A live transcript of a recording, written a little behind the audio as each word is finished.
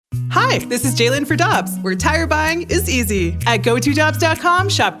Hi, this is Jalen for Dobbs, where tire buying is easy. At GoToDobbs.com,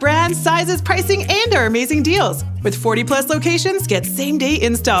 shop brands, sizes, pricing, and our amazing deals. With 40-plus locations, get same-day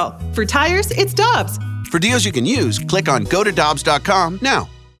install. For tires, it's Dobbs. For deals you can use, click on GoToDobbs.com now.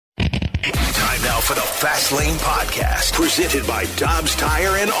 Time now for the Fast Lane Podcast, presented by Dobbs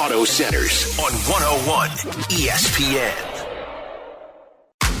Tire and Auto Centers on 101 ESPN.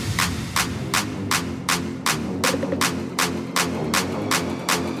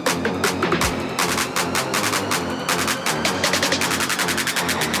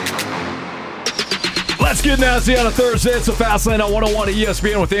 Let's get nasty on a Thursday. It's a Fast Lane on 101 at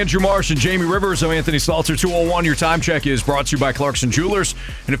ESPN with Andrew Marsh and Jamie Rivers. I'm Anthony Stalter. 201, your time check is brought to you by Clarkson Jewelers,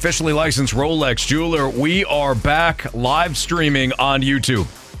 an officially licensed Rolex jeweler. We are back live streaming on YouTube.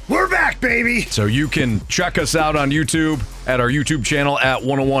 We're back, baby. So you can check us out on YouTube at our YouTube channel at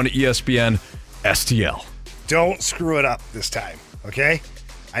 101 ESPN STL. Don't screw it up this time, okay?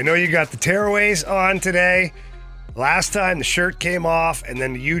 I know you got the tearaways on today. Last time the shirt came off and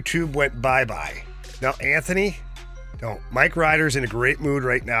then the YouTube went bye-bye. Now, Anthony, Mike Ryder's in a great mood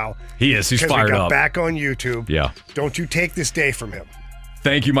right now. He is. He's fired up. Because we got up. back on YouTube. Yeah. Don't you take this day from him.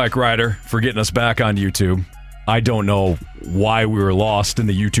 Thank you, Mike Ryder, for getting us back on YouTube. I don't know why we were lost in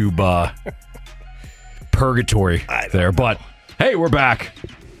the YouTube purgatory there, but hey, we're back.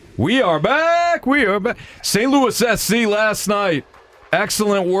 We are back. We are back. St. Louis SC last night.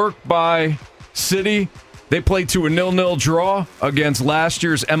 Excellent work by City. They played to a 0-0 draw against last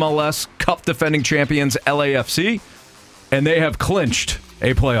year's MLS Cup defending champions LAFC, and they have clinched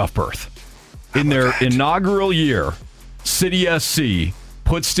a playoff berth. In their inaugural year, City SC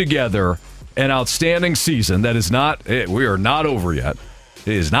puts together an outstanding season that is not, we are not over yet.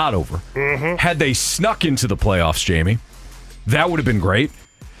 It is not over. Mm-hmm. Had they snuck into the playoffs, Jamie, that would have been great.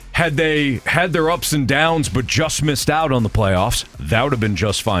 Had they had their ups and downs but just missed out on the playoffs, that would have been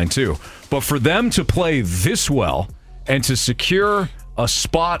just fine too. But for them to play this well and to secure a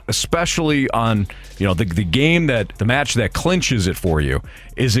spot, especially on the match that clinches it for you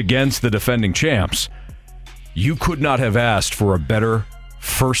is against the defending champs, you could not have asked for a better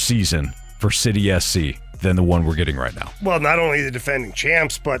first season for City SC than the one we're getting right now. Well, not only the defending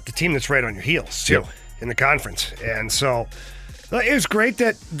champs, but the team that's right on your heels too in the conference. And so it was great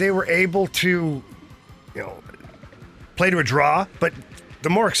that they were able to, play to a draw. But the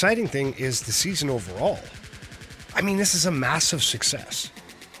more exciting thing is the season overall. I mean, this is a massive success.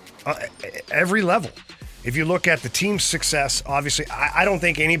 Every level. If you look at the team's success, obviously, I don't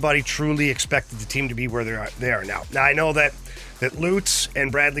think anybody truly expected the team to be where they are now. Now, I know that Lutz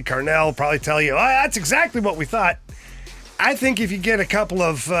and Bradley Carnell probably tell you, that's exactly what we thought. I think if you get a couple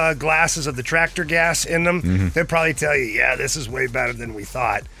of glasses of the tractor gas in them, they'll probably tell you, this is way better than we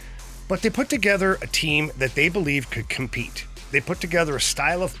thought. But they put together a team that they believed could compete. They put together a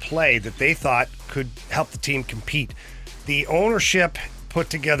style of play that they thought could help the team compete. The ownership put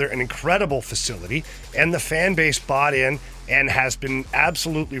together an incredible facility, and the fan base bought in and has been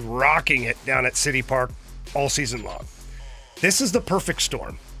absolutely rocking it down at City Park all season long. This is the perfect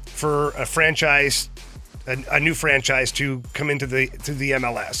storm for a franchise, a new franchise to come into the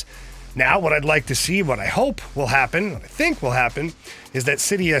MLS. Now, what I'd like to see, what I hope will happen, what I think will happen, is that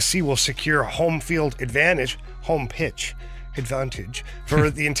City SC will secure a home field advantage, home pitch advantage for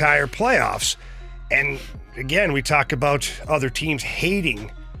the entire playoffs. And again, we talk about other teams hating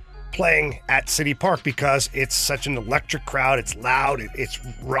playing at City Park because it's such an electric crowd. It's loud. It's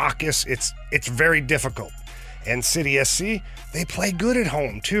raucous. It's very difficult. And City SC, they play good at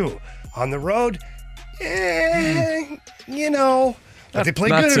home too. On the road, but they play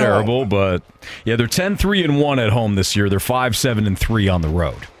not good terrible, at home. but they're 10-3-1 at home this year. They're 5-7-3 on the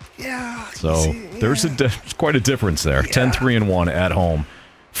road. Yeah. So there's quite a difference there. 10-3-1 at home,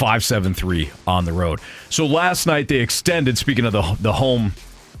 5-7-3 on the road. So last night they extended, speaking of the home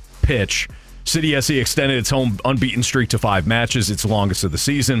pitch, City SC extended its home unbeaten streak to 5 matches, its longest of the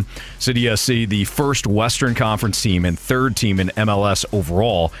season. City SC, the first Western Conference team and third team in MLS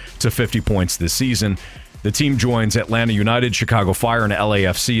overall to 50 points this season. The team joins Atlanta United, Chicago Fire, and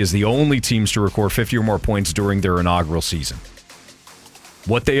LAFC as the only teams to record 50 or more points during their inaugural season.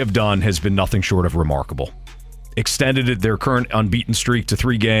 What they have done has been nothing short of remarkable. Extended their current unbeaten streak to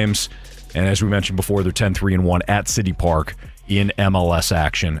 3 games, and as we mentioned before, they're 10-3-1 at City Park in MLS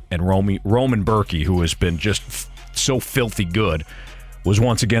action. And Roman Berkey, who has been just so filthy good, was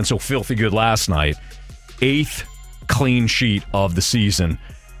once again so filthy good last night. 8th clean sheet of the season,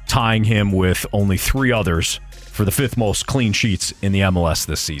 tying him with only 3 others for the 5th most clean sheets in the MLS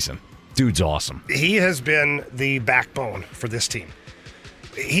this season. Dude's awesome. He has been the backbone for this team.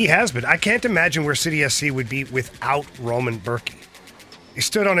 He has been. I can't imagine where City SC would be without Roman Berkey. He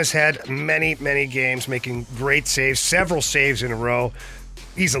stood on his head many, many games, making great saves, several saves in a row.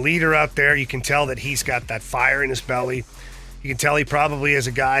 He's a leader out there. You can tell that he's got that fire in his belly. You can tell he probably is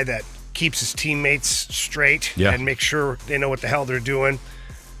a guy that keeps his teammates straight and makes sure they know what the hell they're doing.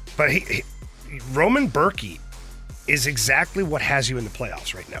 But Roman Berkey is exactly what has you in the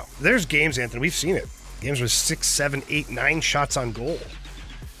playoffs right now. There's games, Anthony, we've seen it. Games with 6, 7, 8, 9 shots on goal.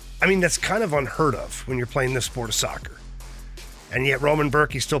 I mean, that's kind of unheard of when you're playing this sport of soccer. And yet Roman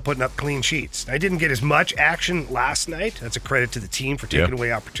Berkey's still putting up clean sheets. I didn't get as much action last night. That's a credit to the team for taking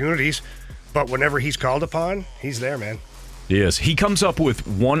away opportunities. But whenever he's called upon, he's there, man. He is. He comes up with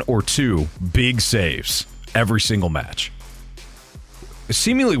 1 or 2 big saves every single match.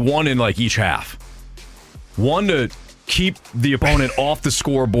 Seemingly one in like each half. One to keep the opponent off the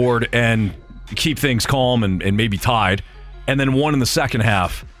scoreboard and keep things calm and maybe tied. And then one in the second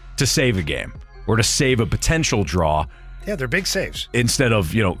half to save a game or to save a potential draw. Yeah, they're big saves. Instead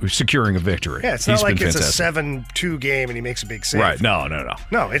of, securing a victory. Yeah, it's not like it's a 7-2 game and he makes a big save. Right, no.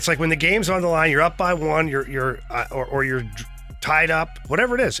 No, it's like when the game's on the line, you're up by 1, you're tied up,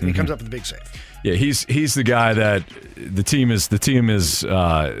 whatever it is, and he comes up with a big save. Yeah, he's the guy that the team is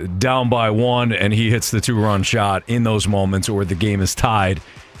down by 1 and he hits the 2-run shot in those moments, or the game is tied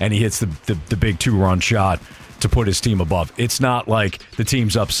and he hits the big 2-run shot to put his team above. It's not like the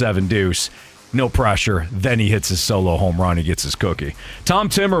team's up 7-deuce. No pressure. Then he hits his solo home run. He gets his cookie. Tom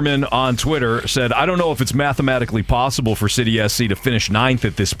Timmerman on Twitter said, I don't know if it's mathematically possible for City SC to finish 9th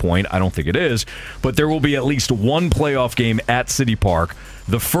at this point. I don't think it is. But there will be at least one playoff game at City Park.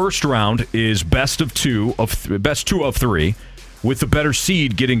 The first round is best 2 of 3, with the better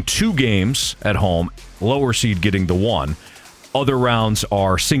seed getting 2 games at home, lower seed getting the 1. Other rounds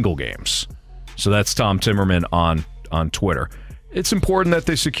are single games. So that's Tom Timmerman on Twitter. It's important that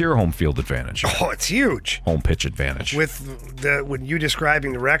they secure home field advantage. Oh, it's huge. Home pitch advantage. When you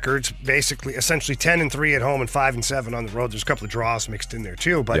describing the records, essentially 10-3 at home and 5-7 on the road. There's a couple of draws mixed in there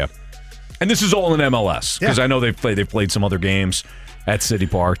too, but and this is all in MLS because I know they've played some other games at City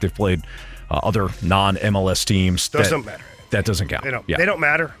Park. They've played other non-MLS teams. Those don't matter. That doesn't count. They don't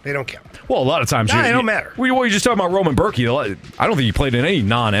matter. They don't count. Well, a lot of times they don't matter. You're just talking about Roman Berkey. I don't think he played in any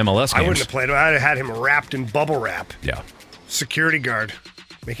non-MLS games. I wouldn't have played him. I'd have had him wrapped in bubble wrap. Yeah. Security guard,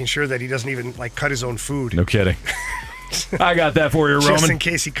 making sure that he doesn't even cut his own food. No kidding. I got that for you, Roman. Just in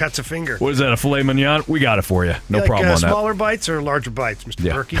case he cuts a finger. What is that, a filet mignon? We got it for you. No problem on that. Smaller bites or larger bites,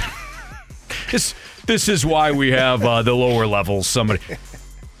 Mr. Berkey? This is why we have the lower levels. Somebody,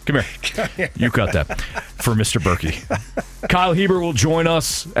 come here. You cut that for Mr. Berkey. Kyle Hebert will join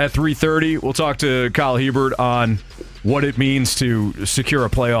us at 3:30. We'll talk to Kyle Hebert on what it means to secure a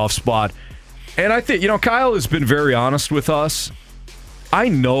playoff spot. And I think, Kyle has been very honest with us. I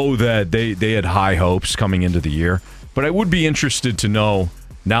know that they had high hopes coming into the year, but I would be interested to know,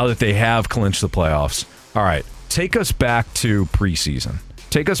 now that they have clinched the playoffs, all right, take us back to preseason.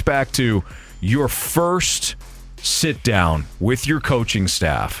 Take us back to your first sit down with your coaching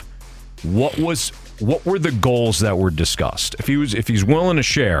staff. What were the goals that were discussed? If he's willing to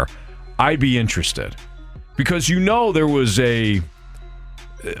share, I'd be interested. Because there was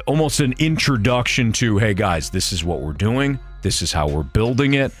almost an introduction to, hey guys, this is what we're doing, this is how we're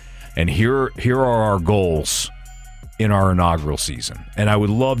building it, and here are our goals in our inaugural season. And I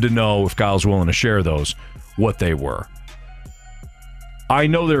would love to know, if Kyle's willing to share those, what they were. I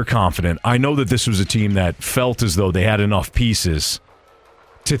know they're confident. I know that this was a team that felt as though they had enough pieces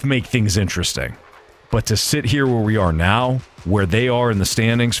to make things interesting. But to sit here where we are now, where they are in the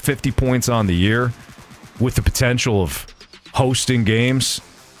standings, 50 points on the year, with the potential of hosting games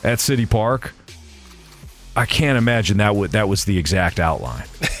at City Park, I can't imagine that was the exact outline.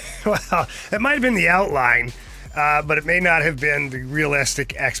 Well, it might have been the outline, but it may not have been the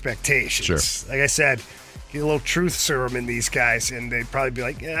realistic expectations. Sure. Like I said, get a little truth serum in these guys, and they'd probably be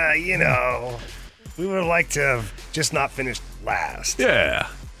like, we would have liked to have just not finished last. Yeah.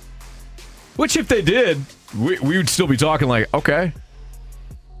 Which, if they did, we would still be talking like, okay.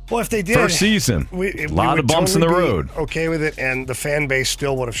 Well, if they did, first season, a lot of bumps in the road. Okay with it, and the fan base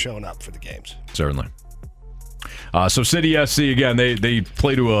still would have shown up for the games. Certainly. So City SC, again, they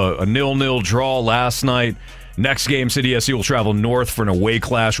played to a 0-0 draw last night. Next game, City SC will travel north for an away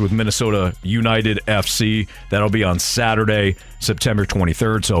clash with Minnesota United FC. That'll be on Saturday, September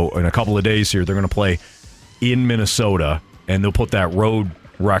 23rd. So in a couple of days here, they're going to play in Minnesota, and they'll put that road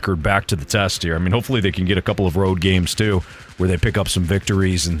record back to the test here. I mean, hopefully they can get a couple of road games too, where they pick up some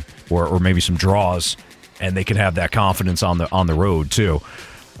victories or maybe some draws, and they can have that confidence on the road too.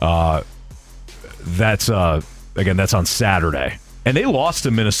 That's on Saturday. And they lost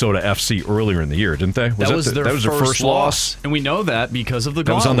to Minnesota FC earlier in the year, didn't they? That was their first loss. And we know that because of the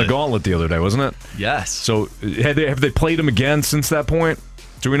gauntlet. That was on the gauntlet the other day, wasn't it? Yes. So have they played them again since that point?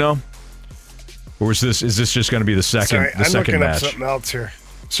 Do we know? Or is this just going to be the second I'm match? looking up something else here.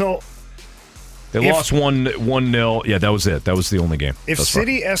 So they lost 1-0. Yeah, that was it. That was the only game. If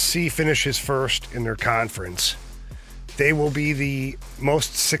City SC finishes first in their conference, they will be the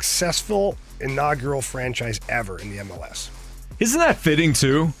most successful inaugural franchise ever in the MLS. Isn't that fitting,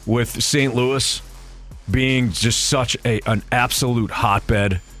 too, with St. Louis being just such an absolute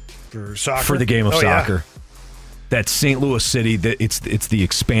hotbed for the game of soccer? Yeah. That St. Louis City, it's the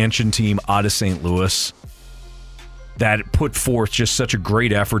expansion team out of St. Louis that put forth just such a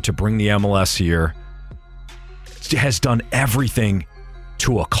great effort to bring the MLS here. It has done everything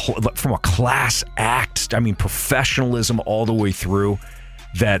from a class act, professionalism all the way through,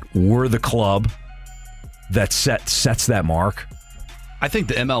 that we're the club that sets that mark. I think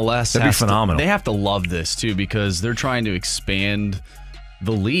the MLS That'd be phenomenal. They have to love this too, because they're trying to expand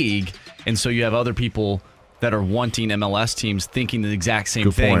the league, and so you have other people that are wanting MLS teams thinking the exact same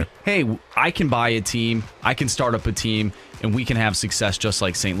Good thing. point. Hey, I can buy a team, I can start up a team, and we can have success just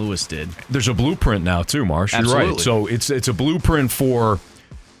like St. Louis did. There's a blueprint now too, Marsh. Absolutely. You're right. So it's a blueprint for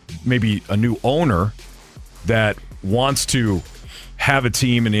maybe a new owner that wants to have a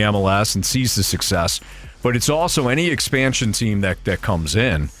team in the MLS and sees the success. But it's also any expansion team that comes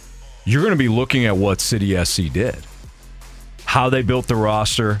in, you're going to be looking at what City SC did. How they built the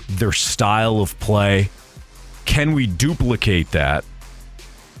roster, their style of play. Can we duplicate that?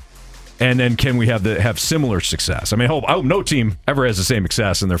 And then can we have similar success? I hope no team ever has the same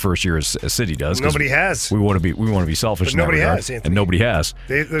success in their first year as City does. Nobody has. We want to be selfish. But in that nobody regard, has, Anthony. and nobody has.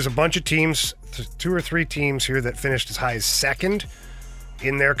 There's a bunch of teams, 2 or 3 teams here that finished as high as second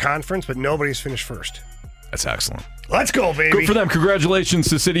in their conference, but nobody's finished first. That's excellent. Let's go, baby. Good for them. Congratulations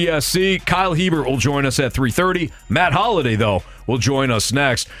to City SC. Kyle Hebert will join us at 3:30. Matt Holliday, though, will join us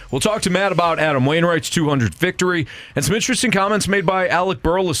next. We'll talk to Matt about Adam Wainwright's 200th victory and some interesting comments made by Alec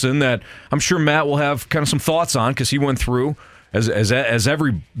Burleson that I'm sure Matt will have kind of some thoughts on, because he went through, as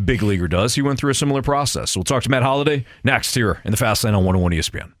every big leaguer does, he went through a similar process. So we'll talk to Matt Holliday next here in the Fast Lane on 101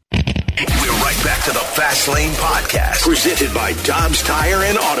 ESPN. We're right back to the Fast Lane Podcast, presented by Dobbs Tire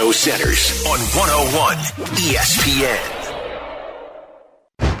and Auto Centers on 101 ESPN.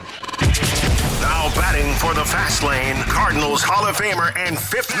 Now batting for the Fast Lane, Cardinals Hall of Famer and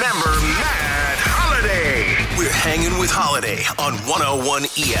 5th member, Matt Holliday. We're hanging with Holliday on 101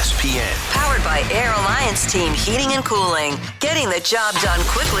 ESPN. Powered by Air Alliance Team Heating and Cooling. Getting the job done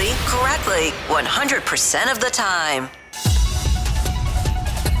quickly, correctly, 100% of the time.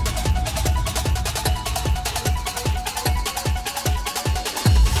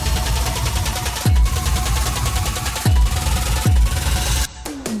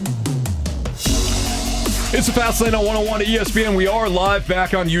 It's the Fast Lane on 101 ESPN. We are live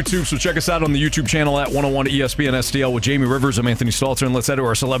back on YouTube, so check us out on the YouTube channel at 101 ESPN STL with Jamie Rivers. I'm Anthony Stalter, and let's head to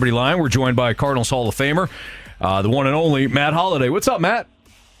our celebrity line. We're joined by Cardinals Hall of Famer, the one and only Matt Holliday. What's up, Matt?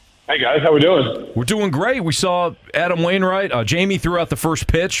 Hey, guys. How we doing? We're doing great. We saw Adam Wainwright. Jamie threw out the first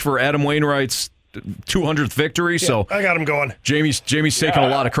pitch for Adam Wainwright's 200th victory. Yeah, so I got him going. Jamie's taking a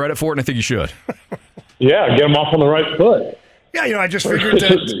lot of credit for it, and I think he should. Yeah, get him off on the right foot. Yeah, I just figured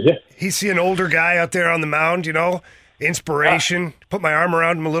that he's see an older guy out there on the mound, inspiration. Put my arm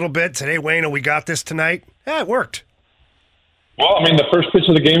around him a little bit. Said, hey, Wayno, we got this tonight. Yeah, it worked. Well, the first pitch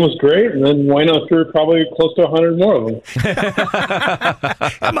of the game was great, and then Wayno threw probably close to 100 more of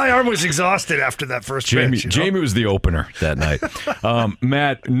them. My arm was exhausted after that first pitch. Jamie was the opener that night.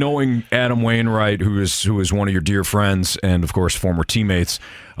 Matt, knowing Adam Wainwright, who is one of your dear friends and, of course, former teammates,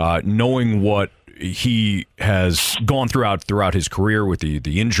 knowing what he has gone throughout his career with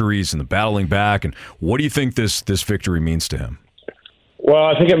the injuries and the battling back, and what do you think this victory means to him? Well,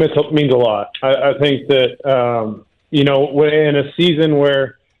 I think it means a lot. I think that in a season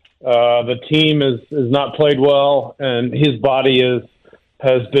where the team is not played well and his body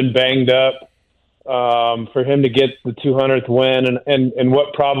has been banged up, for him to get the 200th win and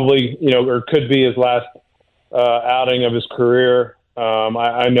what probably or could be his last outing of his career.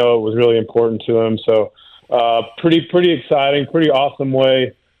 I know it was really important to him. So pretty exciting, pretty awesome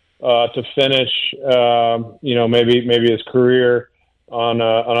way to finish, maybe his career on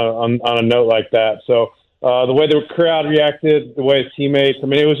a note like that. So the way the crowd reacted, the way his teammates, it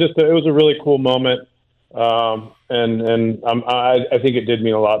was a really cool moment. And I think it did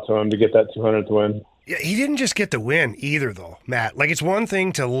mean a lot to him to get that 200th win. Yeah, he didn't just get the win either, though, Matt. It's one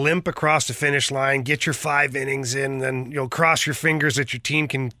thing to limp across the finish line, get your 5 innings in, then cross your fingers that your team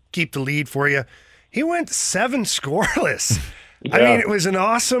can keep the lead for you. He went 7 scoreless. I mean, it was an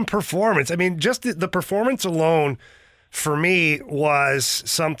awesome performance. I mean, just the performance alone for me was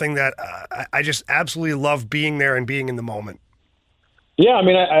something that I just absolutely loved being there and being in the moment. Yeah, I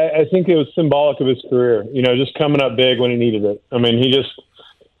mean, I think it was symbolic of his career, just coming up big when he needed it. I mean, he's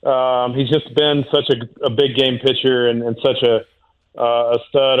just been such a big game pitcher and such a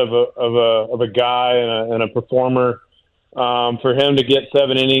stud of a guy and a performer. For him to get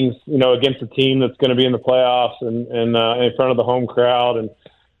 7 innings, against a team that's going to be in the playoffs and in front of the home crowd and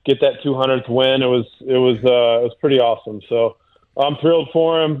get that 200th win, it was pretty awesome. So I'm thrilled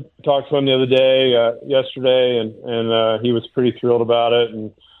for him. Talked to him the other day, yesterday, and he was pretty thrilled about it.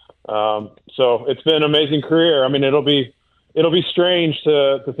 And so it's been an amazing career. I mean, it'll be strange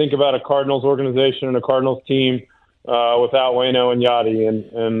to think about a Cardinals organization and a Cardinals team without Waino and Yadi,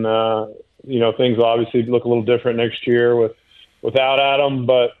 and things will obviously look a little different next year without Adam,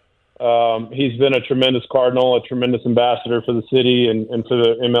 but he's been a tremendous Cardinal, a tremendous ambassador for the city and for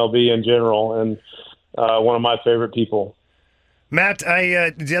the MLB in general, and one of my favorite people. Matt,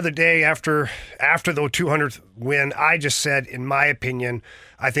 the other day after the 200th win, I just said, in my opinion,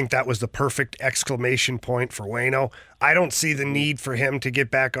 I think that was the perfect exclamation point for Waino. I don't see the need for him to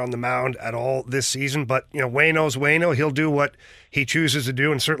get back on the mound at all this season, but Waino's Waino. He'll do what he chooses to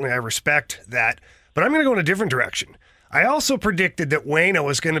do, and certainly I respect that. But I'm going to go in a different direction. I also predicted that Waino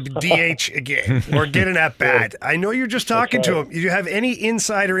was going to DH again or get an at-bat. I know you're just talking to him. Do you have any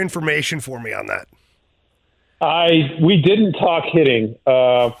insider information for me on that? We didn't talk hitting,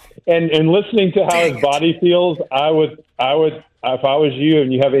 and listening to how his body feels, I would if I was you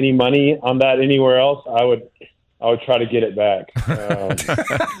and you have any money on that anywhere else, I would try to get it back.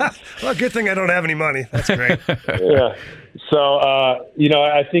 Well, good thing I don't have any money. That's great. Yeah. So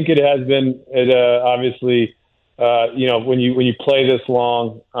I think it has been obviously when you play this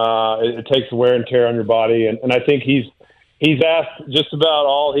long, it takes wear and tear on your body, and I think he's asked just about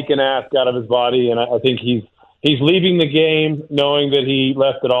all he can ask out of his body, and I think he's leaving the game knowing that he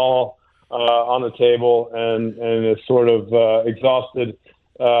left it all on the table and is sort of exhausted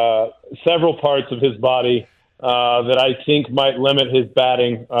several parts of his body that I think might limit his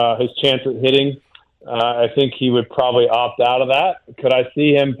batting, his chance at hitting. I think he would probably opt out of that. Could I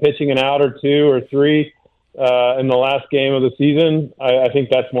see him pitching an out or 2 or 3 in the last game of the season? I think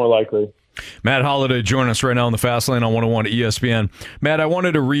that's more likely. Matt Holliday joining us right now on the Fast Lane on 101 ESPN. Matt, I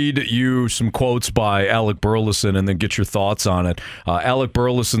wanted to read you some quotes by Alec Burleson and then get your thoughts on it. Alec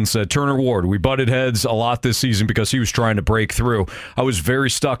Burleson said, Turner Ward, we butted heads a lot this season because he was trying to break through. I was very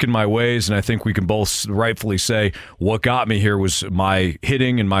stuck in my ways, and I think we can both rightfully say what got me here was my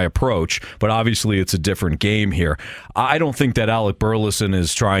hitting and my approach, but obviously it's a different game here. I don't think that Alec Burleson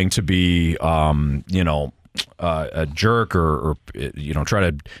is trying to be, a jerk or try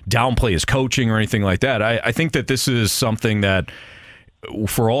to downplay his coaching or anything like that. I think that this is something that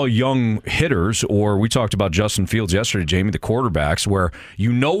for all young hitters, or we talked about Justin Fields yesterday, Jamie, the quarterbacks, where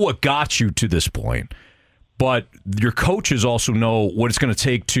what got you to this point, but your coaches also know what it's going to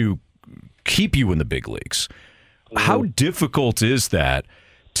take to keep you in the big leagues. How difficult is that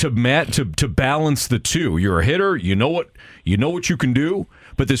to balance the two? You're a hitter, you know what you can do,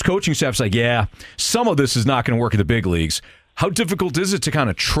 but this coaching staff's like, yeah, some of this is not going to work in the big leagues. How difficult is it to kind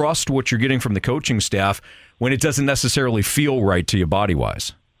of trust what you're getting from the coaching staff when it doesn't necessarily feel right to you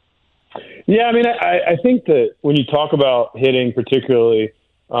body-wise? Yeah, I mean, I think that when you talk about hitting particularly,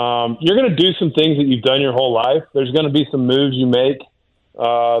 you're going to do some things that you've done your whole life. There's going to be some moves you make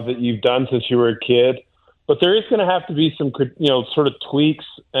that you've done since you were a kid. But there is going to have to be some, sort of tweaks,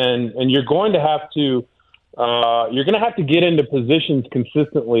 and you're going to have to get into positions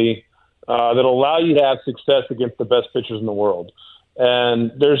consistently that'll allow you to have success against the best pitchers in the world.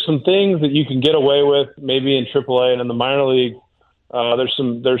 And there's some things that you can get away with maybe in AAA and in the minor league. There's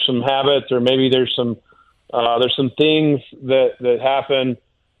some habits, or maybe there's some things that happen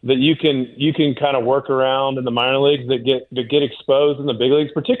that you can kind of work around in the minor leagues that get exposed in the big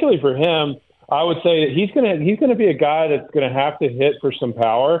leagues. Particularly for him, I would say that he's gonna be a guy that's gonna have to hit for some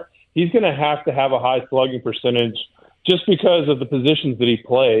power. He's gonna have to have a high slugging percentage just because of the positions that he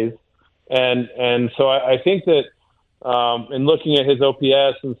plays. And so I think that in looking at his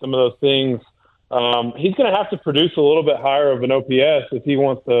OPS and some of those things, he's going to have to produce a little bit higher of an OPS if he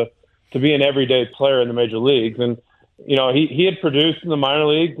wants to be an everyday player in the major leagues. And, he had produced in the minor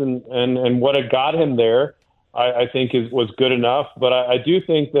leagues and what had got him there, I think was good enough. But I do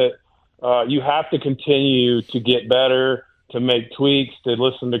think that you have to continue to get better, to make tweaks, to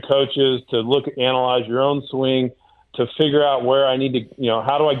listen to coaches, to analyze your own swing, to figure out where I need to,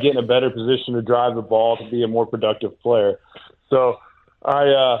 how do I get in a better position to drive the ball to be a more productive player. So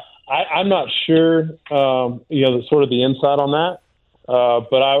I I'm not sure, the sort of the insight on that.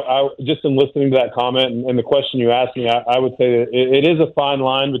 But I just in listening to that comment and the question you asked me, I would say that it is a fine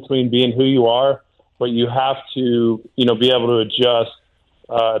line between being who you are, but you have to, be able to adjust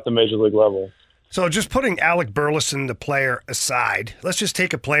at the major league level. So just putting Alec Burleson, the player, aside, let's just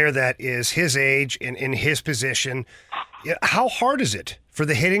take a player that is his age and in his position. How hard is it for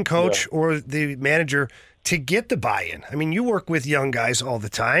the hitting coach or the manager to get the buy-in? I mean, you work with young guys all the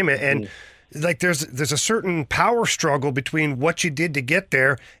time, and like there's a certain power struggle between what you did to get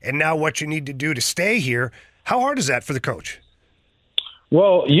there and now what you need to do to stay here. How hard is that for the coach?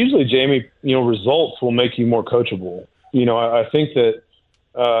 Well, usually, Jamie, results will make you more coachable. I think that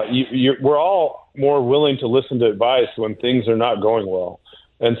we're all more willing to listen to advice when things are not going well.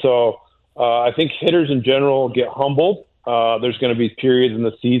 And so I think hitters in general get humbled. There's going to be periods in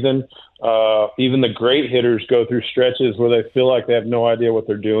the season. Even the great hitters go through stretches where they feel like they have no idea what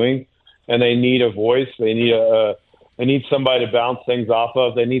they're doing, and they need a voice. They need somebody to bounce things off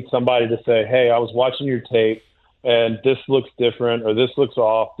of. They need somebody to say, hey, I was watching your tape, and this looks different, or this looks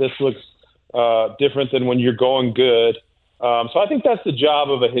off. This looks different than when you're going good. So I think that's the job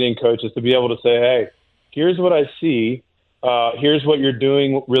of a hitting coach, is to be able to say, hey, here's what I see. Here's what you're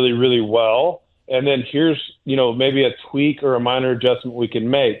doing really, really well. And then here's, maybe a tweak or a minor adjustment we can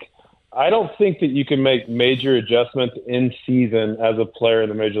make. I don't think that you can make major adjustments in season as a player in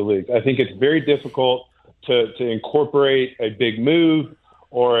the major leagues. I think it's very difficult to incorporate a big move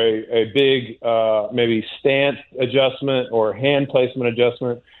or a big maybe stance adjustment or hand placement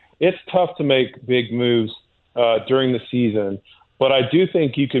adjustment. It's tough to make big moves during the season, but I do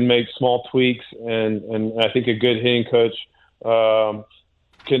think you can make small tweaks, and I think a good hitting coach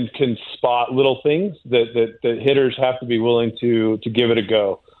can spot little things that hitters have to be willing to give it a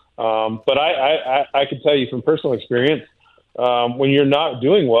go. But I can tell you from personal experience, when you're not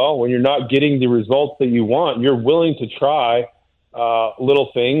doing well, when you're not getting the results that you want, you're willing to try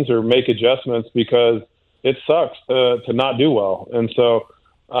little things or make adjustments because it sucks to not do well. And so,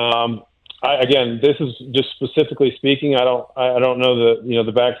 again, this is just specifically speaking. I don't know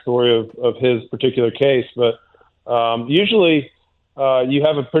the backstory of his particular case, but usually you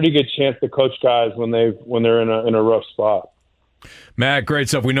have a pretty good chance to coach guys when they're in a rough spot. Matt, great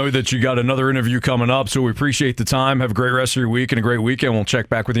stuff. We know that you got another interview coming up, so we appreciate the time. Have a great rest of your week and a great weekend. We'll check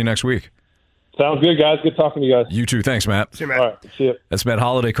back with you next week. Sounds good, guys. Good talking to you guys. You too. Thanks, Matt. See you, Matt. All right. See you. That's Matt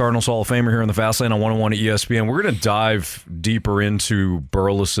Holliday, Cardinals Hall of Famer here on the Fast Lane on 101 at ESPN. We're going to dive deeper into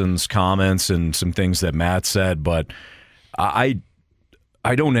Burleson's comments and some things that Matt said, but I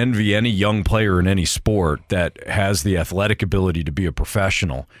don't envy any young player in any sport that has the athletic ability to be a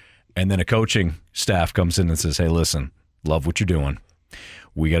professional, and then a coaching staff comes in and says, hey, listen, love what you're doing.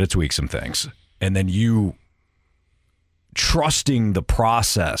 We got to tweak some things. And then you trusting the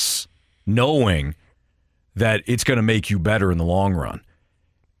process, knowing that it's going to make you better in the long run.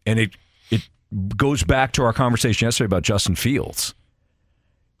 And it goes back to our conversation yesterday about Justin Fields.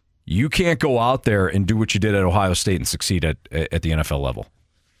 You can't go out there and do what you did at Ohio State and succeed at the NFL level.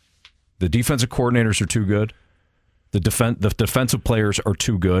 The defensive coordinators are too good. The defensive players are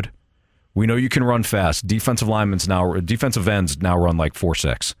too good. We know you can run fast. Defensive ends now run like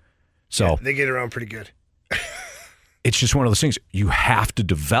 4.6. So yeah, they get around pretty good. It's just one of those things you have to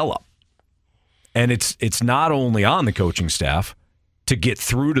develop. And it's not only on the coaching staff to get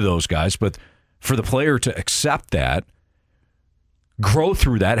through to those guys, but for the player to accept that, grow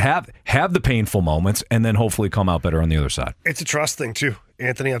through that, have the painful moments, and then hopefully come out better on the other side. It's a trust thing too,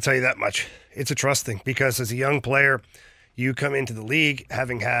 Anthony. I'll tell you that much. It's a trust thing because as a young player, you come into the league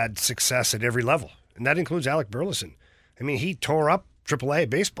having had success at every level, and that includes Alec Burleson. I mean, he tore up AAA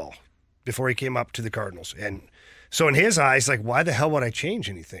baseball before he came up to the Cardinals, and so in his eyes, like, why the hell would I change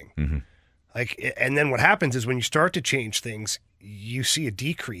anything? Mm-hmm. Like, and then what happens is when you start to change things, you see a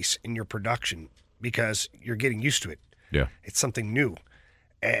decrease in your production because you're getting used to it. Yeah, it's something new,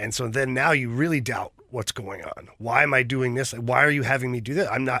 and so then now you really doubt what's going on. Why am I doing this? Like, why are you having me do this?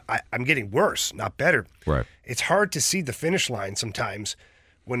 I'm getting worse, not better. Right. It's hard to see the finish line sometimes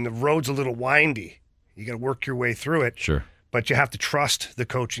when the road's a little windy. You got to work your way through it. Sure. But you have to trust the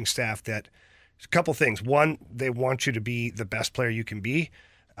coaching staff that a couple things. One, they want you to be the best player you can be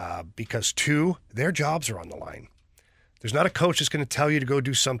because two, their jobs are on the line. There's not a coach that's going to tell you to go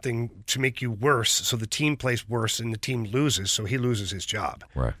do something to make you worse so the team plays worse and the team loses so he loses his job.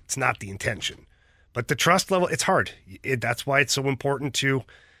 Right. It's not the intention. But the trust level, it's hard. That's why it's so important to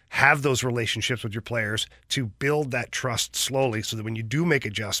have those relationships with your players to build that trust slowly so that when you do make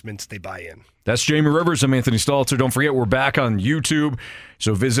adjustments, they buy in. That's Jamie Rivers. I'm Anthony Stalter. Don't forget, we're back on YouTube,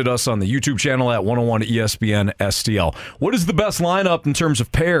 so visit us on the YouTube channel at 101 ESPN STL. What is the best lineup in terms of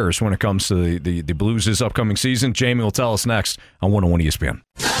pairs when it comes to the Blues this upcoming season? Jamie will tell us next on 101 ESPN.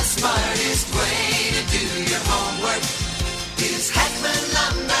 The smartest way to do your homework is Heckman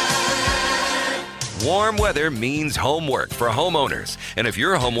Lumber. Warm weather means homework for homeowners. And if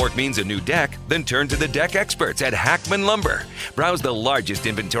your homework means a new deck, then turn to the deck experts at Hackman Lumber. Browse the largest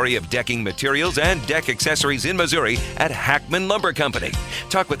inventory of decking materials and deck accessories in Missouri at Hackman Lumber Company.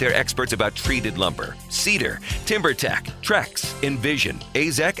 Talk with their experts about treated lumber, cedar, TimberTech, Trex, Envision,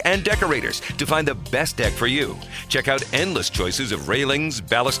 AZEK, and Decorators to find the best deck for you. Check out endless choices of railings,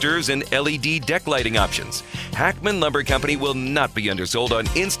 balusters, and LED deck lighting options. Hackman Lumber Company will not be undersold on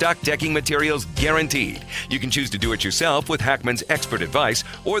in-stock decking materials guaranteed. You can choose to do it yourself with Hackman's expert advice,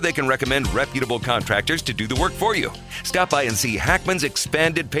 or they can recommend reputable contractors to do the work for you. Stop by and see Hackman's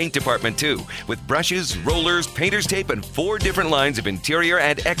expanded paint department too, with brushes, rollers, painter's tape, and 4 different lines of interior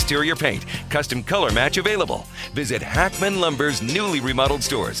and exterior paint. Custom color match available. Visit Hackman Lumber's newly remodeled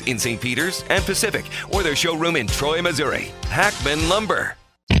stores in St. Peters and Pacific, or their showroom in Troy, Missouri. Hackman Lumber.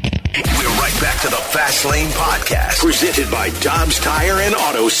 We're right back to the Fast Lane Podcast, presented by Dobbs Tire and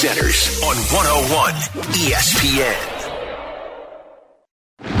Auto Centers on 101 ESPN.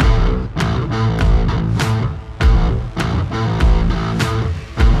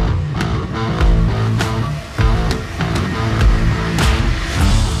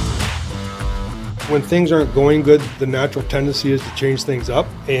 When things aren't going good, the natural tendency is to change things up,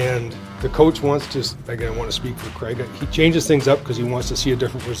 and the coach wants to, again, I want to speak for Craig, he changes things up because he wants to see a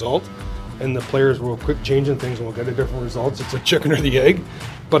different result, and the players will quit changing things and we'll get a different result. It's a chicken or the egg.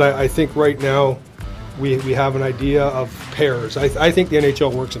 But I think right now we have an idea of pairs. I think the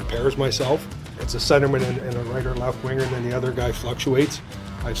NHL works in pairs myself. It's a centerman and a right or left winger, and then the other guy fluctuates.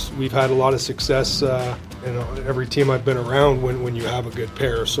 We've had a lot of success in every team I've been around when you have a good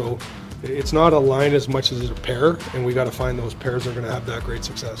pair. So it's not a line as much as it's a pair, and we got to find those pairs that are going to have that great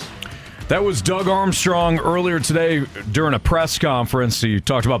success. That was Doug Armstrong earlier today during a press conference. He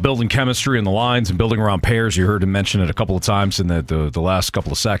talked about building chemistry in the lines and building around pairs. You heard him mention it a couple of times in the last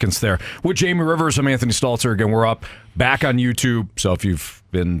couple of seconds there. With Jamie Rivers, I'm Anthony Stalter. Again, we're up back on YouTube. So if you've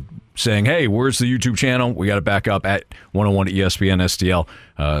been saying, hey, where's the YouTube channel? We got it back up at 101 ESPN STL.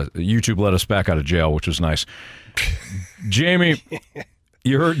 YouTube let us back out of jail, which was nice. Jamie,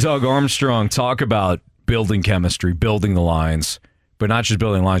 you heard Doug Armstrong talk about building chemistry, building the lines. But not just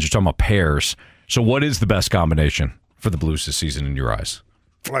building lines, you're talking about pairs. So what is the best combination for the Blues this season in your eyes?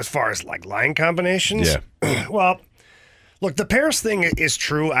 As far as like line combinations? Yeah. Well, look, the pairs thing is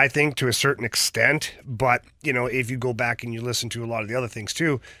true, I think, to a certain extent. But, you know, if you go back and you listen to a lot of the other things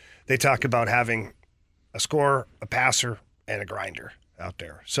too, they talk about having a scorer, a passer, and a grinder out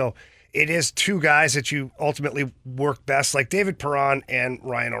there. So it is 2 guys that you ultimately work best, like David Perron and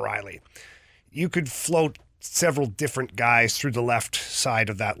Ryan O'Reilly. You could float several different guys through the left side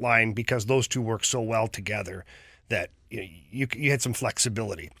of that line because those 2 work so well together that you had some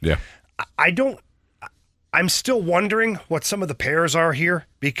flexibility. Yeah. I'm still wondering what some of the pairs are here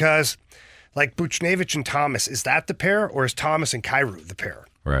because like Buchnevich and Thomas, is that the pair or is Thomas and Kyrou the pair?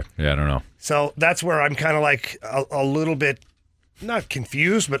 Right. Yeah, I don't know. So that's where I'm kind of like a little bit not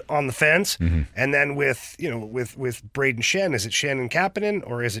confused, but on the fence. Mm-hmm. And then with Braden Shen, is it Shannon Kapanen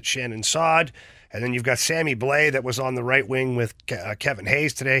or is it Shannon Saad? And then you've got Sammy Blais that was on the right wing with Kevin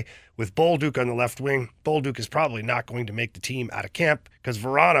Hayes today, with Bolduc on the left wing. Bolduc is probably not going to make the team out of camp because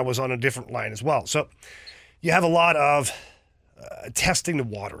Verana was on a different line as well. So you have a lot of testing the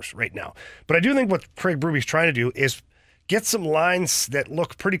waters right now. But I do think what Craig Berube's trying to do is get some lines that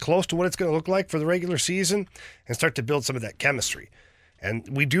look pretty close to what it's going to look like for the regular season and start to build some of that chemistry. And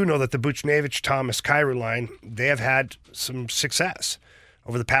we do know that the Buchnevich-Thomas-Kyrou line, they have had some success.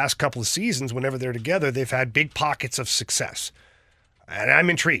 Over the past couple of seasons, whenever they're together, they've had big pockets of success. And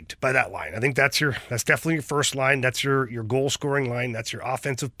I'm intrigued by that line. I think that's definitely your first line. That's your goal-scoring line. That's your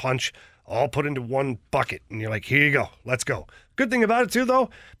offensive punch, all put into one bucket. And you're like, here you go. Let's go. Good thing about it, too,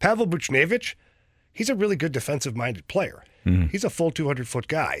 though, Pavel Buchnevich, he's a really good defensive-minded player. Mm-hmm. He's a full 200-foot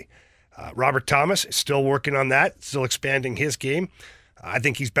guy. Robert Thomas is still working on that, still expanding his game. I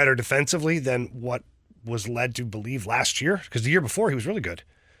think he's better defensively than what was led to believe last year, because the year before he was really good.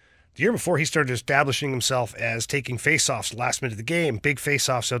 The year before he started establishing himself as taking faceoffs last minute of the game, big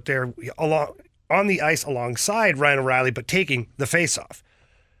faceoffs out there on the ice alongside Ryan O'Reilly, but taking the faceoff.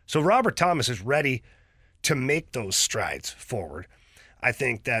 So Robert Thomas is ready to make those strides forward. I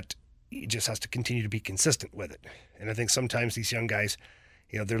think that he just has to continue to be consistent with it. And I think sometimes these young guys,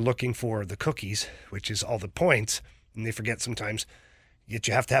 they're looking for the cookies, which is all the points, and they forget sometimes that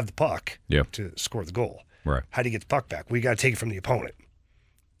you have to have the puck to score the goal. Right. How do you get the puck back? Well, you got to take it from the opponent,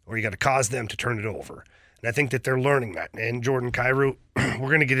 or you got to cause them to turn it over. And I think that they're learning that. And Jordan Kyrou, we're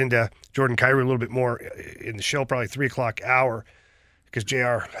going to get into Jordan Kyrou a little bit more in the show, probably 3 o'clock hour, because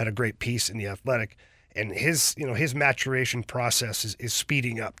JR had a great piece in The Athletic. And his maturation process is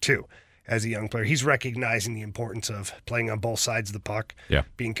speeding up too as a young player. He's recognizing the importance of playing on both sides of the puck,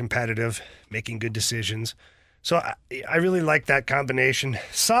 being competitive, making good decisions. So I really like that combination.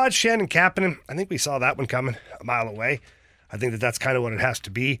 Saad, Schenn, and Kapanen, I think we saw that one coming a mile away. I think that that's kind of what it has to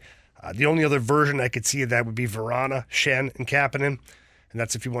be. The only other version I could see of that would be Verana, Schenn, and Kapanen. And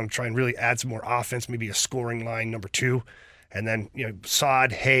that's if you want to try and really add some more offense, maybe a scoring line number 2. And then,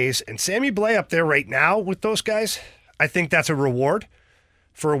 Saad, Hayes, and Sammy Blais up there right now with those guys. I think that's a reward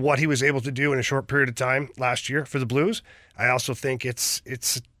for what he was able to do in a short period of time last year for the Blues. I also think it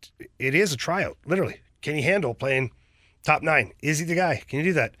is a tryout, literally. Can he handle playing top 9? Is he the guy? Can you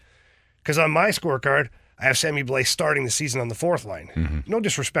do that? Because on my scorecard, I have Sammy Blais starting the season on the 4th line. Mm-hmm. No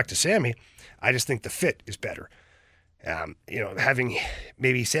disrespect to Sammy. I just think the fit is better. Having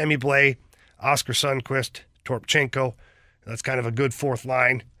maybe Sammy Blais, Oscar Sundqvist, Torpchenko, that's kind of a good 4th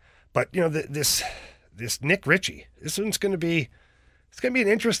line. But, this Nick Ritchie, this one's going to be an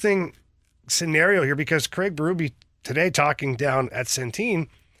interesting scenario here because Craig Berube today talking down at Centene,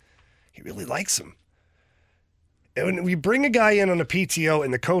 he really likes him. And when we bring a guy in on a PTO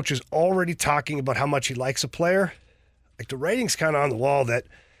and the coach is already talking about how much he likes a player, like the writing's kind of on the wall that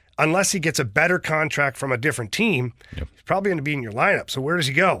unless he gets a better contract from a different team, he's probably going to be in your lineup. So where does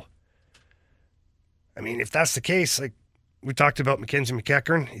he go? I mean, if that's the case, like we talked about Mackenzie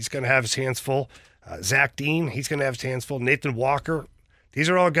McEachern, he's going to have his hands full. Zach Dean, he's going to have his hands full. Nathan Walker, these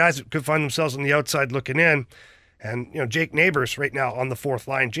are all guys that could find themselves on the outside looking in. And, Jake Neighbors right now on the 4th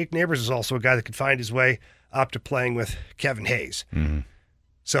line. Jake Neighbors is also a guy that could find his way up to playing with Kevin Hayes. Mm-hmm.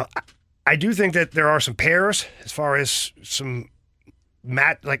 So I do think that there are some pairs as far as some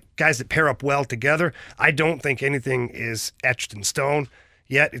guys that pair up well together. I don't think anything is etched in stone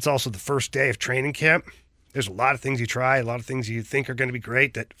yet. It's also the first day of training camp. There's a lot of things you try, a lot of things you think are going to be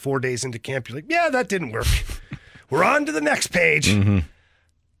great that 4 days into camp, you're like, yeah, that didn't work. We're on to the next page. Mm-hmm.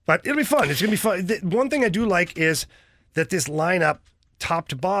 But it'll be fun. It's going to be fun. One thing I do like is that this lineup, top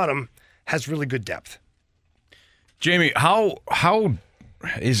to bottom, has really good depth. Jamie, how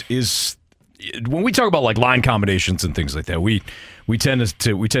is when we talk about like line combinations and things like that, we tend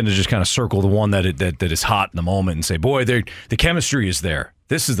to just kind of circle the one that is hot in the moment and say, boy, the chemistry is there.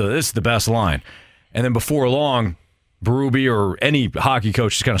 This is the best line. And then before long, Berube or any hockey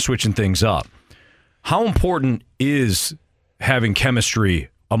coach is kind of switching things up. How important is having chemistry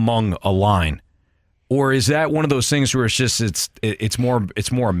among a line? Or is that one of those things where it's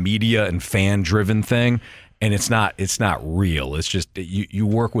more a media and fan driven thing, and it's not real? It's just you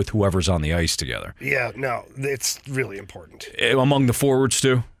work with whoever's on the ice together. Yeah, no, it's really important. Among the forwards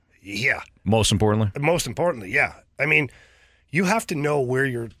too? Yeah. Most importantly? Most importantly, yeah. I mean, you have to know where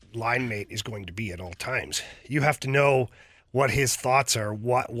your line mate is going to be at all times. You have to know what his thoughts are,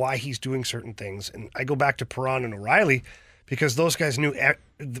 why he's doing certain things. And I go back to Perron and O'Reilly because those guys knew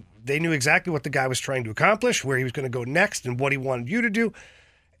exactly what the guy was trying to accomplish, where he was going to go next, and what he wanted you to do.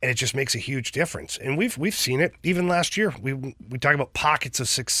 And it just makes a huge difference. And we've seen it even last year. We talk about pockets of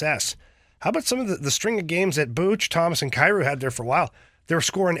success. How about some of the string of games that Booch, Thomas, and Kyrou had there for a while? They were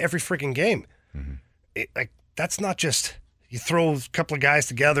scoring every freaking game. Mm-hmm. That's not just you throw a couple of guys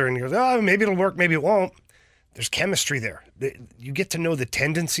together and you go, oh, maybe it'll work, maybe it won't. There's chemistry there. You get to know the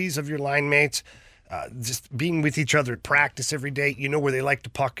tendencies of your line mates. Just being with each other at practice every day, you know where they like to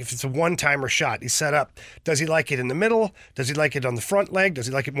puck. If it's a one-timer shot, he's set up. Does he like it in the middle? Does he like it on the front leg? Does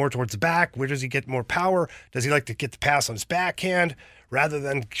he like it more towards the back? Where does he get more power? Does he like to get the pass on his backhand rather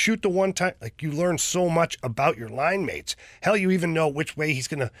than shoot the one time? Like, you learn so much about your line mates. Hell, you even know which way he's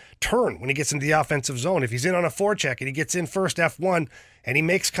going to turn when he gets into the offensive zone. If he's in on a forecheck and he gets in first F1 and he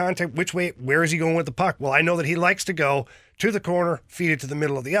makes contact, where is he going with the puck? Well, I know that he likes to go to the corner, feed it to the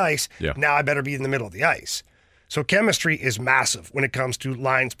middle of the ice. Yeah. Now I better be in the middle of the ice. So chemistry is massive when it comes to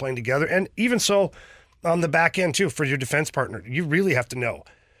lines playing together. And even so on the back end too, for your defense partner, you really have to know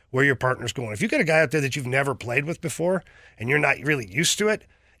where your partner's going. If you've got a guy out there that you've never played with before and you're not really used to it,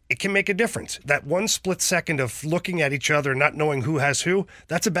 it can make a difference. That one split second of looking at each other, not knowing who has who,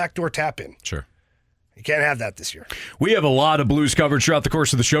 that's a backdoor tap in. Sure. You can't have that this year. We have a lot of Blues coverage throughout the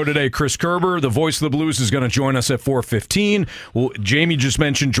course of the show today. Chris Kerber, the voice of the Blues, is going to join us at 4:15. Well, Jamie just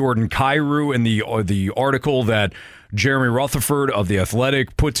mentioned Jordan Kyrou in the article that Jeremy Rutherford of The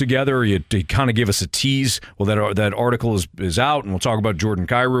Athletic put together. He kind of gave us a tease. Well, that article is out, and we'll talk about Jordan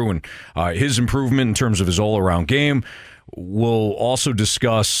Kyrou and his improvement in terms of his all-around game. We'll also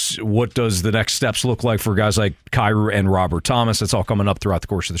discuss what does the next steps look like for guys like Kyrou and Robert Thomas. That's all coming up throughout the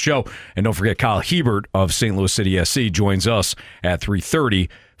course of the show. And don't forget, Kyle Hebert of St. Louis City SC joins us at 3:30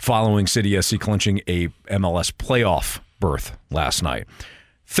 following City SC clinching a MLS playoff berth last night.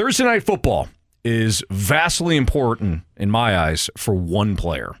 Thursday Night Football is vastly important, in my eyes, for one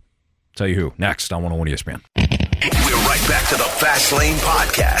player. Tell you who, next on 101 ESPN. We're right back to the Fast Lane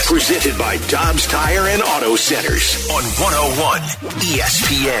Podcast, presented by Dobbs Tire and Auto Centers on 101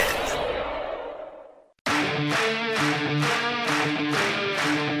 ESPN.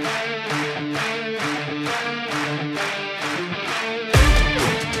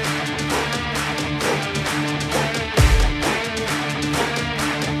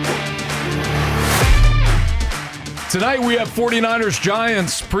 Tonight we have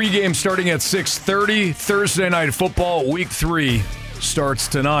 49ers-Giants pregame starting at 6:30. Thursday Night Football, Week 3 starts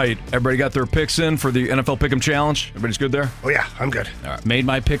tonight. Everybody got their picks in for the NFL Pick'em Challenge? Everybody's good there? Oh, yeah, I'm good. All right. Made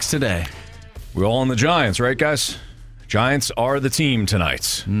my picks today. We're all on the Giants, right, guys? Giants are the team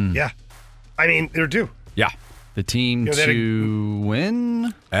tonight. Yeah. I mean, they're due. Yeah. The team to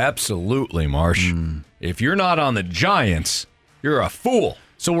win? Absolutely, Marsh. If you're not on the Giants, you're a fool.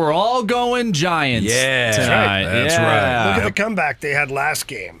 So we're all going Giants tonight. That's right. Look at the comeback they had last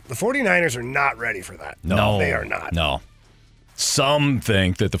game. The 49ers are not ready for that. No, they are not. No. Some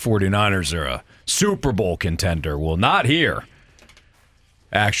think that the 49ers are a Super Bowl contender. Well, not here.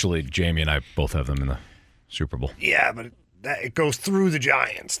 Actually, Jamie and I both have them in the Super Bowl. Yeah, but it goes through the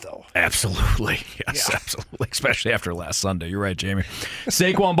Giants, though. Absolutely. Yes, absolutely. Especially after last Sunday. You're right, Jamie.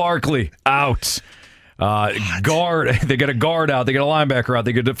 Saquon Barkley, out. Guard. They got a guard out. They got a linebacker out.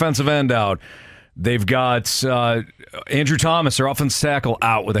 They got a defensive end out. They've got Andrew Thomas, their offensive tackle,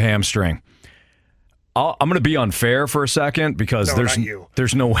 out with a hamstring. I'm going to be unfair for a second because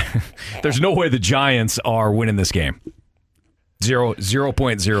there's no way the Giants are winning this game.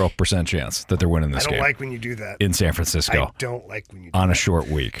 0.0% chance that they're winning this game. I don't like when you do that in San Francisco. I don't like when you do on that. A short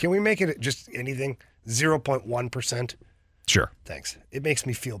week. Can we make it just anything? 0.1%. Sure. Thanks. It makes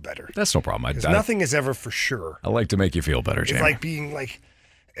me feel better. That's no problem. Because nothing is ever for sure. I like to make you feel better, Jamie. It's like being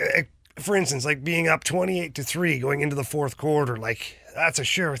for instance, like being up 28-3 going into the fourth quarter. Like, that's a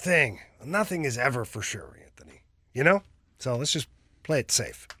sure thing. Nothing is ever for sure, Anthony. You know? So let's just play it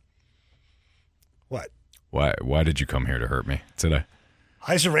safe. What? Why did you come here to hurt me today?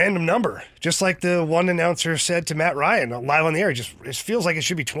 It's a random number. Just like the one announcer said to Matt Ryan live on the air. It feels like it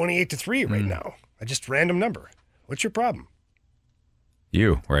should be 28-3 right now. Just random number. What's your problem?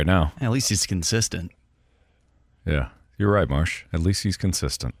 You, right now. At least he's consistent. Yeah, you're right, Marsh. At least he's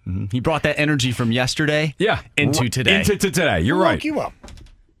consistent. Mm-hmm. He brought that energy from yesterday into today. Into today. You're right. Woke you up.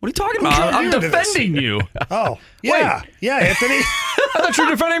 What are you talking about? I'm defending you. Oh, yeah. Wait. Yeah, Anthony. I thought you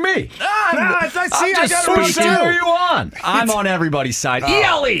were defending me. I got it Which side are you on? I'm on everybody's side.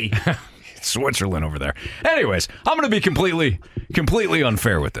 ELE. Switzerland over there. Anyways, I'm going to be completely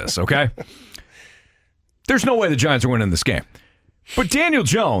unfair with this, okay? There's no way the Giants are winning this game. But Daniel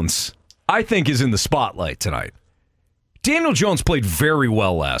Jones, I think, is in the spotlight tonight. Daniel Jones played very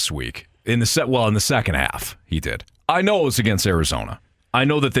well last week. In the second half, he did. I know it was against Arizona. I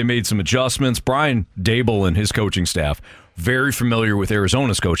know that they made some adjustments. Brian Dable and his coaching staff, very familiar with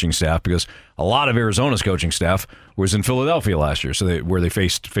Arizona's coaching staff because a lot of Arizona's coaching staff was in Philadelphia last year, where they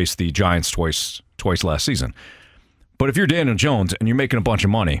faced the Giants twice last season. But if you're Daniel Jones and you're making a bunch of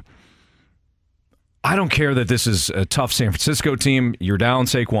money, I don't care that this is a tough San Francisco team. You're down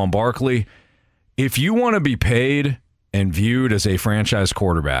Saquon Barkley. If you want to be paid and viewed as a franchise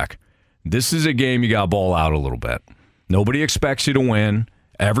quarterback, this is a game you got to ball out a little bit. Nobody expects you to win.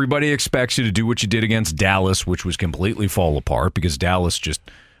 Everybody expects you to do what you did against Dallas, which was completely fall apart because Dallas just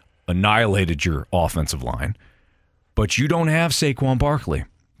annihilated your offensive line. But you don't have Saquon Barkley.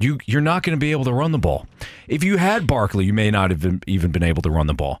 You're not going to be able to run the ball. If you had Barkley, you may not have even been able to run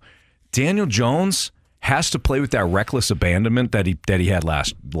the ball. Daniel Jones has to play with that reckless abandonment that he had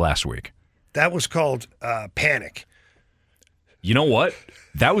last week. That was called panic. You know what?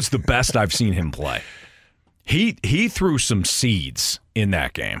 That was the best I've seen him play. He threw some seeds in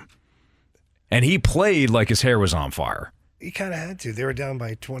that game, and he played like his hair was on fire. He kind of had to. They were down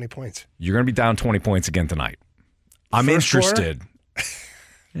by 20 points. You're going to be down 20 points again tonight. I'm First interested.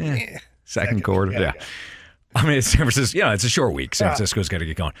 Second quarter, yeah. I mean, it's San Francisco. Yeah, it's a short week. San Francisco's got to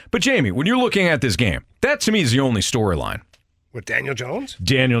get going. But Jamie, when you're looking at this game, that to me is the only storyline. With Daniel Jones?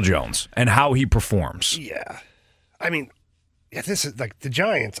 Daniel Jones and how he performs. Yeah. I mean, this is like the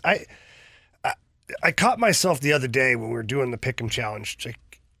Giants. I caught myself the other day when we were doing the Pick'em Challenge.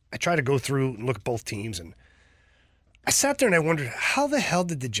 I tried to go through and look at both teams, and I sat there and I wondered, how the hell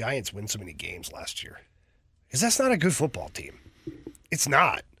did the Giants win so many games last year? Because that's not a good football team. It's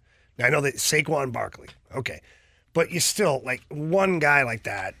not. Now, I know that Saquon Barkley, okay. But you still, like, one guy like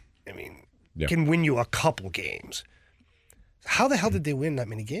that, I mean, can win you a couple games. How the hell did they win that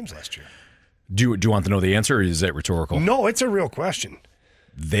many games last year? Do you want to know the answer, or is that rhetorical? No, it's a real question.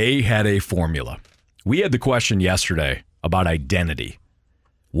 They had a formula. We had the question yesterday about identity.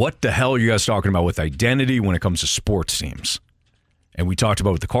 What the hell are you guys talking about with identity when it comes to sports teams? And we talked about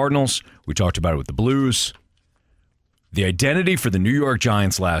it with the Cardinals. We talked about it with the Blues. The identity for the New York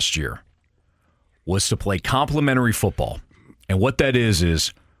Giants last year was to play complementary football. And what that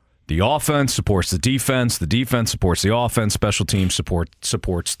is the offense supports the defense supports the offense, special teams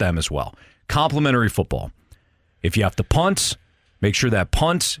supports them as well. Complementary football. If you have to punt, make sure that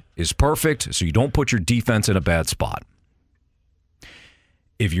punt is perfect so you don't put your defense in a bad spot.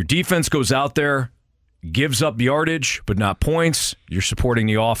 If your defense goes out there, gives up yardage but not points, you're supporting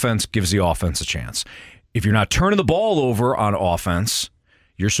the offense, gives the offense a chance. If you're not turning the ball over on offense,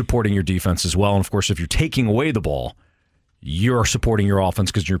 you're supporting your defense as well. And, of course, if you're taking away the ball, you're supporting your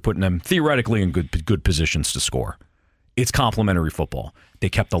offense because you're putting them theoretically in good positions to score. It's complementary football. They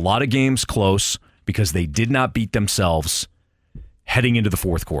kept a lot of games close because they did not beat themselves heading into the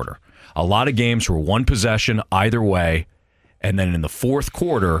fourth quarter. A lot of games were one possession either way, and then in the fourth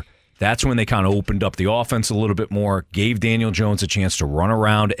quarter, that's when they kind of opened up the offense a little bit more, gave Daniel Jones a chance to run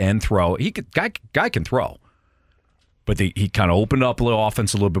around and throw. Guy can throw. But he kind of opened up the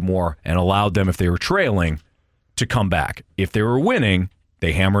offense a little bit more and allowed them, if they were trailing, to come back. If they were winning,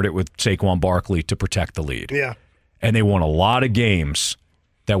 they hammered it with Saquon Barkley to protect the lead. Yeah. And they won a lot of games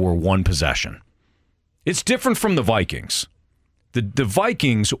that were one possession. It's different from the Vikings. The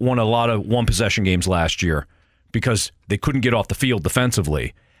Vikings won a lot of one-possession games last year because they couldn't get off the field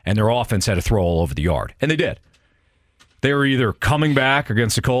defensively, and their offense had to throw all over the yard. And they did. They were either coming back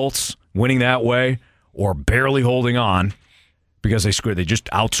against the Colts, winning that way, or barely holding on because they just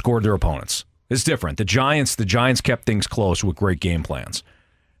outscored their opponents. It's different. The Giants kept things close with great game plans.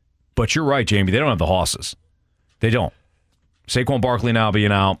 But you're right, Jamie. They don't have the hosses. They don't. Saquon Barkley now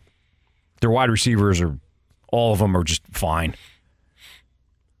being out. Their wide receivers all of them are just fine.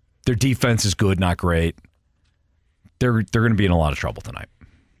 Their defense is good, not great. They're going to be in a lot of trouble tonight.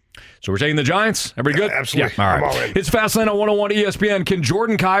 So we're taking the Giants. Everybody good? Absolutely. Yeah, all right. I'm all in. It's Fastlane on 101 ESPN. Can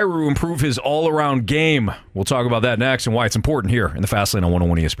Jordan Kyrou improve his all-around game? We'll talk about that next and why it's important here in the Fastlane on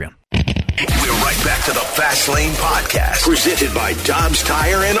 101 ESPN. We're right back to the Fast Lane Podcast, presented by Dobbs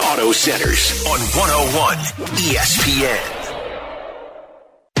Tire and Auto Centers on 101 ESPN.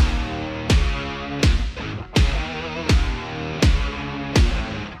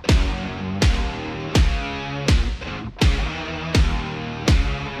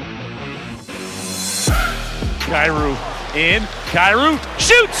 Kyrou in. Kyrou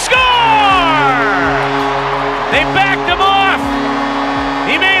shoots, score! They backed him off.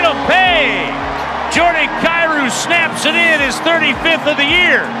 He made him pay. Jordan Kyrou snaps it in, his 35th of the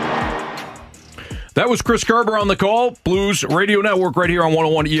year. That was Chris Kerber on the call. Blues Radio Network right here on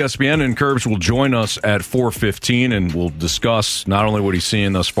 101 ESPN. And Kerbs will join us at 4:15, and we'll discuss not only what he's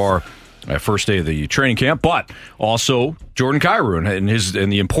seeing thus far at first day of the training camp, but also Jordan Kyrou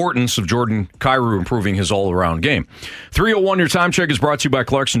and the importance of Jordan Kyrou improving his all-around game. 3:01, your time check is brought to you by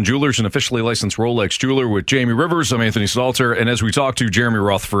Clarkson Jewelers, an officially licensed Rolex jeweler with Jamie Rivers. I'm Anthony Stalter, and as we talked to Jeremy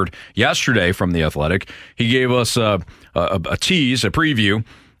Rutherford yesterday from The Athletic, he gave us a tease, a preview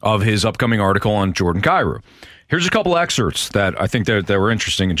of his upcoming article on Jordan Kyrou. Here's a couple excerpts that I think that were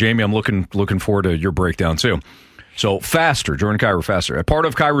interesting, and Jamie, I'm looking forward to your breakdown too. So, faster, Jordan Kyrou, faster. A part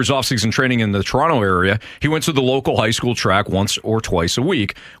of Kyrou's offseason training in the Toronto area, he went to the local high school track once or twice a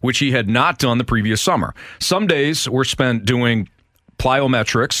week, which he had not done the previous summer. Some days were spent doing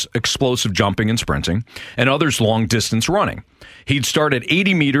plyometrics, explosive jumping and sprinting, and others long-distance running. He'd start at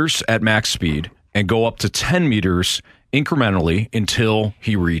 80 meters at max speed and go up to 10 meters incrementally until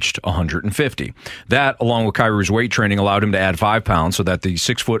he reached 150. That, along with Kyrou's weight training, allowed him to add 5 pounds so that the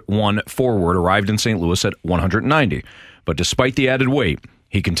 6'1" forward arrived in St. Louis at 190. But despite the added weight,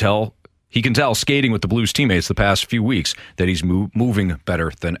 he can tell skating with the Blues teammates the past few weeks that he's moving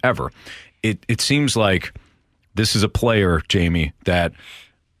better than ever. It seems like this is a player, Jamie, that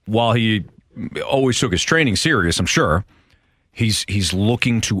while he always took his training serious, I'm sure, he's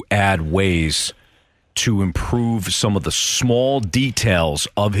looking to add ways to improve some of the small details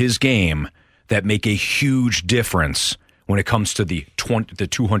of his game that make a huge difference when it comes to the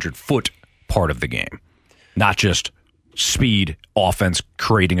 200-foot part of the game, not just speed, offense,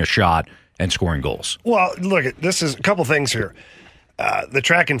 creating a shot, and scoring goals. Well, look, this is a couple things here. The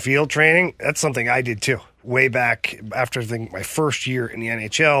track and field training, that's something I did too. Way back after my first year in the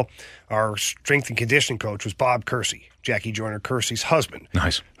NHL, our strength and conditioning coach was Bob Kersey, Jackie Joyner Kersey's husband.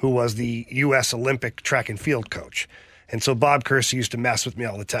 Nice. Who was the U.S. Olympic track and field coach. And so Bob Kersey used to mess with me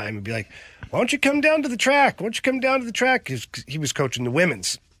all the time and be like, why don't you come down to the track? Why don't you come down to the track? 'Cause he was coaching the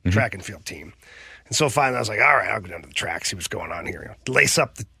women's track and field team. And so finally I was like, all right, I'll go down to the track, see what's going on here. Lace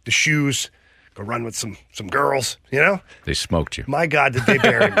up the shoes, go run with some girls, They smoked you. My God, did they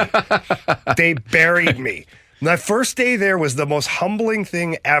bury me. They buried me. My first day there was the most humbling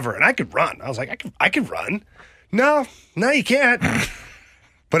thing ever. And I could run. I was like, I could run. No, you can't.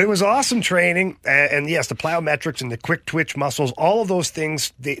 But it was awesome training. And yes, the plyometrics and the quick twitch muscles, all of those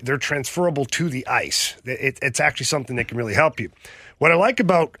things, they're transferable to the ice. It's actually something that can really help you. What I like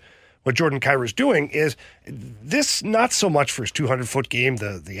about what Jordan Kyrou doing is this, not so much for his 200-foot game,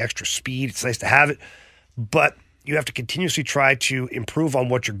 the extra speed. It's nice to have it. But you have to continuously try to improve on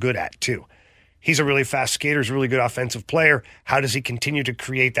what you're good at, too. He's a really fast skater. He's a really good offensive player. How does he continue to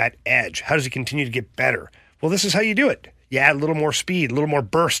create that edge? How does he continue to get better? Well, this is how you do it. You add a little more speed, a little more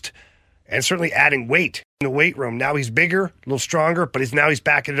burst, and certainly adding weight in the weight room. Now he's bigger, a little stronger, but he's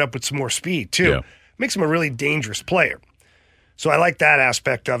backing it up with some more speed, too. Yeah. Makes him a really dangerous player. So I like that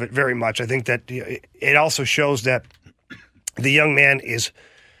aspect of it very much. I think that it also shows that the young man is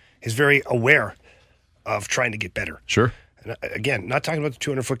very aware of trying to get better. Sure. And again, not talking about the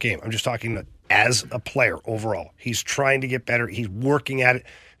 200-foot game. I'm just talking as a player overall. He's trying to get better. He's working at it.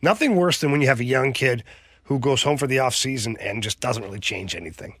 Nothing worse than when you have a young kid who goes home for the offseason and just doesn't really change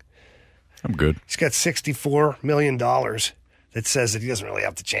anything. I'm good. He's got $64 million that says that he doesn't really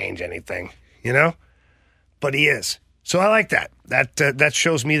have to change anything, But he is. So I like that. That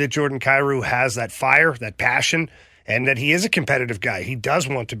shows me that Jordan Kyrou has that fire, that passion, and that he is a competitive guy. He does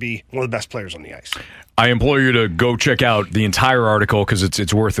want to be one of the best players on the ice. I implore you to go check out the entire article because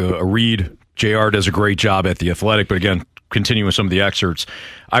it's worth a read. JR does a great job at The Athletic, but again, continuing with some of the excerpts,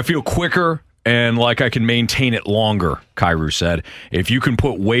 I feel quicker and like I can maintain it longer, Kyrou said. If you can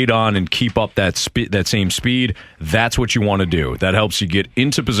put weight on and keep up that same speed, that's what you want to do. That helps you get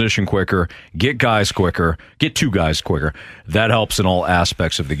into position quicker, get two guys quicker. That helps in all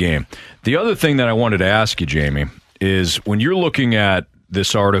aspects of the game. The other thing that I wanted to ask you, Jamie, is when you're looking at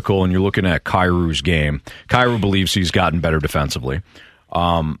this article and you're looking at Kyrou's game, Kyrou believes he's gotten better defensively.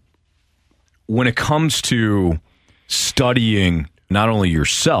 When it comes to studying not only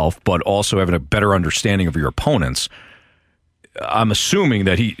yourself, but also having a better understanding of your opponents, I'm assuming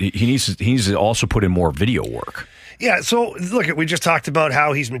that he needs to also put in more video work. Yeah, so look, we just talked about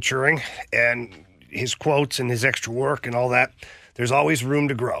how he's maturing and his quotes and his extra work and all that. There's always room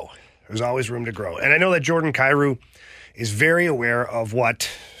to grow. And I know that Jordan Kyrou is very aware of what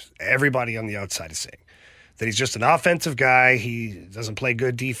everybody on the outside is saying. That he's just an offensive guy. He doesn't play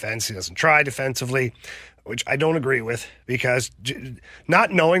good defense. He doesn't try defensively, which I don't agree with, because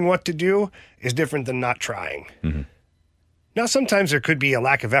not knowing what to do is different than not trying. Mm-hmm. Now, sometimes there could be a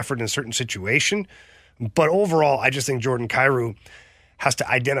lack of effort in a certain situation, but overall, I just think Jordan Kyrou has to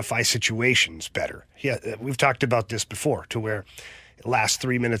identify situations better. Yeah, we've talked about this before, to where it lasts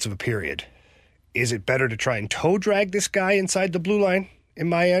 3 minutes of a period. Is it better to try and toe drag this guy inside the blue line in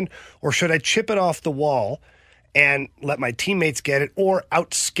my end, or should I chip it off the wall and let my teammates get it, or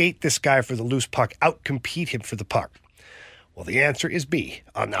outskate this guy for the loose puck, outcompete him for the puck? Well, the answer is B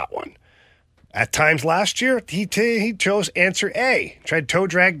on that one. At times last year, he chose answer A. Tried toe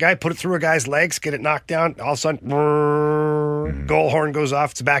drag guy, put it through a guy's legs, get it knocked down, all of a sudden, goal horn goes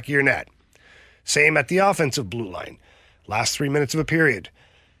off, it's the back of your net. Same at the offensive blue line. Last 3 minutes of a period.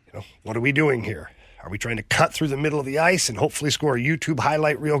 What are we doing here? Are we trying to cut through the middle of the ice and hopefully score a YouTube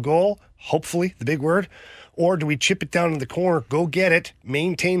highlight reel goal? Hopefully, the big word. Or do we chip it down in the corner, go get it,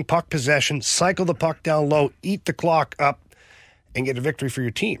 maintain puck possession, cycle the puck down low, eat the clock up, and get a victory for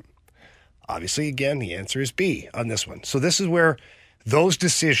your team? Obviously, again, the answer is B on this one. So this is where those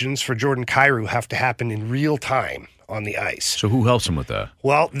decisions for Jordan Kyrou have to happen in real time on the ice. So who helps him with that?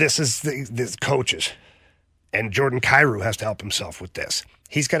 Well, this is the coaches. And Jordan Kyrou has to help himself with this.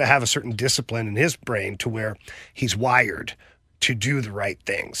 He's got to have a certain discipline in his brain to where he's wired to do the right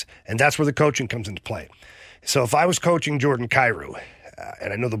things. And that's where the coaching comes into play. So if I was coaching Jordan Kyrou,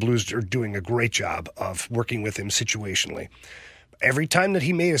 and I know the Blues are doing a great job of working with him situationally, every time that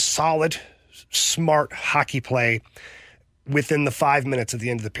he made a solid, smart hockey play within the 5 minutes at the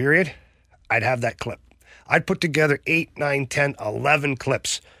end of the period, I'd have that clip. I'd put together 8, 9, 10, 11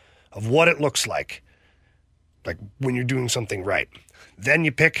 clips of what it looks like when you're doing something right. Then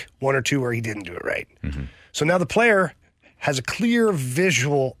you pick 1 or 2 where he didn't do it right. Mm-hmm. So now the player has a clear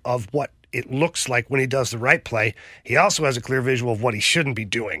visual of what it looks like when he does the right play. He also has a clear visual of what he shouldn't be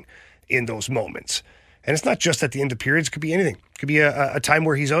doing in those moments. And it's not just at the end of periods. It could be anything. It could be a time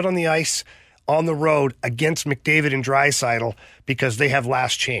where he's out on the ice on the road against McDavid and Draisaitl because they have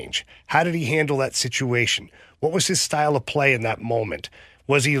last change. How did he handle that situation? What was his style of play in that moment?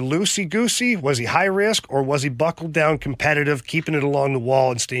 Was he loosey-goosey? Was he high risk? Or was he buckled down competitive, keeping it along the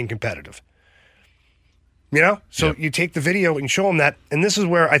wall and staying competitive? You know? So you take the video and show him that. And this is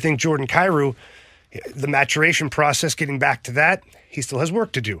where I think Jordan Kyrou, the maturation process, getting back to that, he still has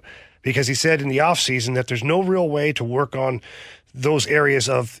work to do. Because he said in the offseason that there's no real way to work on those areas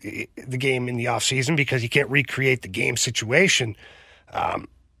of the game in the offseason because you can't recreate the game situation.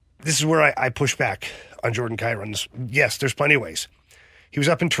 This is where I push back on Jordan Kyrou on this. Yes, there's plenty of ways. He was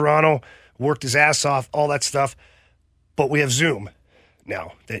up in Toronto, worked his ass off, all that stuff. But we have Zoom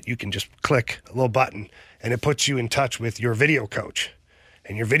now that you can just click a little button and it puts you in touch with your video coach.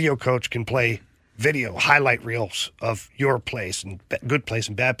 And your video coach can play video highlight reels of your plays and good plays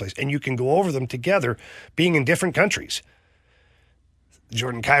and bad plays. And you can go over them together being in different countries.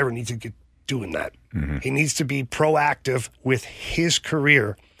 Jordan Kyrou needs to get doing that. Mm-hmm. He needs to be proactive with his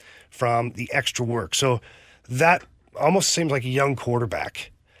career from the extra work. So that almost seems like a young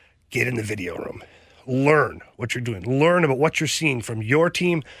quarterback. Get in the video room. Learn what you're doing. Learn about what you're seeing from your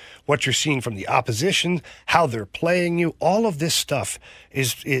team, what you're seeing from the opposition, how they're playing you. All of this stuff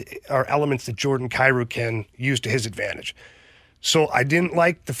are elements that Jordan Kyrou can use to his advantage. So I didn't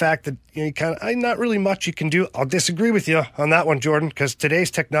like the fact that not really much you can do. I'll disagree with you on that one, Jordan, because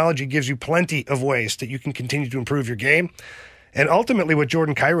today's technology gives you plenty of ways that you can continue to improve your game. And ultimately what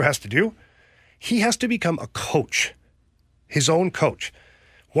Jordan Kyrou has to do, he has to become a coach, his own coach.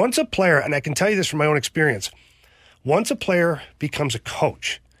 Once a player, and I can tell you this from my own experience, once a player becomes a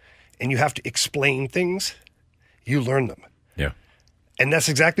coach and you have to explain things, you learn them. Yeah. And that's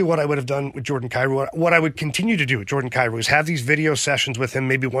exactly what I would have done with Jordan Kyrou. What I would continue to do with Jordan Kyrou is have these video sessions with him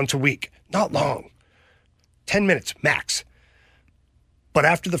maybe once a week. Not long. 10 minutes, max. But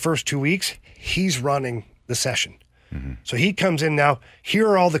after the first 2 weeks, he's running the session. Mm-hmm. So he comes in now. Here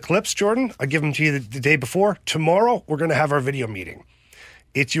are all the clips, Jordan. I'll give them to you the day before. Tomorrow, we're going to have our video meeting.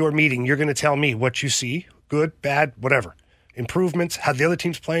 It's your meeting. You're going to tell me what you see, good, bad, whatever. Improvements, how the other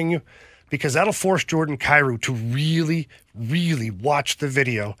team's playing you. Because that'll force Jordan Kyrou to really, really watch the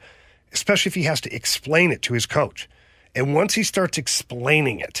video, especially if he has to explain it to his coach. And once he starts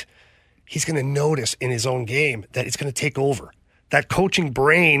explaining it, he's going to notice in his own game that it's going to take over. That coaching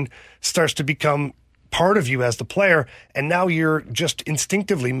brain starts to become part of you as the player, and now you're just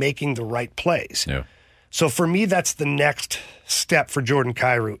instinctively making the right plays. Yeah. So for me, that's the next step for Jordan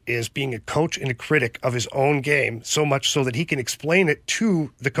Kyrou, is being a coach and a critic of his own game, so much so that he can explain it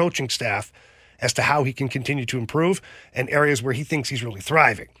to the coaching staff as to how he can continue to improve and areas where he thinks he's really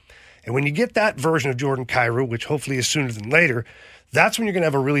thriving. And when you get that version of Jordan Kyrou, which hopefully is sooner than later, that's when you're going to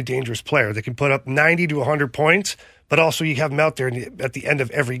have a really dangerous player that can put up 90 to 100 points, but also you have him out there at the end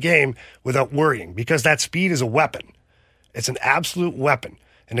of every game without worrying, because that speed is a weapon. It's an absolute weapon.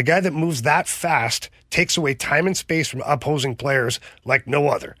 And a guy that moves that fast takes away time and space from opposing players like no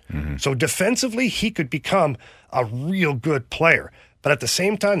other. Mm-hmm. So defensively, he could become a real good player. But at the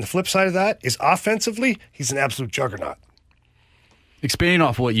same time, the flip side of that is offensively, he's an absolute juggernaut. Expanding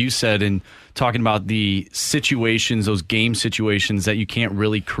off what you said and talking about the situations, those game situations that you can't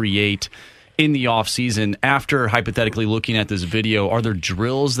really create in the offseason, after hypothetically looking at this video, are there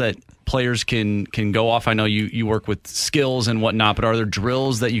drills that players can go off? I know you work with skills and whatnot, but are there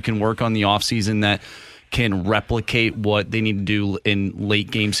drills that you can work on the offseason that can replicate what they need to do in late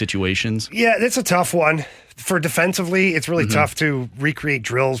game situations? Yeah, that's a tough one. For defensively, it's really tough to recreate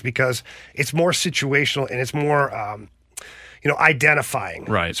drills because it's more situational and it's more identifying.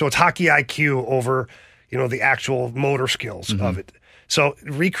 Right. So it's hockey IQ over, the actual motor skills of it. So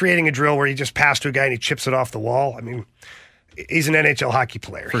recreating a drill where you just pass to a guy and he chips it off the wall, I mean, he's an NHL hockey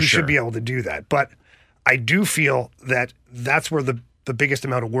player. He should be able to do that. But I do feel that that's where the biggest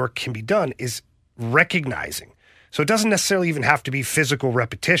amount of work can be done is recognizing. So it doesn't necessarily even have to be physical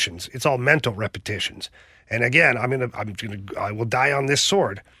repetitions. It's all mental repetitions. And again, I will die on this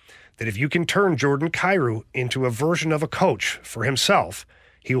sword that if you can turn Jordan Kyrou into a version of a coach for himself,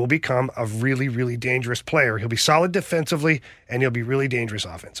 he will become a really, really dangerous player. He'll be solid defensively, and he'll be really dangerous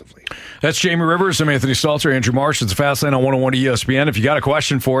offensively. That's Jamie Rivers. I'm Anthony Stalter, Andrew Marsh. It's Fastlane on 101 ESPN. If you got a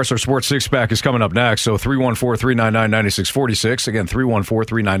question for us, our Sports Six-Pack is coming up next. So 314-399-9646. Again,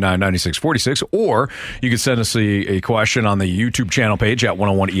 314-399-9646. Or you can send us a question on the YouTube channel page at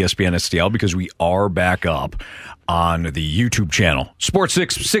 101 ESPN STL, because we are back up on the YouTube channel. Sports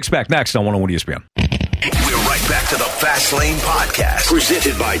Six-Pack next on 101 ESPN. We're right back to the Fast Lane Podcast,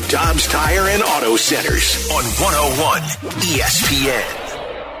 presented by Dobbs Tire and Auto Centers on 101 ESPN.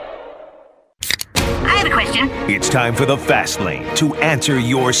 I have a question. It's time for the Fast Lane to answer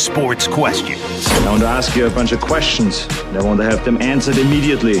your sports questions. I want to ask you a bunch of questions. I want to have them answered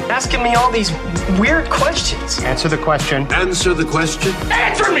immediately. Asking me all these weird questions. Answer the question. Answer the question.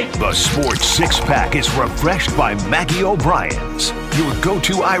 Answer me! The Sports Six-Pack is refreshed by Maggie O'Brien's, your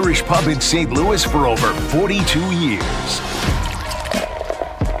go-to Irish pub in St. Louis for over 42 years.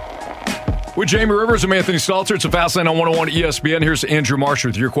 With Jamie Rivers, I'm Anthony Stalter. It's a Fastlane on 101 ESPN. Here's Andrew Marsh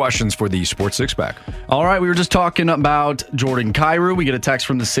with your questions for the Sports Six-Pack. All right, we were just talking about Jordan Kyrou. We get a text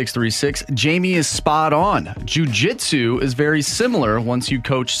from the 636. Jamie is spot on. Jiu-jitsu is very similar once you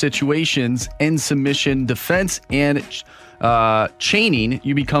coach situations in submission, defense, and chaining.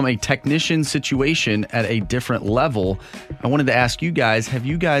 You become a technician situation at a different level. I wanted to ask you guys, have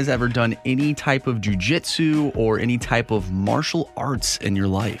you guys ever done any type of jiu-jitsu or any type of martial arts in your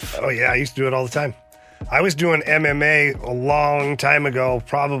life? Oh, yeah, I used to do it all the time. I was doing MMA a long time ago,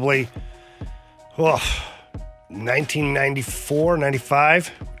 probably 1994,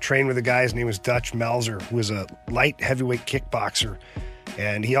 95. Trained with a guy, his name was Dutch Melzer, who was a light heavyweight kickboxer,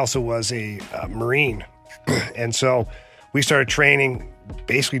 and he also was a Marine. And so we started training,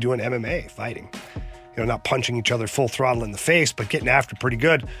 basically doing MMA, fighting. Not punching each other full throttle in the face, but getting after pretty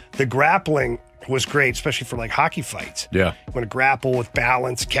good. The grappling was great, especially for like hockey fights. Yeah. You want to grapple with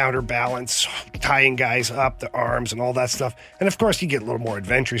balance, counterbalance, tying guys up, the arms and all that stuff. And of course, you get a little more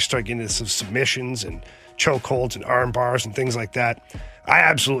adventurous, start getting into some submissions and chokeholds and arm bars and things like that. I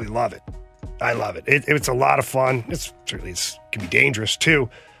absolutely love it. I love it. It's a lot of fun. It can be dangerous too,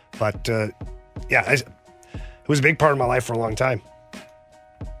 but it was a big part of my life for a long time.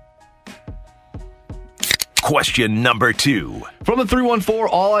 Question number 2. From the 314,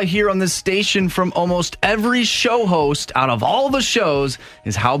 all I hear on this station from almost every show host out of all the shows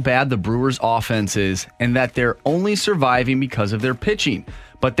is how bad the Brewers' offense is and that they're only surviving because of their pitching.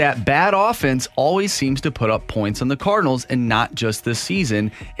 But that bad offense always seems to put up points on the Cardinals, and not just this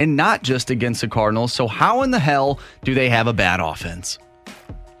season and not just against the Cardinals. So how in the hell do they have a bad offense?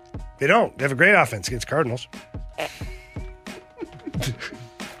 They don't. They have a great offense against Cardinals.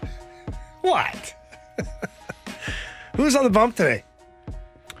 What? Who's on the bump today?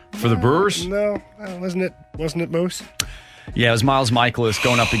 For the Brewers? No, wasn't it Moose? Yeah, it was Miles Michaelis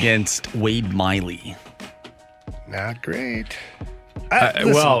going up against Wade Miley. Not great.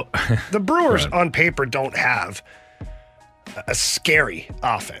 Well, the Brewers on paper don't have a scary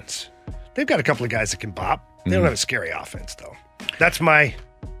offense. They've got a couple of guys that can bop. They don't have a scary offense, though. That's my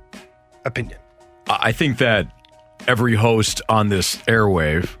opinion. I think that every host on this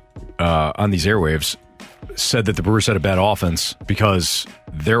airwave, on these airwaves, said that the Brewers had a bad offense because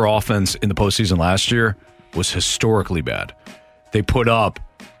their offense in the postseason last year was historically bad. They put up,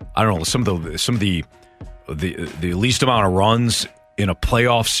 I don't know, some of the least amount of runs in a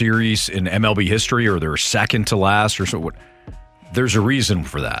playoff series in MLB history, or they're second to last, or so. There's a reason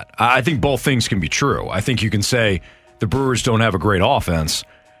for that. I think both things can be true. I think you can say the Brewers don't have a great offense,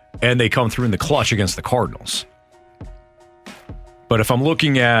 and they come through in the clutch against the Cardinals. But if I'm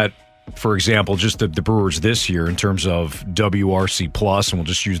looking at, for example, just the Brewers this year in terms of WRC plus, and we'll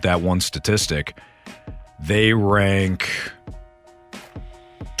just use that one statistic, they rank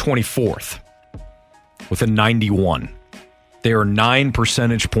 24th with a 91. They are 9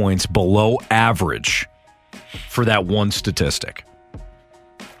 percentage points below average for that one statistic.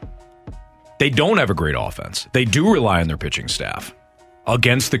 They don't have a great offense. They do rely on their pitching staff.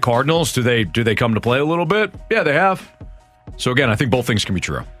 Against the Cardinals, do they come to play a little bit? Yeah, they have. So again, I think both things can be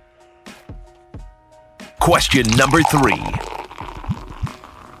true. Question number 3.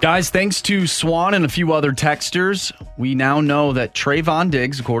 Guys, thanks to Swan and a few other texters, we now know that Trayvon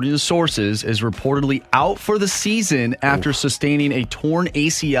Diggs, according to sources, is reportedly out for the season after sustaining a torn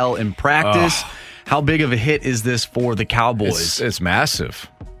ACL in practice. How big of a hit is this for the Cowboys? It's massive.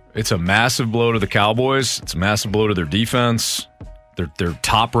 It's a massive blow to the Cowboys. It's a massive blow to their defense. Their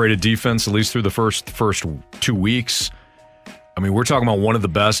top-rated defense, at least through the first 2 weeks. I mean, we're talking about one of the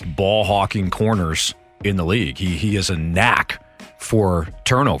best ball-hawking corners in the league. He has a knack for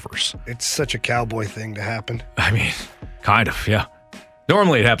turnovers. It's such a Cowboy thing to happen. I mean, kind of, yeah.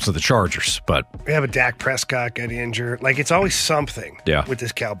 Normally it happens to the Chargers, but We have a Dak Prescott got injured. Like, it's always something with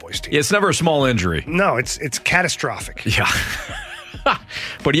this Cowboys team. yeah, it's never a small injury. No, it's catastrophic. Yeah.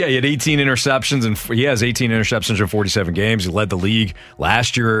 But yeah, he had 18 interceptions, and he has 18 interceptions in 47 games. He led the league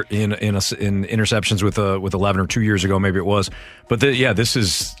last year in interceptions with 11 or 2 years ago, maybe it was. But this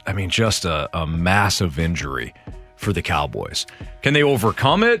is, just a massive injury for the Cowboys. Can they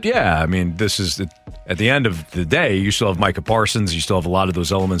overcome it? Yeah, this is at the end of the day, you still have Micah Parsons, you still have a lot of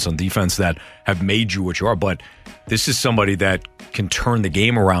those elements on defense that have made you what you are. But this is somebody that can turn the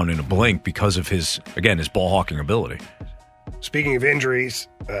game around in a blink because of his ball hawking ability. Speaking of injuries,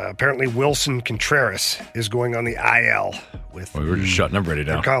 apparently Wilson Contreras is going on the IL with. We were just shutting everybody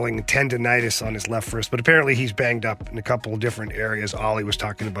down. They're calling tendonitis on his left wrist, but apparently he's banged up in a couple of different areas. Ollie was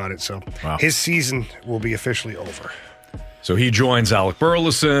talking about it, so his season will be officially over. So he joins Alec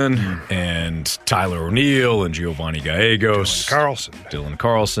Burleson and Tyler O'Neill and Giovanni Gallegos. Dylan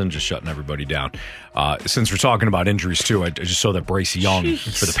Carlson, just shutting everybody down. Since we're talking about injuries, too, I just saw that Bryce Young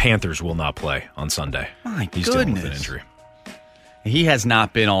for the Panthers will not play on Sunday. He's dealing with an injury. He has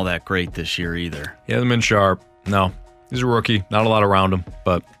not been all that great this year either. He hasn't been sharp. No. He's a rookie. Not a lot around him,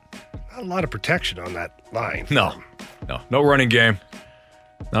 but Not a lot of protection on that line. No running game.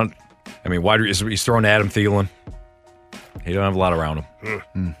 He's throwing Adam Thielen. He don't have a lot around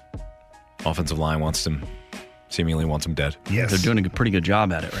him. Offensive line seemingly wants him dead. Yes. They're doing a pretty good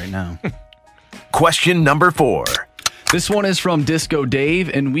job at it right now. Question number 4. This one is from Disco Dave,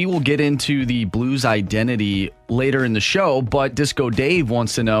 and we will get into the Blues identity later in the show, but Disco Dave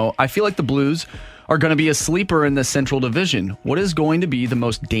wants to know, I feel like the Blues are going to be a sleeper in the Central Division. What is going to be the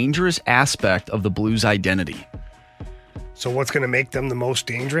most dangerous aspect of the Blues identity? So what's going to make them the most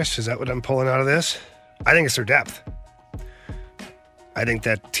dangerous? Is that what I'm pulling out of this? I think it's their depth. I think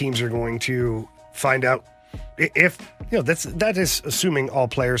that teams are going to find out if, that is assuming all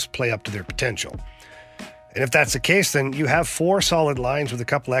players play up to their potential. And if that's the case, then you have 4 solid lines with a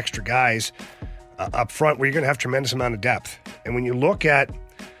couple extra guys up front where you're going to have a tremendous amount of depth. And when you look at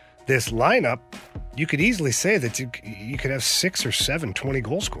this lineup, you could easily say that you could have 6 or 7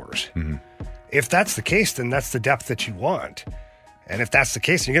 20-goal scorers. Mm-hmm. If that's the case, then that's the depth that you want. And if that's the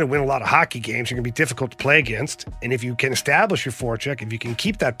case, you're going to win a lot of hockey games. You're going to be difficult to play against. And if you can establish your forecheck, if you can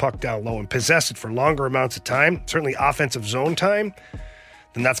keep that puck down low and possess it for longer amounts of time, certainly offensive zone time,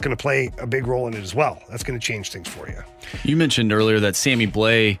 then that's going to play a big role in it as well. That's going to change things for you. You mentioned earlier that Sammy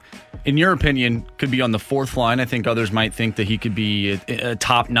Blais, in your opinion, could be on the 4th line. I think others might think that he could be a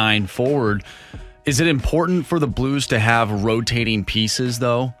top 9 forward. Is it important for the Blues to have rotating pieces,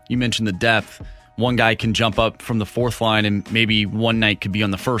 though? You mentioned the depth. One guy can jump up from the 4th line and maybe one night could be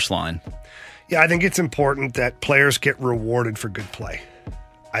on the 1st line. Yeah, I think it's important that players get rewarded for good play.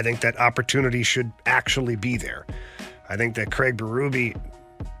 I think that opportunity should actually be there. I think that Craig Berube,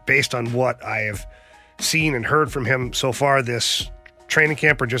 based on what I have seen and heard from him so far this training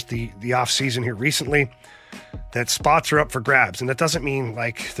camp or just the off season here recently, that spots are up for grabs. And that doesn't mean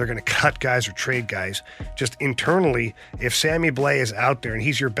like they're going to cut guys or trade guys. Just internally, if Sammy Blais is out there and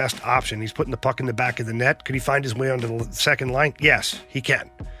he's your best option, he's putting the puck in the back of the net, could he find his way onto the 2nd line? Yes, he can.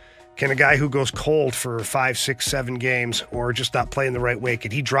 Can a guy who goes cold for 5, 6, 7 games or just not playing the right way,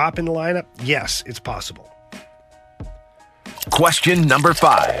 could he drop in the lineup? Yes, it's possible. Question number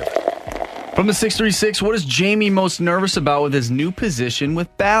 5. From the 636, what is Jamie most nervous about with his new position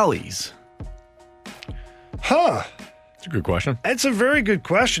with Bally's? It's a good question. That's a very good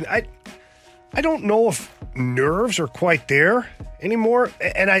question. I don't know if nerves are quite there anymore.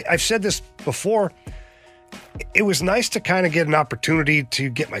 And I've said this before. It was nice to kind of get an opportunity to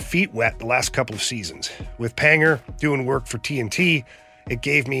get my feet wet the last couple of seasons. With Panger doing work for TNT, it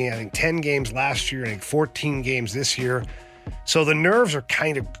gave me, I think, 10 games last year, I think 14 games this year. So the nerves are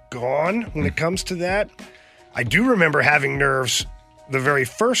kind of gone when it comes to that. I do remember having nerves the very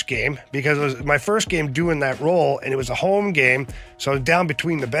first game because it was my first game doing that role, and it was a home game, so I was down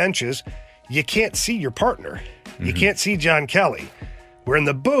between the benches. You can't see your partner. You can't see John Kelly. We're in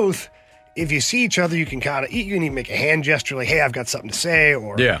the booth. If you see each other, you can you can even make a hand gesture like, hey, I've got something to say,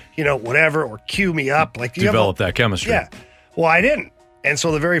 or, whatever, or cue me up. Like develop that chemistry. Yeah. Well, I didn't. And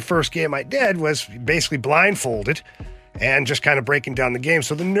so the very first game I did was basically blindfolded and just kind of breaking down the game.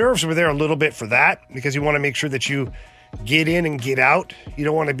 So the nerves were there a little bit for that because you want to make sure that you get in and get out. You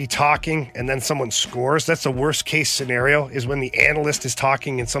don't want to be talking and then someone scores. That's the worst case scenario, is when the analyst is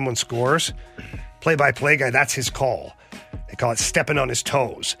talking and someone scores. Play-by-play guy, that's his call. They call it stepping on his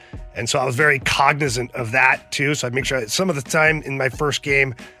toes. And so I was very cognizant of that too. So I'd make sure some of the time in my first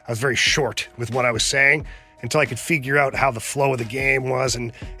game, I was very short with what I was saying. until I could figure out how the flow of the game was,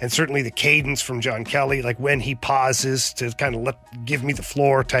 and certainly the cadence from John Kelly, like when he pauses to kind of give me the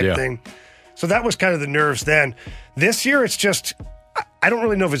floor type thing. So that was kind of the nerves then. This year, it's just, I don't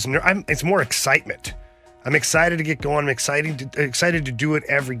really know if it's more excitement. I'm excited to get going. I'm excited to do it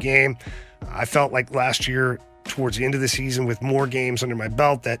every game. I felt like last year, towards the end of the season, with more games under my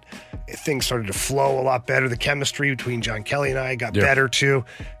belt, that things started to flow a lot better. The chemistry between John Kelly and I got better too.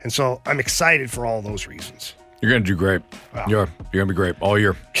 And so I'm excited for all those reasons. You're going to do great. Wow. You're going to be great all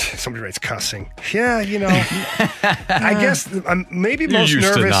year. Somebody writes cussing. Yeah, I guess maybe You're most used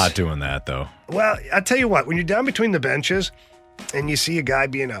nervous. to not doing that, though. Well, I'll tell you what, when you're down between the benches and you see a guy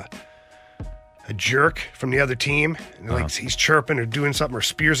being a jerk from the other team, and like he's chirping or doing something, or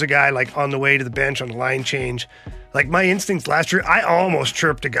spears a guy like on the way to the bench on the line change. Like my instincts last year, I almost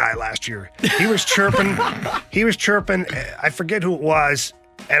chirped a guy last year. He was chirping. I forget who it was,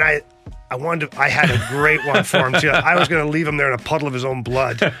 and I had a great one for him too. I was going to leave him there in a puddle of his own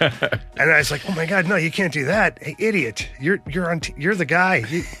blood, and I was like, "Oh my God, no, you can't do that, hey, idiot! You're the guy.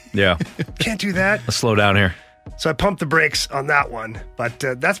 You can't do that. Let's slow down here." So I pumped the brakes on that one. But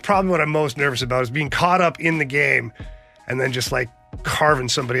that's probably what I'm most nervous about, is being caught up in the game and then just like carving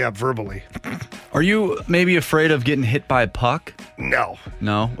somebody up verbally. Are you maybe afraid of getting hit by a puck? No.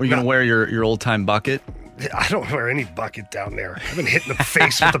 No? Are you going to wear your old-time bucket? I don't wear any bucket down there. I've been hit in the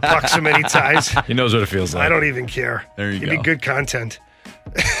face with the puck so many times. He knows what it feels like. I don't even care. There you It'd go. be good content.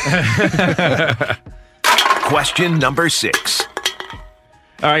 Question number 6.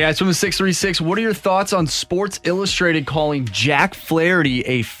 All right, guys, from the 636, what are your thoughts on Sports Illustrated calling Jack Flaherty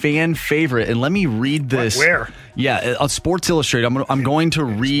a fan favorite? And let me read this. Where? Yeah, on Sports Illustrated. I'm going to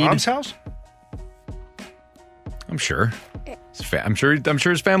read. Mom's house? I'm sure. I'm sure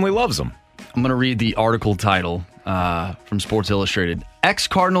his family loves him. I'm going to read the article title from Sports Illustrated.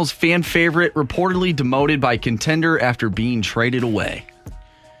 Ex-Cardinals fan favorite reportedly demoted by contender after being traded away.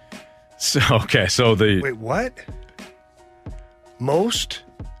 Wait, what? Most?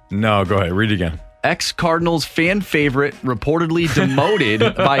 No, go ahead. Read it again. Ex-Cardinals fan favorite reportedly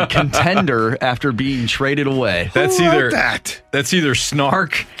demoted by contender after being traded away. That's either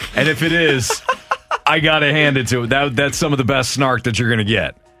snark, and if it is, I gotta hand it to it. That's some of the best snark that you're gonna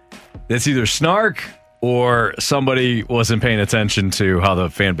get. That's either snark or somebody wasn't paying attention to how the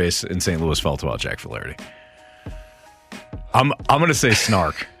fan base in St. Louis felt about Jack Flaherty. I'm gonna say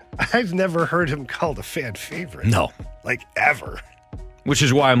snark. I've never heard him called a fan favorite. No. Like, ever. Which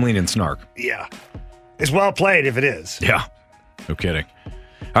is why I'm leaning snark. Yeah. It's well played if it is. Yeah. No kidding.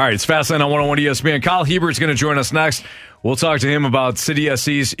 All right, it's Fastlane on 101 ESPN. Kyle Hiebert's going to join us next. We'll talk to him about City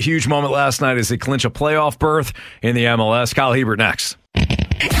SC's huge moment last night as they clinch a playoff berth in the MLS. Kyle Hiebert next. We're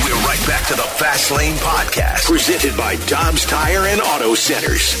right back to the Fast Lane Podcast, presented by Dobbs Tire and Auto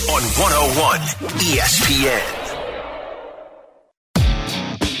Centers on 101 ESPN.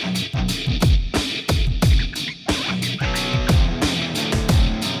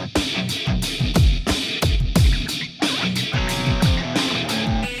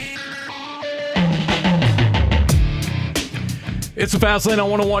 It's the Fast Lane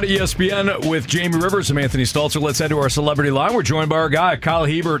on 101 ESPN with Jamie Rivers and Anthony Stalter. Let's head to our celebrity line. We're joined by our guy, Kyle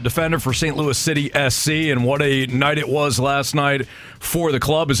Hiebert, defender for St. Louis City SC. And what a night it was last night for the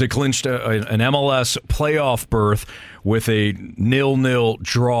club as they clinched an MLS playoff berth with a 0-0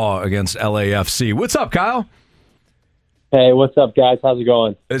 draw against LAFC. What's up, Kyle? Hey, what's up, guys? How's it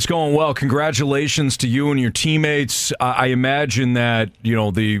going? It's going well. Congratulations to you and your teammates. I imagine that,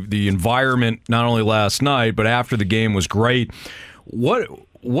 the environment, not only last night, but after the game was great.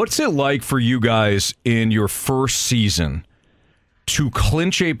 What's it like for you guys in your first season to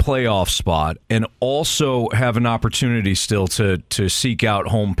clinch a playoff spot and also have an opportunity still to seek out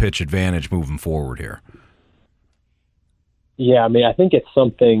home pitch advantage moving forward here? Yeah, I think it's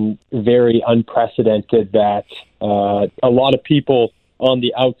something very unprecedented that a lot of people on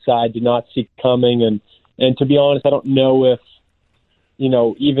the outside do not see coming. And to be honest, I don't know if,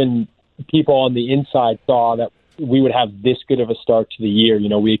 even people on the inside saw that we would have this good of a start to the year.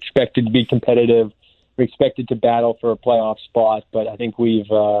 We expected to be competitive. We expected to battle for a playoff spot. But I think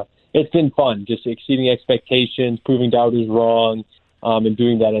it's been fun, just exceeding expectations, proving doubters wrong, and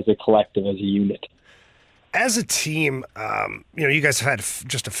doing that as a collective, as a unit. As a team, you guys have had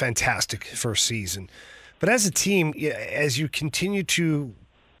just a fantastic first season. But as a team, as you continue to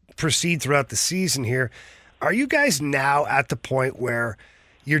proceed throughout the season here, are you guys now at the point where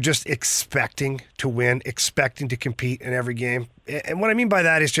you're just expecting to win, expecting to compete in every game? And what I mean by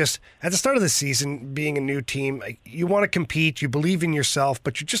that is just at the start of the season, being a new team, you want to compete, you believe in yourself,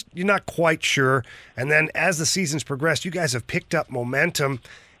 but you're not quite sure. And then as the season's progressed, you guys have picked up momentum.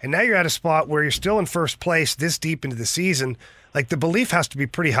 and now you're at a spot where you're still in first place this deep into the season. Like, the belief has to be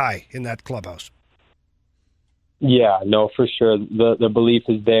pretty high in that clubhouse. Yeah, no, for sure. The belief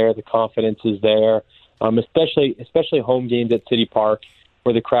is there. The confidence is there, especially home games at City Park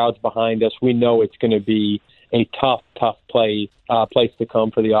where the crowd's behind us. We know it's going to be a tough place to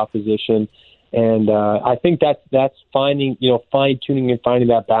come for the opposition. And I think that's fine-tuning and finding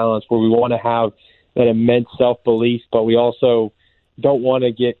that balance where we want to have that immense self-belief, but we also don't want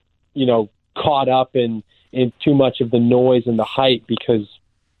to get, caught up in too much of the noise and the hype, because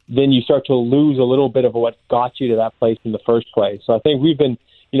then you start to lose a little bit of what got you to that place in the first place. So I think we've been,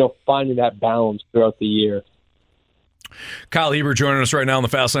 finding that balance throughout the year. Kyle Hebert joining us right now on the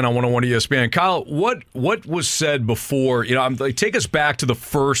Fast Lane on 101 ESPN. Kyle, what was said before? Take us back to the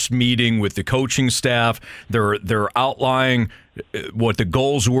first meeting with the coaching staff. They're outlining what the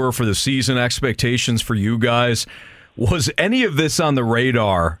goals were for the season, expectations for you guys. Was any of this on the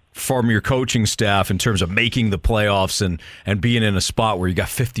radar from your coaching staff in terms of making the playoffs and being in a spot where you got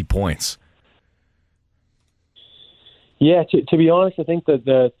 50 points? Yeah, to be honest, I think that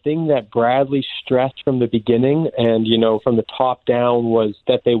the thing that Bradley stressed from the beginning and, from the top down was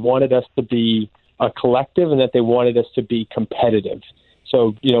that they wanted us to be a collective and that they wanted us to be competitive.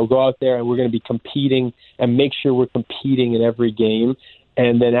 So, go out there and we're going to be competing and make sure we're competing in every game.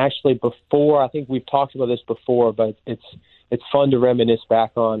 And then actually before, I think we've talked about this before, but it's fun to reminisce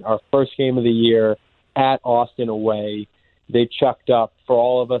back on our first game of the year at Austin away. They chucked up for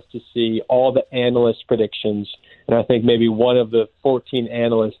all of us to see all the analyst predictions. And I think maybe one of the 14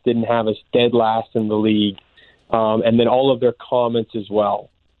 analysts didn't have us dead last in the league. And then all of their comments as well.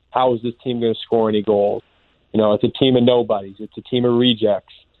 How is this team going to score any goals? It's a team of nobodies. It's a team of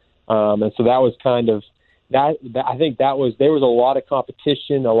rejects. And so that was kind of that. I think there was a lot of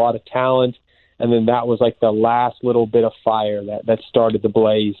competition, a lot of talent. And then that was like the last little bit of fire that started the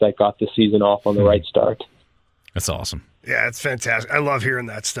blaze that got the season off on the right start. That's awesome. Yeah, it's fantastic. I love hearing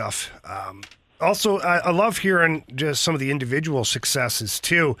that stuff. Also, I love hearing just some of the individual successes,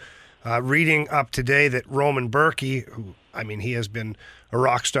 too. Reading up today that Roman Berkey, who, he has been a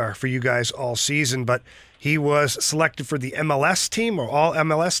rock star for you guys all season, but he was selected for the MLS team or all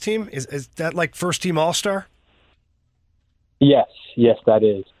MLS team. Is that like first team All-Star? Yes, that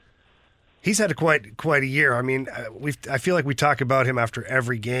is. He's had quite a year. I feel like we talk about him after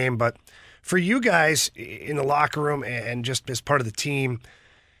every game, but for you guys in the locker room and just as part of the team,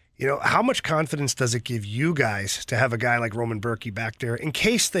 how much confidence does it give you guys to have a guy like Roman Berkey back there in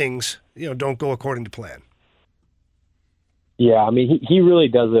case things, don't go according to plan? Yeah, he really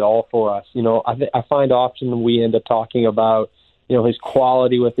does it all for us. I find often we end up talking about, his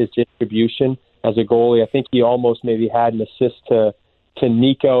quality with his distribution as a goalie. I think he almost maybe had an assist to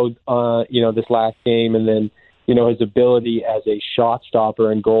Nico, this last game, and then, his ability as a shot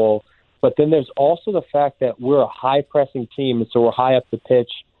stopper and goal. But then there's also the fact that we're a high-pressing team, and so we're high up the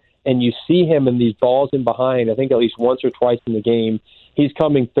pitch, and you see him in these balls in behind, I think at least once or twice in the game. He's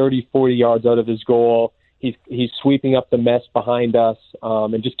coming 30, 40 yards out of his goal. He's sweeping up the mess behind us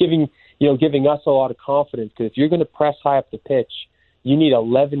and just giving us a lot of confidence, because if you're going to press high up the pitch, you need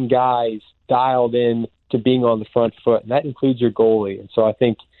 11 guys dialed in to being on the front foot, and that includes your goalie. And so I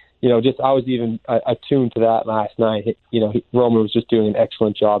think, I was even attuned to that last night. Roman was just doing an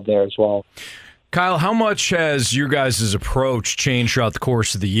excellent job there as well. Kyle, how much has your guys' approach changed throughout the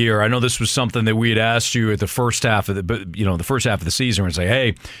course of the year? I know this was something that we had asked you at the first half of the season, and say,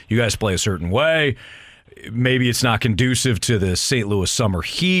 hey, you guys play a certain way. Maybe it's not conducive to the St. Louis summer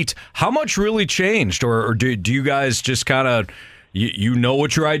heat. How much really changed, or do you guys just kind of you know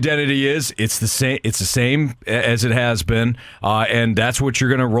what your identity is? It's the same as it has been, and that's what you're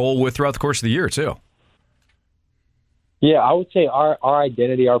going to roll with throughout the course of the year too. Yeah, I would say our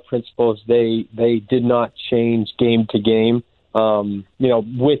identity, our principles, they did not change game to game.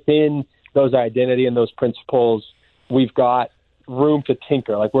 Within those identity and those principles, we've got room to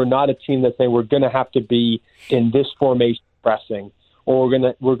tinker. Like, we're not a team that's saying we're going to have to be in this formation pressing, or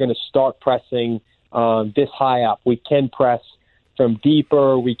we're gonna start pressing this high up. We can press from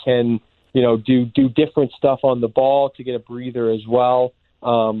deeper. We can do different stuff on the ball to get a breather as well.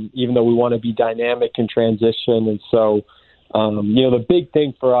 Even though we want to be dynamic in transition. And so, the big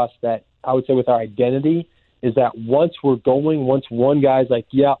thing for us that I would say with our identity is that once one guy's like,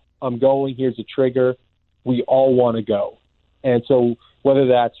 yeah, I'm going, here's a trigger, we all want to go. And so whether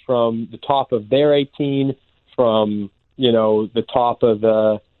that's from the top of their 18, from, the top of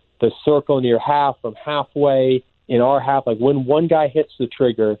the circle near half, from halfway in our half, like when one guy hits the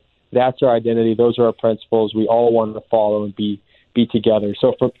trigger, that's our identity. Those are our principles. We all want to follow and be together.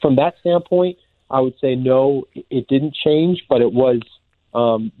 So from that standpoint, I would say no, it didn't change, but it was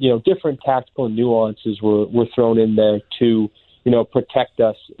different tactical nuances were thrown in there to, protect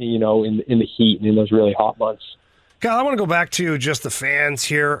us, in the heat and in those really hot months. Kyle, I want to go back to just the fans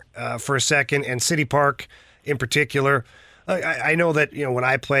here for a second, and City Park in particular. I know that, when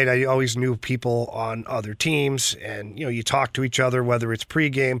I played, I always knew people on other teams, and, you talk to each other, whether it's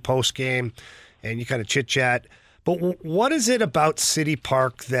pregame, postgame, and you kind of chit-chat. But what is it about City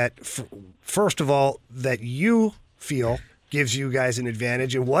Park that, first of all, that you feel gives you guys an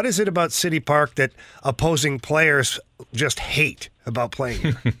advantage, and what is it about City Park that opposing players just hate about playing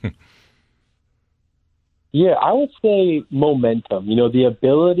here? Yeah, I would say momentum. The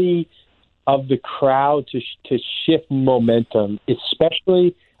ability of the crowd to shift momentum,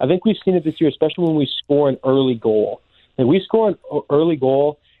 especially, I think we've seen it this year, especially when we score an early goal. And we score an early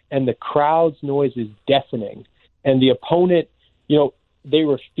goal, and the crowd's noise is deafening. And the opponent, they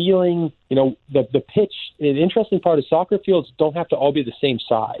were feeling, the pitch. The interesting part is soccer fields don't have to all be the same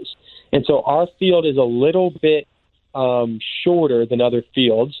size. And so our field is a little bit shorter than other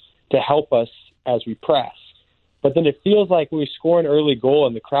fields to help us as we press. But then it feels like when we score an early goal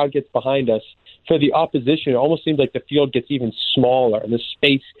and the crowd gets behind us, for the opposition, it almost seems like the field gets even smaller and the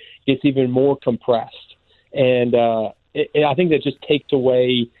space gets even more compressed. And I think that just takes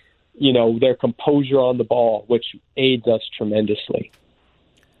away, their composure on the ball, which aids us tremendously.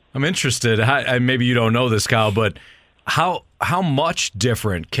 I'm interested. Maybe you don't know this, Kyle, but how much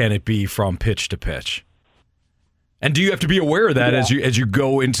different can it be from pitch to pitch? And do you have to be aware of that as you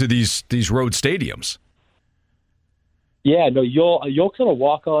go into these road stadiums? Yeah, no, you'll kind of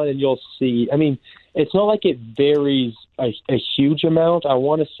walk on and you'll see. I mean, it's not like it varies a huge amount. I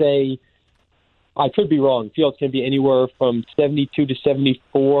want to say, I could be wrong. Fields can be anywhere from 72 to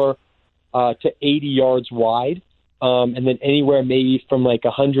 74 to 80 yards wide, and then anywhere maybe from like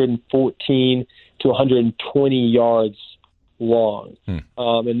 114 to 120 yards long.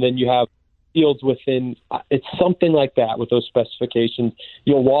 And then you have fields within, it's something like that with those specifications.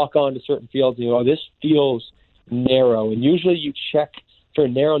 You'll walk onto certain fields and you go, this feels narrow. And usually you check for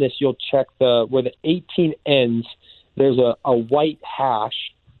narrowness, you'll check where the 18 ends, there's a white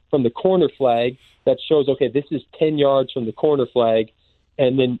hash from the corner flag that shows, okay, this is 10 yards from the corner flag,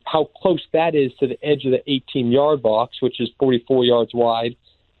 and then how close that is to the edge of the 18-yard box, which is 44 yards wide.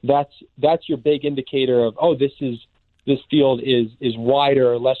 That's your big indicator of, this field is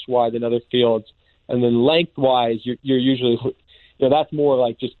wider or less wide than other fields. And then lengthwise, you're usually, that's more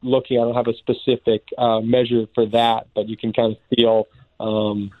like just looking. I don't have a specific measure for that, but you can kind of feel,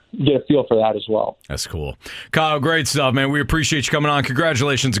 get a feel for that as well. That's cool. Kyle, great stuff, man. We appreciate you coming on.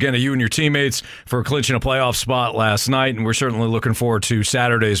 Congratulations again to you and your teammates for clinching a playoff spot last night, and we're certainly looking forward to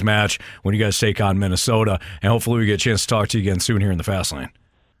Saturday's match when you guys take on Minnesota, and hopefully we get a chance to talk to you again soon here in the Fast Lane.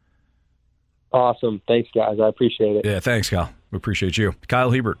 Awesome. Thanks, guys. I appreciate it. Yeah, thanks, Kyle. We appreciate you.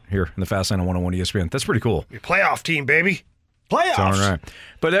 Kyle Hebert here in the Fast Lane on 101 ESPN. That's pretty cool. Your playoff team, baby. Playoffs. All right.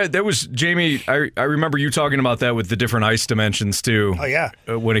 But that was, Jamie, I remember you talking about that with the different ice dimensions, too. Oh, yeah.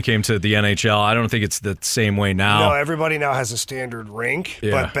 When it came to the NHL. I don't think it's the same way now. No, everybody now has a standard rink.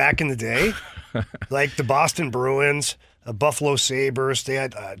 Yeah. But back in the day, like the Boston Bruins, Buffalo Sabres, they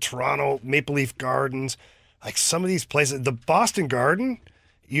had Toronto Maple Leaf Gardens. Like some of these places, the Boston Garden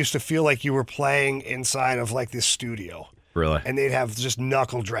used to feel like you were playing inside of like this studio. Really? And they'd have just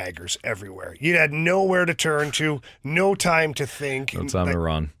knuckle draggers everywhere. You had nowhere to turn to, no time to think. No time to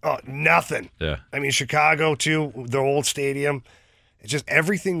run. Oh, nothing. Yeah. I mean, Chicago, too, the old stadium, it's just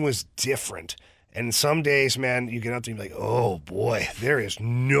everything was different. And some days, man, you get out there and you're like, oh, boy, there is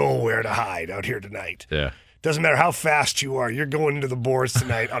nowhere to hide out here tonight. Yeah. Doesn't matter how fast you are, you're going into the boards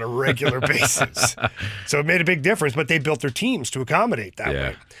tonight on a regular basis. So it made a big difference, but they built their teams to accommodate that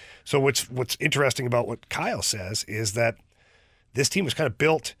way. So what's interesting about what Kyle says is that this team was kind of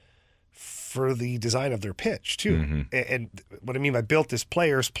built for the design of their pitch, too. Mm-hmm. And what I mean by built is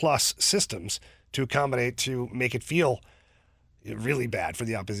players plus systems to accommodate, to make it feel really bad for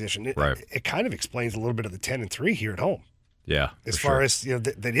the opposition. It kind of explains a little bit of the 10-3 here at home. Yeah, as far as,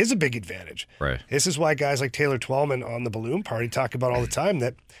 that is a big advantage. Right. This is why guys like Taylor Twellman on the Balloon Party talk about all the time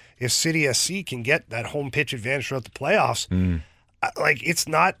that if City SC can get that home pitch advantage throughout the playoffs, it's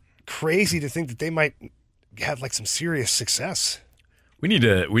not crazy to think that they might have like some serious success. We need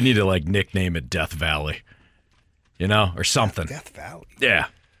to like nickname it Death Valley, or something. Death Valley. Yeah.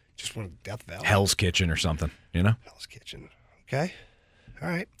 Just want Death Valley. Hell's Kitchen or something, Hell's Kitchen. Okay. All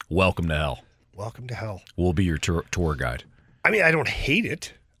right. Welcome to hell. Welcome to hell. We'll be your tour guide. I mean, I don't hate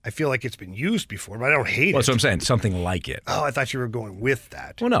it. I feel like it's been used before, but I don't hate it. That's what I'm saying. Something like it. Oh, I thought you were going with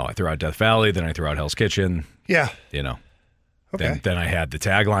that. Well, no. I threw out Death Valley, then I threw out Hell's Kitchen. Yeah. Okay. Then I had the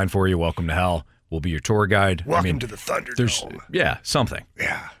tagline for you, Welcome to Hell. will be your tour guide. Welcome to the Thunderdome. Yeah, something.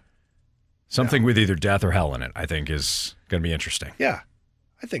 Yeah. Something with either death or hell in it, I think, is going to be interesting. Yeah,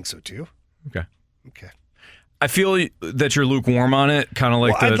 I think so too. Okay. Okay. I feel that you're lukewarm on it, kind of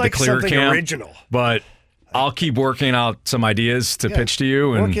like the clear something camp. Original. But I'll keep working out some ideas to pitch to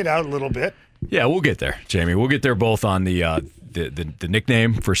you. And work it out a little bit. Yeah, we'll get there, Jamie. We'll get there both on the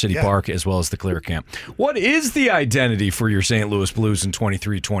nickname for City Park as well as the clear camp. What is the identity for your St. Louis Blues in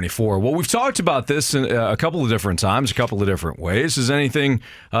 23-24? Well, we've talked about this in a couple of different times, a couple of different ways. Has anything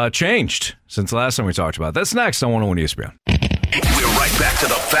changed since the last time we talked about it? That's next on 101 ESPN. We're right back to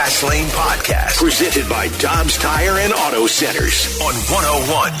the Fast Lane Podcast, presented by Dobbs Tire and Auto Centers on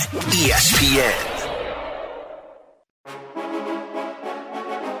 101 ESPN.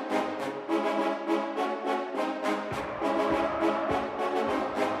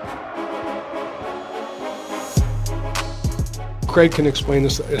 Craig can explain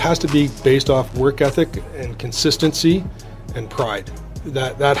this. It has to be based off work ethic and consistency and pride.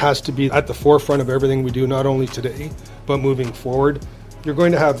 That has to be at the forefront of everything we do, not only today, but moving forward. You're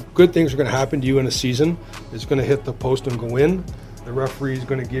going to have good things are going to happen to you in a season. It's going to hit the post and go in. The referee is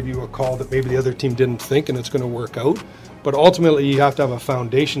going to give you a call that maybe the other team didn't think, and it's going to work out. But ultimately, you have to have a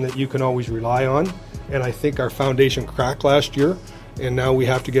foundation that you can always rely on. And I think our foundation cracked last year, and now we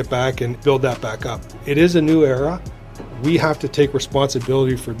have to get back and build that back up. It is a new era. We have to take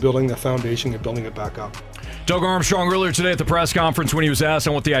responsibility for building the foundation and building it back up. Doug Armstrong earlier today at the press conference when he was asked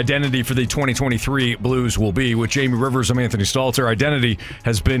on what the identity for the 2023 Blues will be. With Jamie Rivers, I'm Anthony Stalter. Identity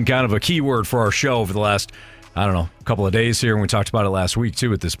has been kind of a key word for our show over the last, couple of days here, and we talked about it last week too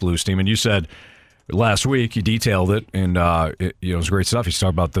with this Blues team. And you said last week, you detailed it, and it was great stuff. He's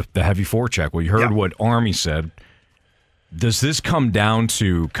talking about the heavy forecheck. Well, you heard what Army said. Does this come down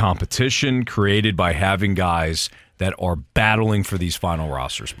to competition created by having guys that are battling for these final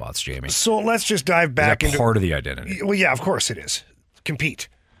roster spots, Jamie? So let's just dive back into part of the identity. Well, yeah, of course it is. Compete.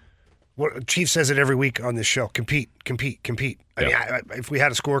 Chief says it every week on this show. Compete. I mean, if we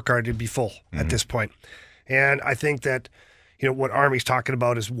had a scorecard, it'd be full at this point. And I think that, what Army's talking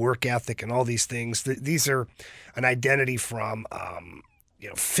about is work ethic and all these things. These are an identity from,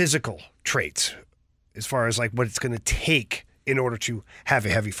 physical traits as far as like what it's going to take in order to have a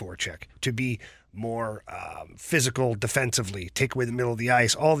heavy forecheck, to be more physical defensively, take away the middle of the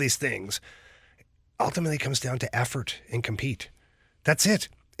ice, all these things. Ultimately, it comes down to effort and compete. That's it.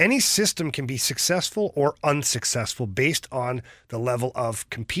 Any system can be successful or unsuccessful based on the level of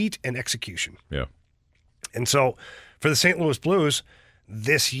compete and execution. Yeah. And so for the St. Louis Blues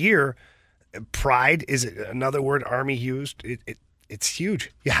this year, pride is another word Army used. It's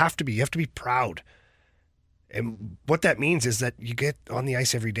huge. You have to be proud. And what that means is that you get on the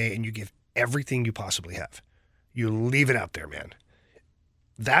ice every day and you give everything you possibly have. You leave it out there, man.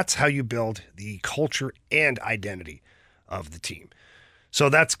 That's how you build the culture and identity of the team. So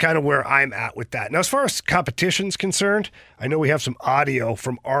that's kind of where I'm at with that. Now, as far as competition's concerned, I know we have some audio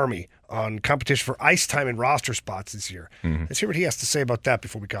from Army on competition for ice time and roster spots this year. Let's hear what he has to say about that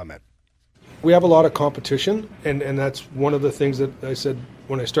before we comment. We have a lot of competition, and that's one of the things that I said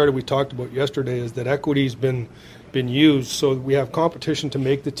when I started, we talked about yesterday, is that equity's been used. So we have competition to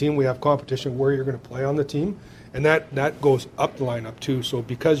make the team. We have competition where you're going to play on the team. And that goes up the lineup too. So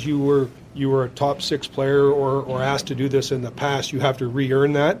because you were a top six player or asked to do this in the past, you have to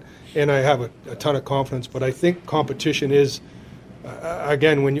re-earn that. And I have a ton of confidence. But I think competition is,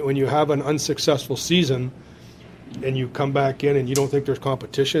 again, when you have an unsuccessful season and you come back in and you don't think there's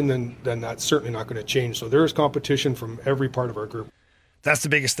competition, then that's certainly not going to change. So there is competition from every part of our group. That's the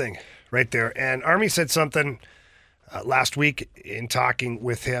biggest thing right there. And Army said something last week in talking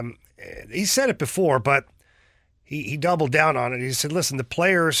with him. He said it before, but he doubled down on it. He said, listen, the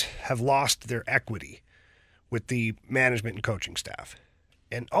players have lost their equity with the management and coaching staff.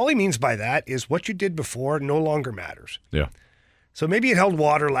 And all he means by that is what you did before no longer matters. Yeah. So maybe it held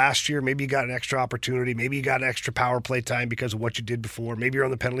water last year. Maybe you got an extra opportunity. Maybe you got extra power play time because of what you did before. Maybe you're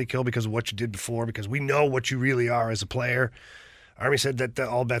on the penalty kill because of what you did before, because we know what you really are as a player. Army said that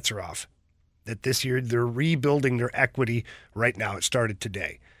all bets are off, that this year they're rebuilding their equity right now. It started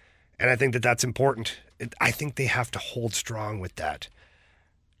today. And I think that that's important. I think they have to hold strong with that,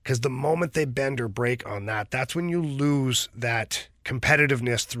 because the moment they bend or break on that, that's when you lose that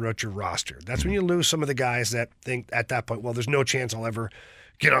competitiveness throughout your roster. That's when you lose some of the guys that think at that point, well, there's no chance I'll ever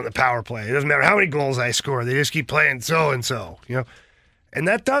get on the power play. It doesn't matter how many goals I score. They just keep playing so-and-so, And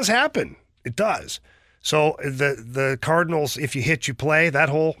that does happen. It does. So the Cardinals, if you hit, you play, that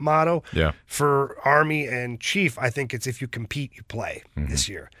whole motto. Yeah. For Army and Chief, I think it's if you compete, you play this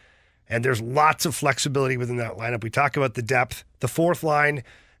year. And there's lots of flexibility within that lineup. We talk about the depth. The fourth line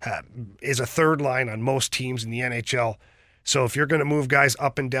is a third line on most teams in the NHL. So if you're going to move guys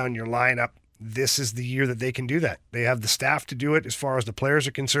up and down your lineup, this is the year that they can do that. They have the staff to do it as far as the players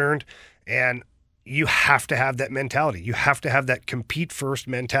are concerned, and you have to have that mentality. You have to have that compete first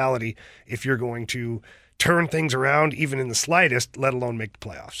mentality if you're going to turn things around even in the slightest, let alone make the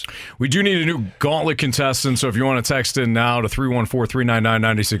playoffs. We do need a new gauntlet contestant, so if you want to text in now to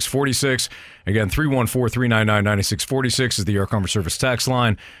 314-399-9646. Again, 314-399-9646 is the Air Comfort Service text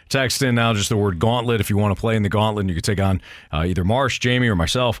line. Text in now just the word gauntlet if you want to play in the gauntlet, and you can take on either Marsh, Jamie, or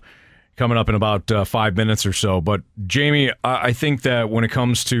myself coming up in about 5 minutes or so. But, Jamie, I think that when it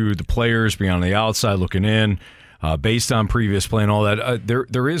comes to the players being on the outside looking in, based on previous play and all that,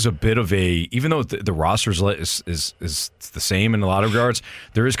 there is a bit of a, even though the roster is the same in a lot of regards,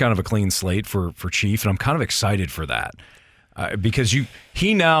 there is kind of a clean slate for Chief, and I'm kind of excited for that because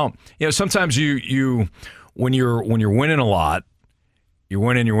sometimes you when you're winning a lot, you're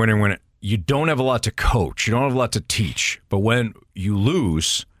winning, you don't have a lot to coach, you don't have a lot to teach, but when you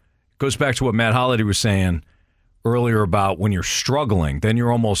lose, it goes back to what Matt Holliday was saying earlier about when you're struggling, then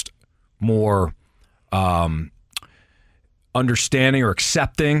you're almost more understanding or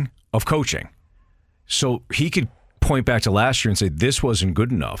accepting of coaching. So he could point back to last year and say, this wasn't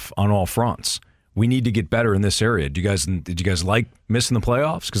good enough on all fronts. We need to get better in this area. Did you guys like missing the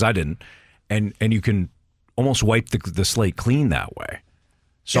playoffs? Because I didn't. And you can almost wipe the slate clean that way.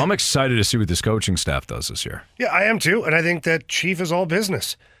 So yeah. I'm excited to see what this coaching staff does this year. Yeah, I am too. And I think that Chief is all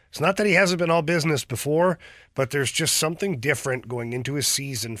business. It's not that he hasn't been all business before, but there's just something different going into his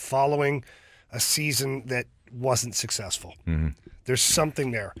season following a season that wasn't successful. Mm-hmm. There's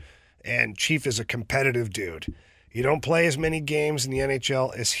something there. And Chief is a competitive dude. You don't play as many games in the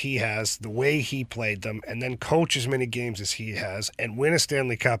NHL as he has, the way he played them, and then coach as many games as he has, and win a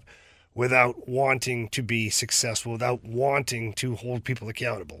Stanley Cup without wanting to be successful, without wanting to hold people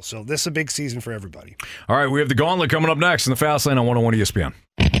accountable. So this is a big season for everybody. All right, we have the Gauntlet coming up next in the Fast Lane on 101 ESPN.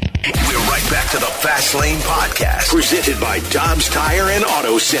 We're right back to the Fast Lane Podcast, presented by Dobbs Tire and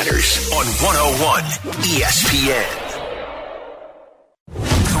Auto Centers on 101 ESPN.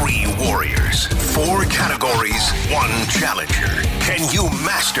 3 warriors, 4 categories, 1 challenger. Can you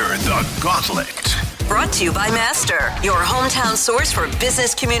master the gauntlet? Brought to you by Master, your hometown source for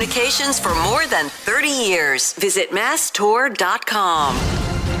business communications for more than 30 years. Visit masstour.com.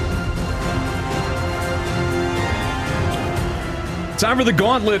 Time for the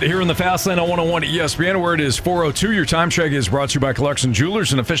Gauntlet here in the Fast Lane on 101 ESPN, where it is 4:02. Your time check is brought to you by Clarkson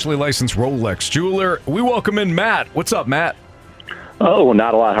Jewelers, an officially licensed Rolex jeweler. We welcome in Matt. What's up, Matt? Oh,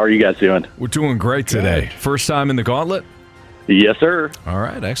 not a lot. How are you guys doing? We're doing great today. Good. First time in the Gauntlet? Yes, sir. All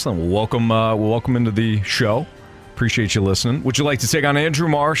right, excellent. We'll welcome into the show. Appreciate you listening. Would you like to take on Andrew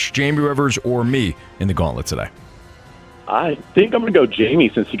Marsh, Jamie Rivers, or me in the Gauntlet today? I think I'm going to go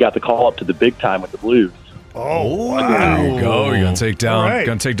Jamie since he got the call up to the big time with the Blues. Oh, wow. There you go. You're going to take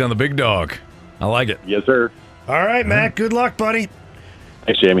down the big dog. I like it. Yes, sir. All right, Matt. Good luck, buddy.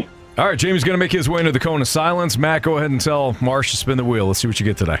 Thanks, Jamie. All right, Jamie's going to make his way into the cone of silence. Matt, go ahead and tell Marsh to spin the wheel. Let's see what you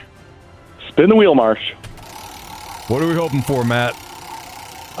get today. Spin the wheel, Marsh. What are we hoping for, Matt?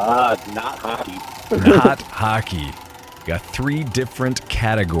 Not hockey. Not hockey. We got 3 different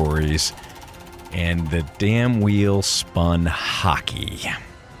categories, and the damn wheel spun hockey.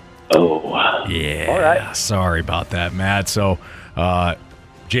 Oh. Yeah. All right. Sorry about that, Matt. So,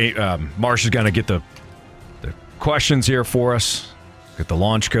 Marsh is going to get the questions here for us. Get the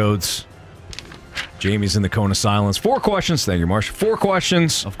launch codes. Jamie's in the cone of silence. 4 questions. Thank you, Marsh. 4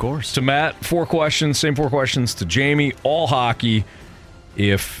 questions. Of course. To Matt. 4 questions. Same 4 questions to Jamie. All hockey.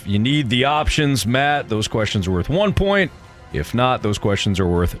 If you need the options, Matt, those questions are worth 1 point. If not, those questions are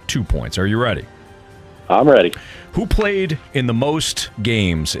worth 2 points. Are you ready? I'm ready. Who played in the most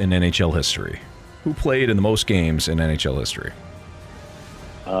games in NHL history? Who played in the most games in NHL history?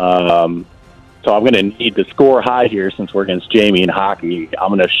 So I'm going to need to score high here since we're against Jamie in hockey. I'm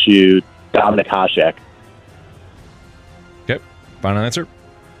going to shoot Dominik Hasek. Okay. Final answer?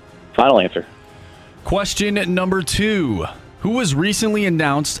 Final answer. Question number 2. Who was recently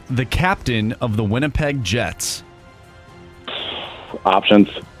announced the captain of the Winnipeg Jets? Options.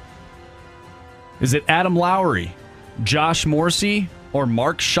 Is it Adam Lowry, Josh Morrissey, or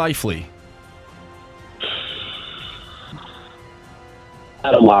Mark Scheifele?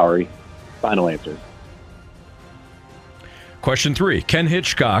 Adam Lowry. Final answer. Question 3. Ken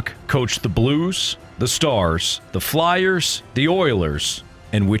Hitchcock coached the Blues, the Stars, the Flyers, the Oilers,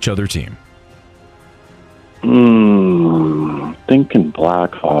 and which other team? Thinking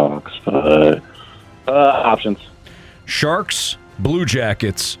Blackhawks, but options. Sharks, Blue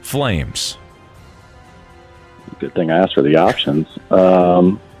Jackets, Flames. Good thing I asked for the options.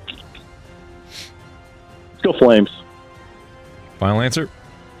 Let's go Flames. Final answer?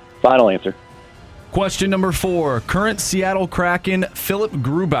 Final answer. Question number 4. Current Seattle Kraken Philip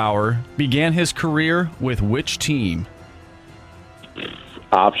Grubauer began his career with which team?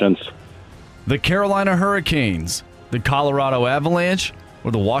 Options. The Carolina Hurricanes, the Colorado Avalanche,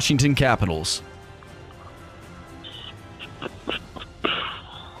 or the Washington Capitals?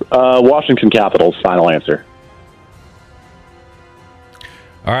 Washington Capitals. Final answer.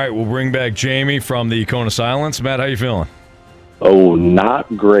 All right, we'll bring back Jamie from the Cone of Silence. Matt, how you feeling? Oh,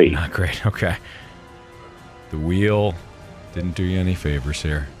 not great. Not great. Okay. The wheel didn't do you any favors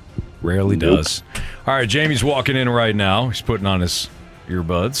here. Rarely does. All right, Jamie's walking in right now. He's putting on his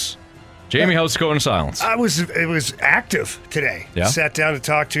earbuds. Jamie, how's the Cone of Silence? It was active today. Yeah? Sat down to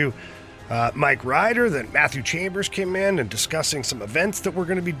talk to Mike Ryder. Then Matthew Chambers came in and discussing some events that we're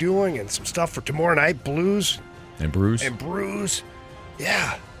going to be doing and some stuff for tomorrow night. Blues. And Brews.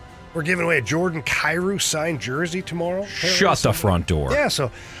 Yeah. We're giving away a Jordan Kyrou signed jersey tomorrow. Shut the front door. Yeah,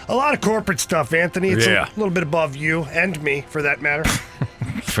 so a lot of corporate stuff, Anthony. It's a little bit above you and me, for that matter.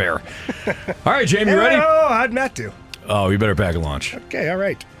 Fair. All right, Jamie, you ready? Oh, how'd Matt do? Oh, you better pack a lunch. Okay, all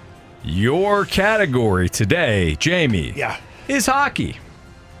right. Your category today, Jamie, is hockey.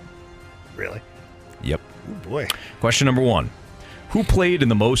 Really? Yep. Oh, boy. Question number 1. Who played in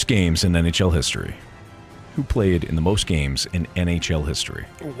the most games in NHL history? Who played in the most games in NHL history?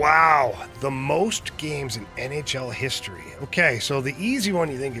 Wow, the most games in NHL history. Okay, so the easy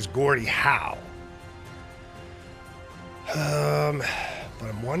one you think is Gordie Howe. But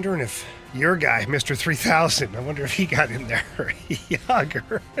I'm wondering if your guy, Mr. 3000, I wonder if he got in there.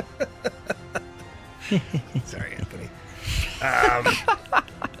 Yager. Sorry, Anthony.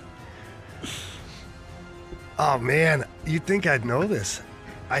 Oh, man, you'd think I'd know this.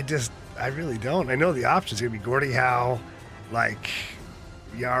 I really don't. I know the options. It'd be Gordie Howe, like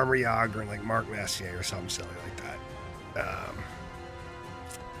Jaromir Jagr, and like Mark Messier or something silly like that.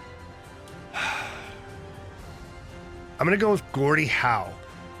 I'm going to go with Gordie Howe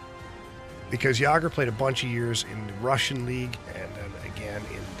because Jagr played a bunch of years in the Russian league and then again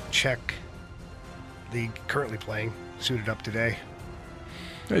in the Czech league, currently playing, suited up today.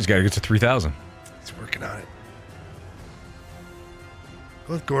 He's got to get to 3,000. He's working on it.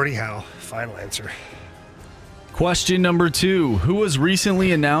 Go with Gordie Howe. Final answer. Question number 2. Who was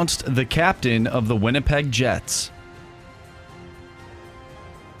recently announced the captain of the Winnipeg Jets?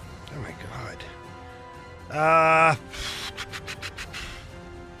 Oh, my God.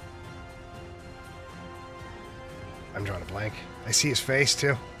 I'm drawing a blank. I see his face,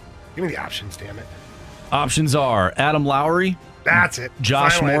 too. Give me the options, damn it. Options are Adam Lowry. That's it.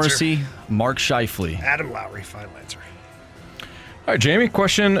 Josh Final Morrissey. answer. Mark Scheifele. Adam Lowry. Final answer. All right, Jamie,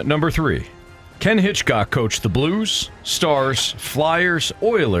 question number 3. Ken Hitchcock coached the Blues, Stars, Flyers,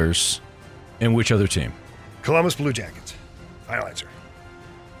 Oilers, and which other team? Columbus Blue Jackets. Final answer.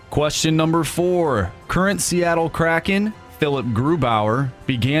 Question number 4. Current Seattle Kraken Philip Grubauer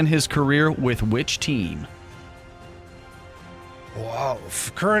began his career with which team? Wow.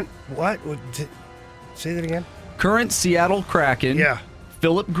 Current what? Say that again? Current Seattle Kraken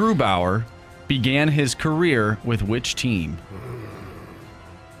Philip Grubauer began his career with which team?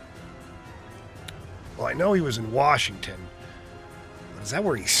 Well, I know he was in Washington. But is that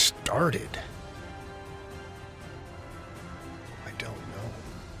where he started? I don't know.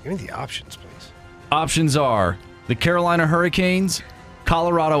 Give me the options, please. Options are the Carolina Hurricanes,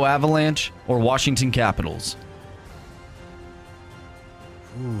 Colorado Avalanche, or Washington Capitals.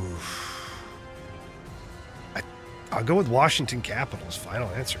 I'll go with Washington Capitals. Final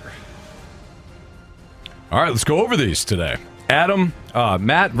answer. All right, let's go over these today.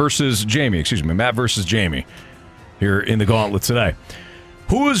 Matt versus Jamie here in the gauntlet today.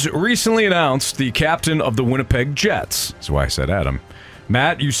 Who was recently announced the captain of the Winnipeg Jets? That's why I said Adam.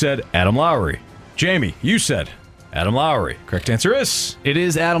 Matt, you said Adam Lowry. Jamie, you said Adam Lowry. Correct answer is? It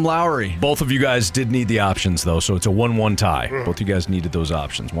is Adam Lowry. Both of you guys did need the options, though, so it's a 1-1 tie. Both of you guys needed those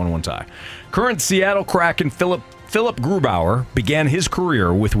options. 1-1 tie. Current Seattle Kraken Philip Grubauer began his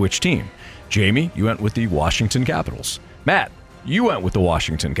career with which team? Jamie, you went with the Washington Capitals. Matt, you went with the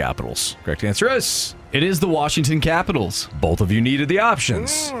Washington Capitals. Correct answer is? It is the Washington Capitals. Both of you needed the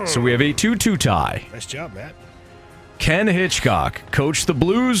options. So we have a 2-2 tie. Nice job, Matt. Ken Hitchcock coached the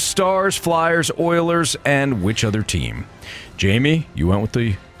Blues, Stars, Flyers, Oilers, and which other team? Jamie, you went with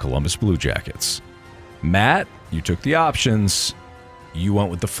the Columbus Blue Jackets. Matt, you took the options. You went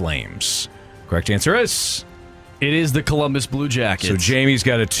with the Flames. Correct answer is? It is the Columbus Blue Jackets. So Jamie's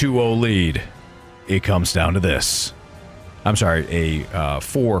got a 2-0 lead. It comes down to this. I'm sorry, a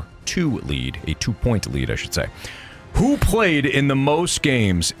 4-2 lead, a 2-point lead, I should say. Who played in the most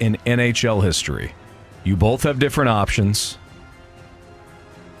games in NHL history? You both have different options.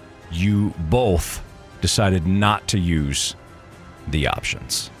 You both decided not to use the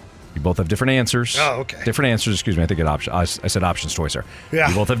options. You both have different answers. Oh, okay. Different answers. Excuse me. I think I said options twice there. Yeah.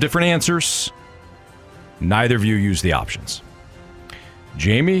 You both have different answers. Neither of you used the options.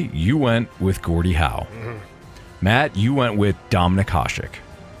 Jamie, you went with Gordie Howe. Mm-hmm. Matt, you went with Dominik Hasek.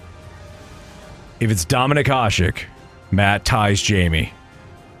 If it's Dominik Hasek, Matt ties Jamie,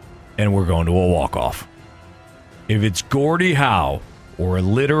 and we're going to a walk-off. If it's Gordie Howe, or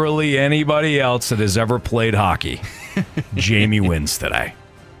literally anybody else that has ever played hockey, Jamie wins today.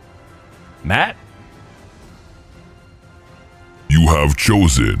 Matt? You have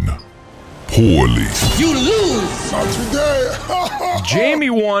chosen poorly. You lose. Not today. Jamie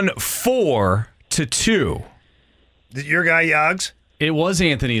won 4-2. Your guy, Yogs? It was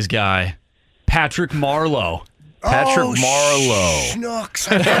Anthony's guy, Patrick Marleau. Marleau.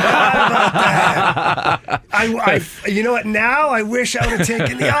 Schnooks. I forgot about that. You know what? Now I wish I would have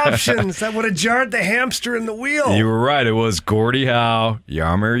taken the options. That would have jarred the hamster in the wheel. You were right. It was Gordie Howe,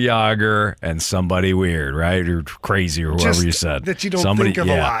 Jaromir Jagr, and somebody weird, right? Or crazy, or whoever Just you said. that you don't think of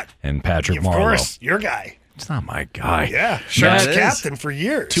a lot. And Patrick Of Marleau. course, your guy. It's not my guy. Yeah, Sharks it is. captain for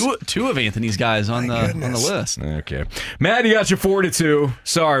years. Two of Anthony's guys on the list. Okay. Matt, you got your 4-2.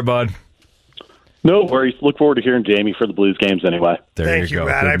 Sorry, bud. No worries. Look forward to hearing Jamie for the Blues games anyway. There Thank you, go.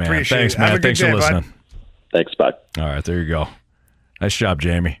 Matt. Good I man. appreciate Thanks, it. Have Matt. a good Thanks day, for bud. listening. Thanks, bud. All right, there you go. Nice job,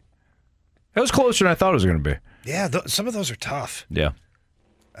 Jamie. That was closer than I thought it was going to be. Yeah, some of those are tough. Yeah.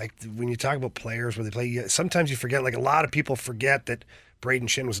 Like when you talk about players where they play, sometimes you forget. Like a lot of people forget that Braden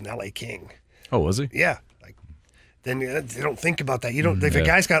Shin was an LA King. Oh, was he? Yeah. Then they don't think about that. You don't. If a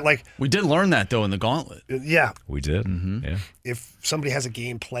guy's got like, We did learn that though in the gauntlet. yeah. We did. Mm-hmm. Yeah. If somebody has a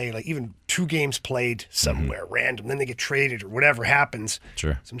game played, like even 2 games played somewhere random, then they get traded or whatever happens.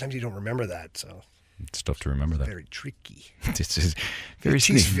 Sure. Sometimes you don't remember that. So It's tough to remember that. very tricky. It's just very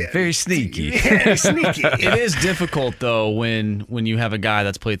He's sneaky. Very sneaky. Very sneaky. It is difficult though when you have a guy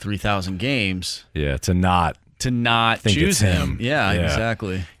that's played 3,000 games Yeah, to not think choose it's him. Yeah,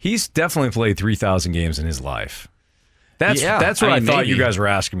 exactly. He's definitely played 3,000 games in his life. That's what I I mean, thought maybe. you guys were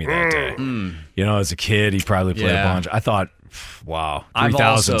asking me that day. You know, as a kid, he probably played a Yeah. bunch. I thought, wow, I've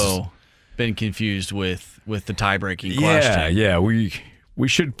 3,000. also been confused with the tie-breaking question. Yeah. We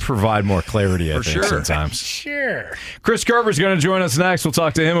should provide more clarity, I For think, sure. sometimes. Sure. Chris Kerber's going to join us next. We'll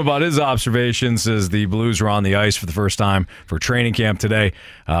talk to him about his observations as the Blues were on the ice for the first time for training camp today.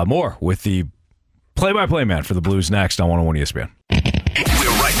 More with the play-by-play man for the Blues next on 101 ESPN.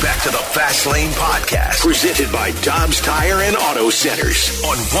 We're right back to the Fast Lane Podcast, presented by Dobbs Tire and Auto Centers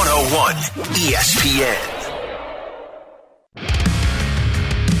on 101 ESPN.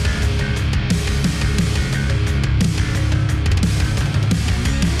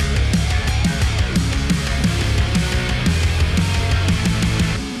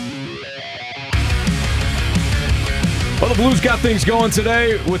 Well, the Blues got things going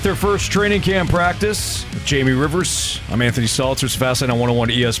today with their first training camp practice. With Jamie Rivers, I'm Anthony Salters, Fastlane on 101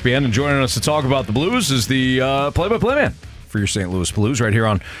 ESPN, and joining us to talk about the Blues is the play-by-play man for your St. Louis Blues right here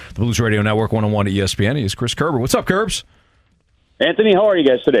on the Blues Radio Network 101 ESPN. He is Chris Kerber. What's up, Kerbs? Anthony, how are you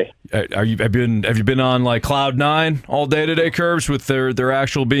guys today? Have you been on like cloud 9 all day today, Kerbs, with their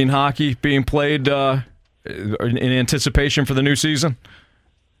actual being hockey being played in anticipation for the new season?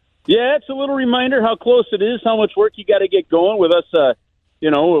 Yeah, it's a little reminder how close it is, how much work you got to get going with us,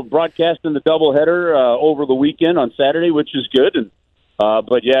 broadcasting the doubleheader over the weekend on Saturday, which is good. And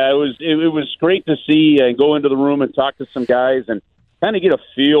but yeah, it was great to see and go into the room and talk to some guys and kind of get a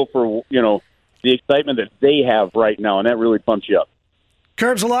feel for the excitement that they have right now, and that really pumps you up.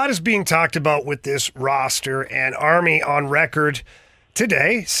 Curbs, a lot is being talked about with this roster, and Army on record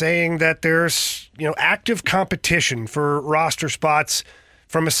today saying that there's active competition for roster spots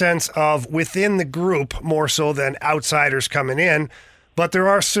from a sense of within the group more so than outsiders coming in. But there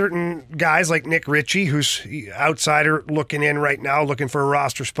are certain guys like Nick Ritchie, who's outsider looking in right now, looking for a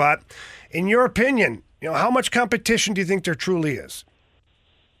roster spot. In your opinion, how much competition do you think there truly is?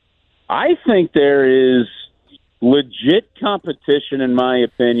 I think there is legit competition, in my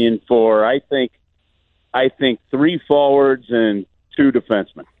opinion, for I think 3 forwards and 2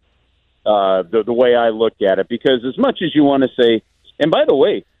 defensemen. The way I look at it, because as much as you want to say, and by the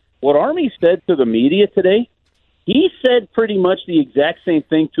way, what Army said to the media today, he said pretty much the exact same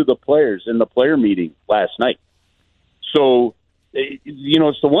thing to the players in the player meeting last night. So,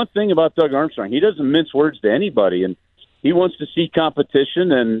 it's the one thing about Doug Armstrong. He doesn't mince words to anybody, and he wants to see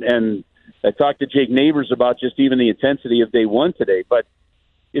competition. And I talked to Jake Neighbors about just even the intensity of day one today. But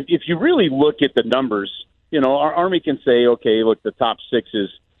if you really look at the numbers, our Army can say, okay, look, the top 6 is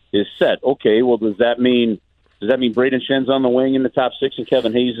is set. Okay, well, does that mean Braden Shen's on the wing in the top six and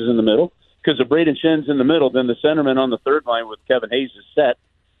Kevin Hayes is in the middle? Because if Braden Shen's in the middle, then the centerman on the third line with Kevin Hayes is set,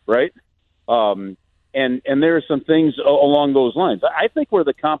 right? And there are some things along those lines. I think where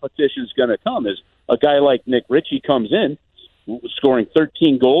the competition is going to come is a guy like Nick Ritchie comes in, scoring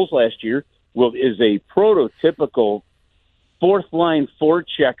 13 goals last year, is a prototypical fourth-line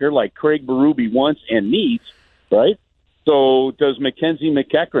forechecker like Craig Berube wants and needs, right? So does Mackenzie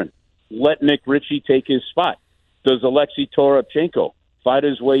McEachran let Nick Ritchie take his spot? Does Alexei Toropchenko fight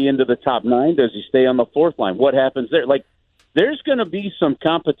his way into the top nine? Does he stay on the fourth line? What happens there? Like, there's going to be some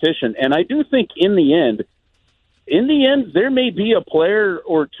competition, and I do think in the end, there may be a player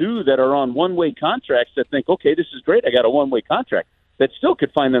or two that are on one-way contracts that think, okay, this is great, I got a one-way contract, that still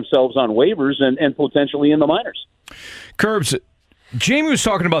could find themselves on waivers and potentially in the minors. Curbs, Jamie was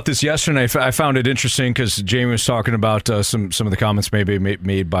talking about this yesterday. I found it interesting because Jamie was talking about some of the comments maybe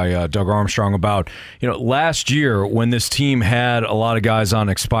made by Doug Armstrong about, last year when this team had a lot of guys on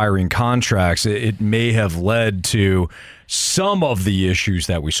expiring contracts, it may have led to some of the issues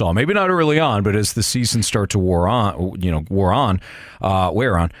that we saw. Maybe not early on, but as the season started to wear on,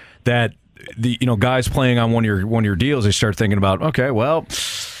 that the guys playing on one of your deals, they start thinking about, okay, well,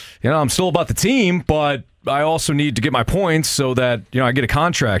 I'm still about the team, but I also need to get my points so that I get a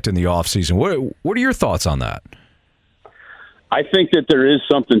contract in the offseason. What are your thoughts on that? I think that there is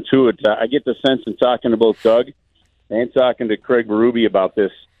something to it. I get the sense in talking to both Doug and talking to Craig Berube about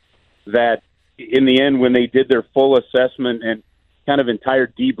this, that in the end, when they did their full assessment and kind of entire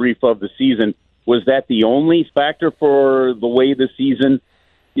debrief of the season, was that the only factor for the way the season,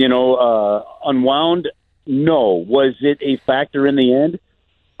 unwound? No. Was it a factor in the end?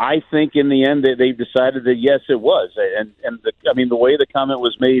 I think in the end that they've decided that yes, it was. And the way the comment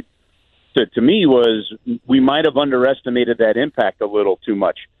was made to me was we might have underestimated that impact a little too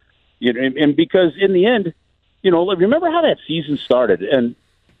much. And because in the end, remember how that season started, and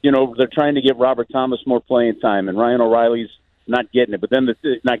they're trying to give Robert Thomas more playing time, and Ryan O'Reilly's not getting it, but then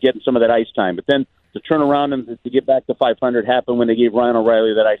not getting some of that ice time. But then to turn around and to get back to 500 happened when they gave Ryan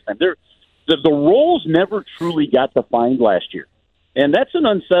O'Reilly that ice time. The roles never truly got defined last year. And that's an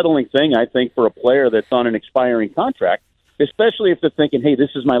unsettling thing, I think, for a player that's on an expiring contract, especially if they're thinking, hey, this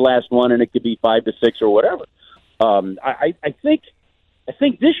is my last one and it could be 5 to 6 or whatever. I think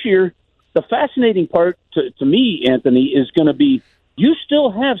this year, the fascinating part to me, Anthony, is going to be you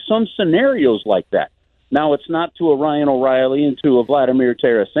still have some scenarios like that. Now, it's not to a Ryan O'Reilly and to a Vladimir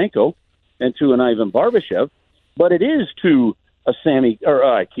Tarasenko and to an Ivan Barbashev, but it is to a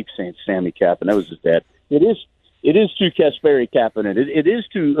I keep saying Sammy Kapanen, that was his dad. It is to Kasperi Kapanen. It is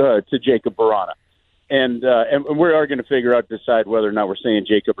to Jacob Vrana. And we are going to decide whether or not we're saying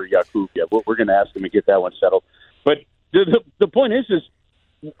Jacob or Jakub yet. We're going to ask him to get that one settled. But the point is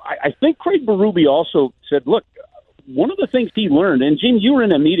I think Craig Berube also said, look, one of the things he learned, and Gene, you were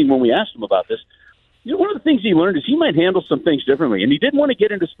in that meeting when we asked him about this, one of the things he learned is he might handle some things differently. And he didn't want to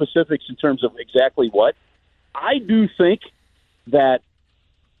get into specifics in terms of exactly what. I do think that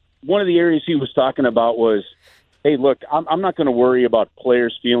one of the areas he was talking about was, hey, look, I'm not going to worry about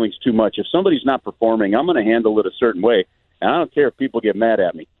players' feelings too much. If somebody's not performing, I'm going to handle it a certain way, and I don't care if people get mad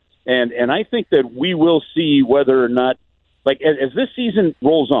at me. And I think that we will see whether or not, like as this season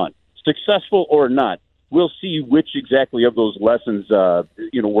rolls on, successful or not, we'll see which exactly of those lessons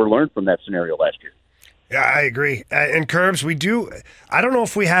were learned from that scenario last year. Yeah, I agree. And Curbs, we do. I don't know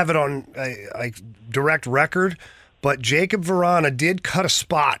if we have it on direct record, but Jacob Vrana did cut a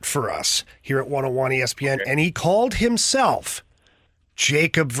spot for us here at 101 ESPN, and he called himself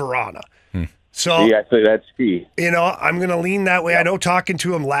Jacob Vrana. So yeah, so that's key. I'm going to lean that way. I know talking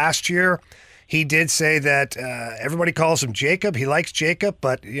to him last year, he did say that everybody calls him Jacob. He likes Jacob,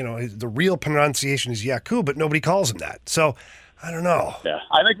 but the real pronunciation is Jakub, but nobody calls him that. So I don't know. Yeah,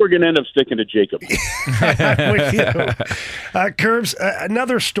 I think we're going to end up sticking to Jacob. I'm with you. Curbs,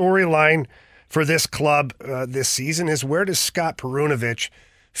 another storyline for this club this season is where does Scott Perunovich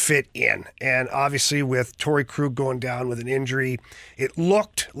fit in? And obviously with Torrey Krug going down with an injury, it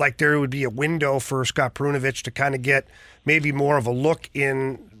looked like there would be a window for Scott Perunovich to kind of get maybe more of a look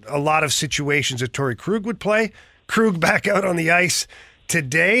in a lot of situations that Torrey Krug would play. Krug back out on the ice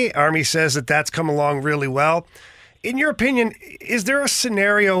today. Army says that that's come along really well. In your opinion, is there a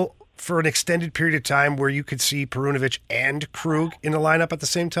scenario for an extended period of time where you could see Perunovich and Krug in the lineup at the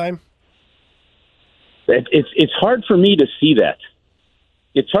same time? It's hard for me to see that.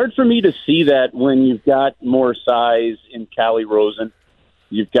 It's hard for me to see that when you've got more size in Calle Rosen,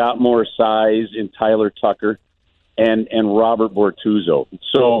 you've got more size in Tyler Tucker and Robert Bortuzzo.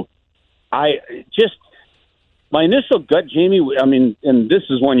 So my initial gut, Jamie, I mean, and this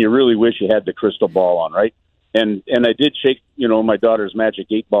is one you really wish you had the crystal ball on, right? And I did shake, my daughter's Magic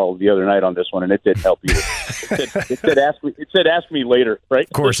 8 Ball the other night on this one, and it didn't help either. It said ask me later, right?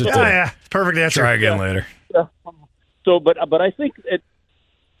 Of course it did. Yeah, perfect answer. Try again later. So, but I think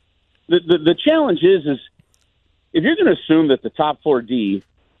the challenge is if you're going to assume that the top 4D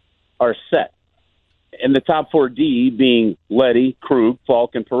are set, and the top 4D being Leddy, Krug,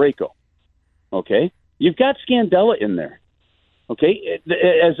 Falk, and Parayko, okay, you've got Scandella in there, okay,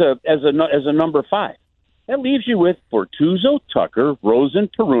 as a number 5. That leaves you with Bortuzzo, Tucker, Rosen,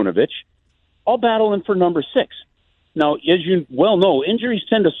 Perunovic, all battling for number 6. Now, as you well know, injuries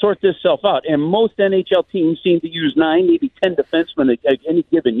tend to sort this self out, and most NHL teams seem to use 9, maybe 10 defensemen at any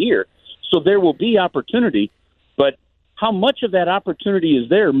given year. So there will be opportunity, but how much of that opportunity is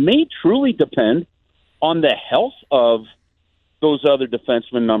there may truly depend on the health of those other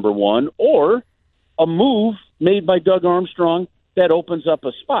defensemen, number 1, or a move made by Doug Armstrong that opens up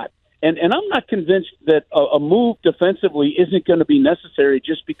a spot. And I'm not convinced that a move defensively isn't going to be necessary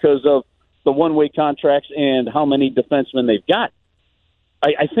just because of the one-way contracts and how many defensemen they've got.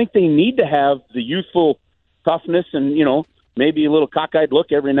 I think they need to have the youthful toughness and, maybe a little cockeyed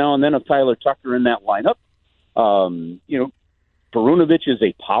look every now and then of Tyler Tucker in that lineup. Perunovic is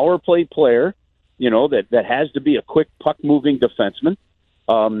a power play player, that has to be a quick puck-moving defenseman.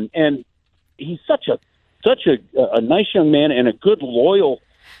 And he's such a nice young man and a good, loyal,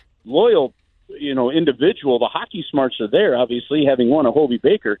 individual. The hockey smarts are there, obviously, having won a Hobey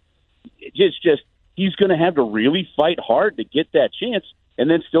Baker. It's just he's going to have to really fight hard to get that chance, and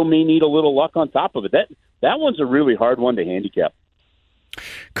then still may need a little luck on top of it. That one's a really hard one to handicap.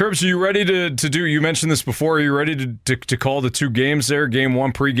 Curbs, are you ready to do? You mentioned this before. Are you ready to call the 2 games there? Game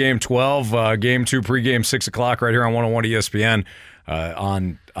 1 pregame 12, game 2 pregame 6 o'clock right here on 101 ESPN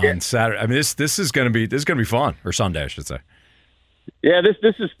on Saturday. I mean, this is going to be fun, or Sunday, I should say. Yeah, this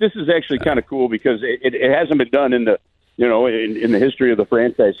is actually kind of cool because it hasn't been done in the in the history of the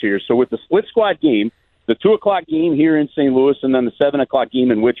franchise here. So with the split squad game, the 2 o'clock game here in St. Louis, and then the 7 o'clock game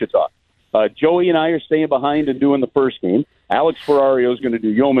in Wichita. Joey and I are staying behind and doing the first game. Alex Ferrario is going to do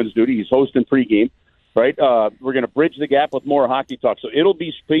yeoman's duty. He's hosting pregame, right? We're going to bridge the gap with more hockey talk. So it'll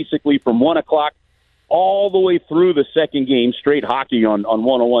be basically from 1 o'clock all the way through the second game, straight hockey on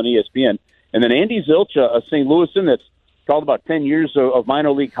 101 ESPN. And then Andy Zilch, a St. Louisan that's called about 10 years of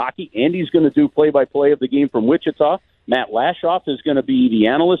minor league hockey. Andy's going to do play-by-play of the game from Wichita. Matt Lashoff is going to be the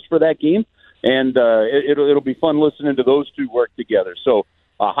analyst for that game. And it'll be fun listening to those two work together. So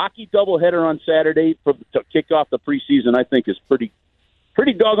a hockey doubleheader on Saturday to kick off the preseason, I think, is pretty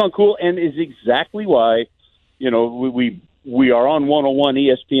doggone cool, and is exactly why we are on 101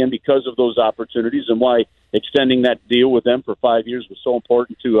 ESPN because of those opportunities, and why extending that deal with them for 5 years was so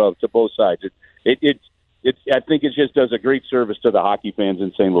important to both sides. I think it just does a great service to the hockey fans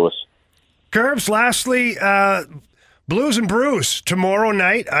in St. Louis. Curbs, lastly, Blues and Brews tomorrow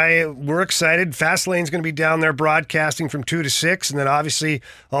night. We're excited. Fastlane's going to be down there broadcasting from 2 to 6, and then obviously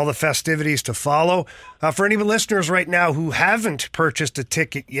all the festivities to follow. For any listeners right now who haven't purchased a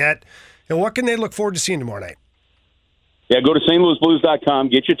ticket yet, what can they look forward to seeing tomorrow night? Yeah, go to stlouisblues.com,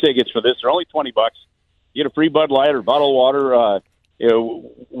 get your tickets for this. They're only $20. You get a free Bud Light or bottled water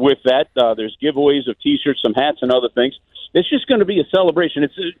with that. There's giveaways of T-shirts, some hats, and other things. It's just going to be a celebration.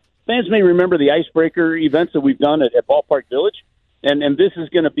 Fans may remember the icebreaker events that we've done at Ballpark Village, and this is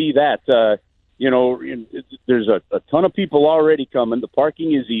going to be that. There's a ton of people already coming. The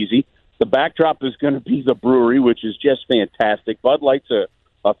parking is easy. The backdrop is going to be the brewery, which is just fantastic. Bud Light's a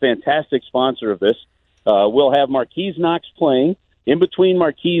fantastic sponsor of this. We'll have Marquise Knox playing. In between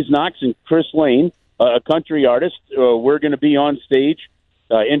Marquise Knox and Chris Lane, a country artist, we're going to be on stage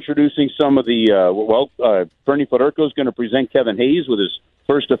introducing some of the, Bernie Federko is going to present Kevin Hayes with his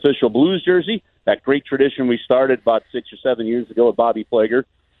first official Blues jersey, that great tradition we started about 6 or 7 years ago with Bobby Plager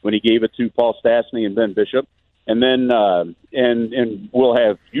when he gave it to Paul Stastny and Ben Bishop. And then and we'll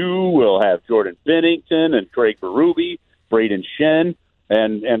have Jordan Binnington and Craig Berube, Braden Shen,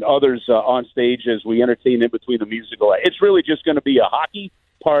 and others on stage as we entertain in between the musical. It's really just going to be a hockey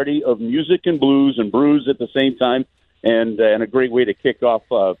party of music and blues and brews at the same time, and a great way to kick off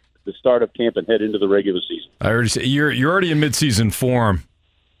the start of camp and head into the regular season. I already say you're already in midseason form,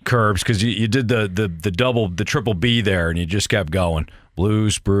 Curbs, because you did the triple B there, and you just kept going.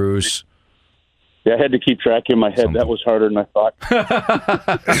 Blues, brews. Yeah, I had to keep track in my head. That was harder than I thought.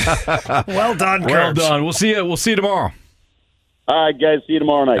 Well done, Curbs. Well done. We'll see you tomorrow. All right, guys. See you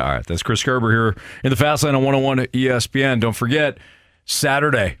tomorrow night. All right. That's Chris Kerber here in the Fast Lane on 101 ESPN. Don't forget,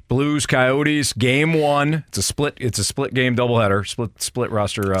 Saturday, Blues Coyotes game 1. It's a split game doubleheader. Split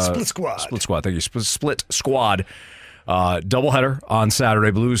roster. Split squad. Split squad. Thank you. Split squad. Doubleheader on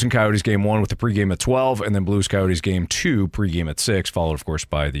Saturday. Blues and Coyotes game 1 with the pregame at 12, and then Blues Coyotes game 2 pregame at 6, followed of course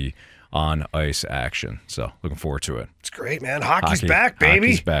by the on ice action. So looking forward to it. It's great, man. Hockey's back, baby.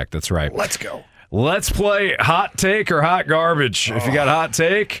 Hockey's back. That's right. Let's go. Let's play hot take or hot garbage. If you got a hot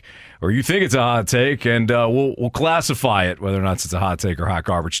take, or you think it's a hot take, and we'll classify it, whether or not it's a hot take or hot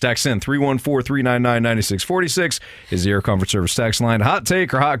garbage. Text in 314-399-9646 is the Air Comfort Service text line. Hot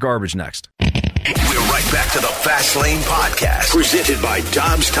take or hot garbage next. We're right back to the Fast Lane Podcast, presented by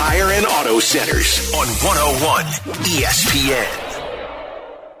Dobbs Tire and Auto Centers on 101 ESPN.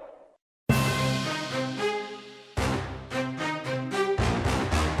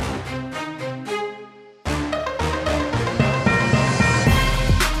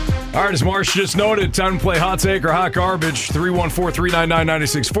 All right, as Marsh just noted, time to play hot take or hot garbage.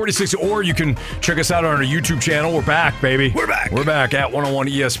 314-399-9646, or you can check us out on our YouTube channel. We're back, baby. We're back. We're back at 101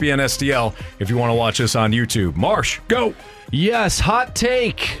 ESPN STL if you want to watch us on YouTube. Marsh, go. Yes, hot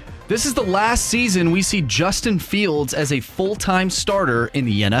take. This is the last season we see Justin Fields as a full-time starter in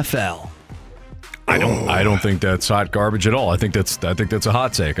the NFL. I don't think that's hot garbage at all. I think that's a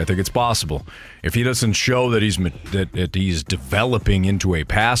hot take. I think it's possible. If he doesn't show that he's developing into a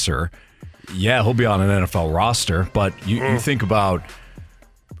passer, yeah, he'll be on an NFL roster. But you think about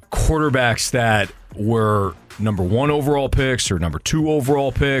quarterbacks that were number 1 overall picks or number 2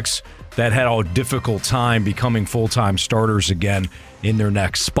 overall picks that had a difficult time becoming full-time starters again in their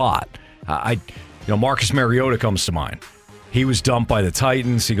next spot. Marcus Mariota comes to mind. He was dumped by the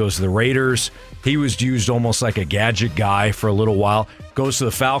Titans. He goes to the Raiders. He was used almost like a gadget guy for a little while. Goes to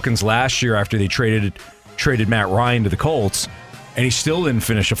the Falcons last year after they traded Matt Ryan to the Colts, and he still didn't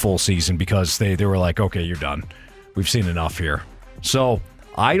finish a full season because they were like, okay, you're done. We've seen enough here. So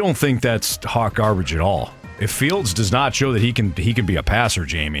I don't think that's hot garbage at all. If Fields does not show that he can be a passer,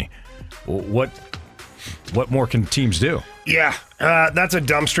 Jamie, what more can teams do? Yeah, that's a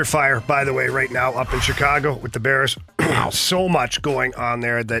dumpster fire, by the way, right now up in Chicago with the Bears. So much going on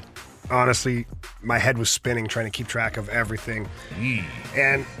there that, honestly, my head was spinning trying to keep track of everything.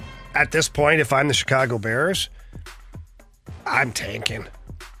 And at this point, if I'm the Chicago Bears, I'm tanking.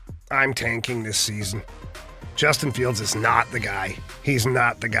 I'm tanking this season. Justin Fields is not the guy. He's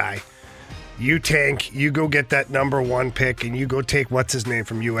not the guy. You tank, you go get that number 1 pick, and you go take what's his name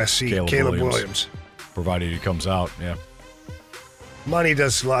from USC, Caleb Williams. Provided he comes out, yeah. Money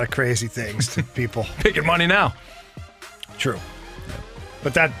does a lot of crazy things to people. Picking money now. True. Yeah.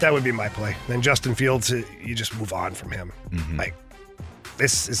 But that would be my play. Then Justin Fields, you just move on from him. Like,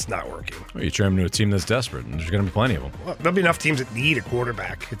 this is not working. Well, you trade him to a team that's desperate, and there's going to be plenty of them. Well, there'll be enough teams that need a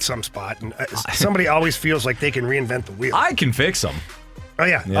quarterback at some spot, and somebody always feels like they can reinvent the wheel. I can fix them. Oh,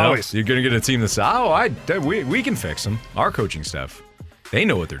 yeah, always. You're going to get a team that's, we can fix them. Our coaching staff, they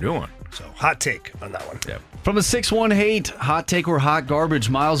know what they're doing. So, hot take on that one. Yeah. From the 618, hot take or hot garbage,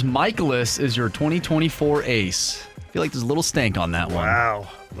 Miles Michaelis is your 2024 ace. I feel like there's a little stank on that one. Wow.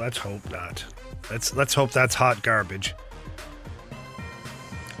 Let's hope not. Let's hope that's hot garbage.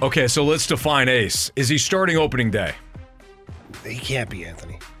 Okay, so let's define ace. Is he starting opening day? He can't be,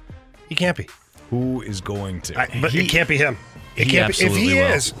 Anthony. He can't be. Who is going to? But it can't be him. It can't be. If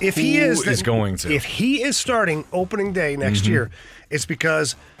he is going to? If he is starting opening day next year, it's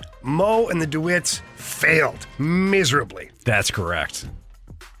because Mo and the DeWitts failed miserably. That's correct.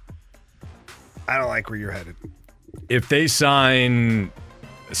 I don't like where you're headed. If they sign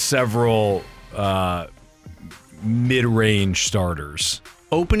several mid-range starters,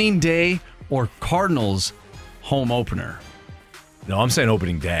 opening day or Cardinals home opener? No, I'm saying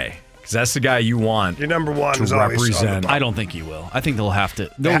opening day. Because that's the guy you want. Your number 1 to is always represent. I don't think he will. I think they'll have to.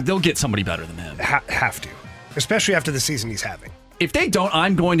 They'll get somebody better than him. Have to. Especially after the season he's having. If they don't,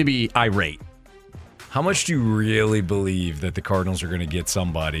 I'm going to be irate. How much do you really believe that the Cardinals are going to get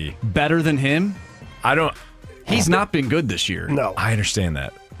somebody better than him? I don't. He's not been good this year. No. I understand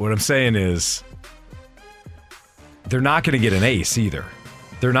that. What I'm saying is they're not going to get an ace either.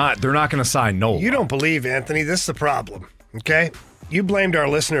 They're not going to sign Nola. You don't believe, Anthony. This is the problem. Okay? You blamed our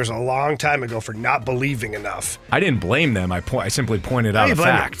listeners a long time ago for not believing enough. I didn't blame them. I simply pointed out a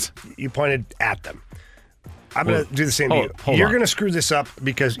fact. You pointed at them. I'm going to do the same to you. You're going to screw this up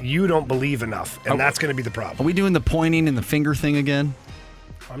because you don't believe enough, and that's going to be the problem. Are we doing the pointing and the finger thing again?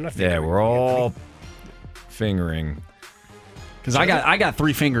 I'm not fingering. Yeah, we're all fingering. Because I got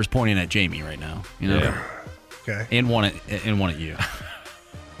 3 fingers pointing at Jamie right now. You know? Yeah. Okay. And one at you.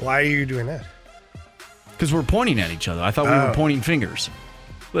 Why are you doing that? Because we're pointing at each other. I thought we were pointing fingers.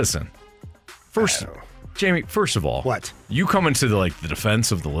 Listen, first Jamie, first of all, what? You come into the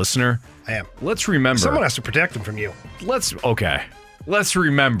defense of the listener. I am. Let's remember. Someone has to protect them from you. Let's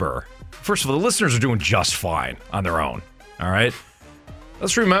remember. First of all, the listeners are doing just fine on their own. All right?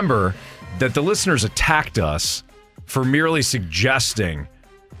 Let's remember that the listeners attacked us for merely suggesting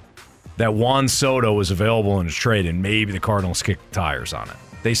that Juan Soto was available in a trade and maybe the Cardinals kicked the tires on it.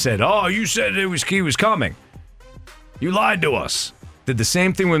 They said, "Oh, you said he was coming. You lied to us." Did the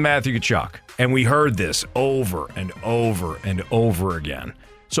same thing with Matthew Tkachuk, and we heard this over and over and over again.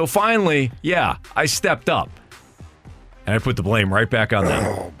 So finally, yeah, I stepped up, and I put the blame right back on them.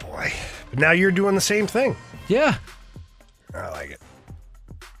 Oh boy! But now you're doing the same thing. Yeah, I like it.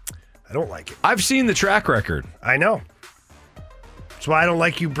 I don't like it. I've seen the track record. I know. That's why I don't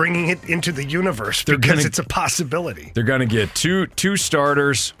like you bringing it into the universe, because it's a possibility. They're going to get two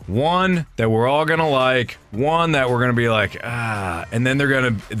starters, one that we're all going to like, one that we're going to be like, and then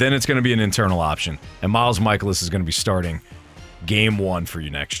it's going to be an internal option. And Miles Michaelis is going to be starting game 1 for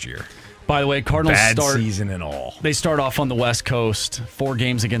you next year. By the way, Cardinals Bad season and all. They start off on the West Coast, 4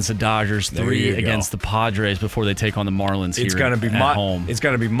 games against the Dodgers, 3 against the Padres before they take on the Marlins It's going to be at home. It's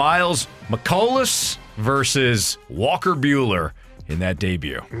going to be Miles Michaelis versus Walker Buehler in that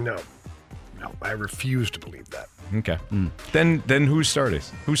debut. No, I refuse to believe that. Okay. Then who's starting?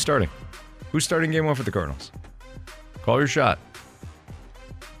 Who's starting game 1 for the Cardinals? Call your shot.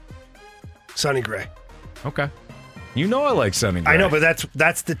 Sonny Gray. Okay. You know I like Sonny Gray. I know, but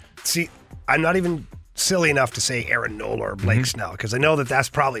that's the see. I'm not even silly enough to say Aaron Nola or Blake Snell, because I know that's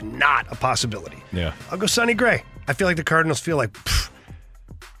probably not a possibility. Yeah. I'll go Sonny Gray. I feel like the Cardinals feel like,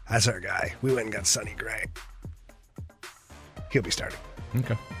 that's our guy. We went and got Sonny Gray. He'll be starting.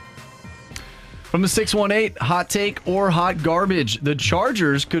 Okay. From the 618, hot take or hot garbage. The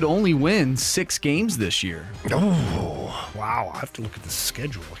Chargers could only win 6 games this year. Oh, wow. I have to look at the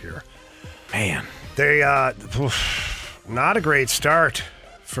schedule here. Man. They, not a great start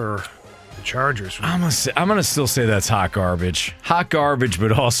for the Chargers. I'm gonna still say that's hot garbage. Hot garbage,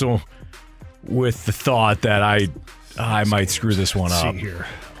 but also with the thought that I might screw this one up. See here.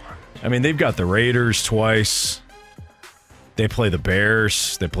 I mean, they've got the Raiders twice. They play the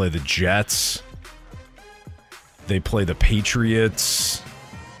Bears. They play the Jets. They play the Patriots.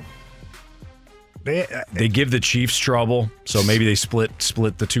 They give the Chiefs trouble, so maybe they split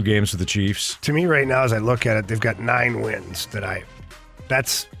the 2 games with the Chiefs. To me right now, as I look at it, they've got 9 wins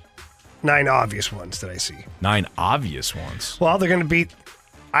that's 9 obvious ones that I see. 9 obvious ones? Well, I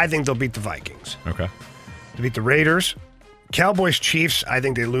think they'll beat the Vikings. Okay. They beat the Raiders. Cowboys, Chiefs, I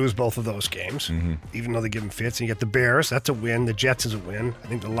think they lose both of those games, even though they give them fits. And you get the Bears, that's a win. The Jets is a win. I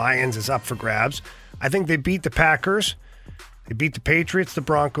think the Lions is up for grabs. I think they beat the Packers. They beat the Patriots, the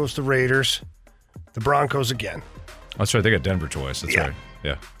Broncos, the Raiders, the Broncos again. That's right. They got Denver twice. That's right.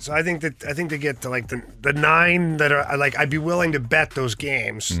 Yeah. So I think they get to like the 9 that are like, I'd be willing to bet those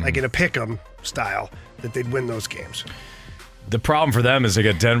games, like in a pick'em style, that they'd win those games. The problem for them is they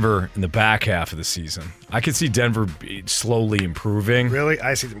got Denver in the back half of the season. I could see Denver slowly improving. Really?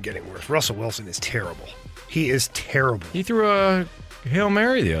 I see them getting worse. Russell Wilson is terrible. He is terrible. He threw a Hail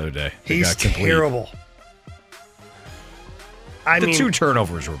Mary the other day. He's terrible. The 2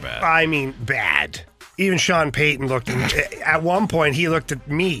 turnovers were bad. I mean, bad. Even Sean Payton looked at one point, he looked at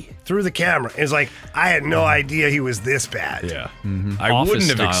me through the camera. It's like, I had no idea he was this bad. Yeah. I wouldn't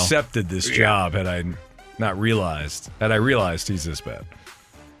have accepted this job had I not realized. Had I realized he's this bad.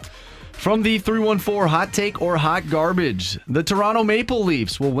 From the 314, hot take or hot garbage. The Toronto Maple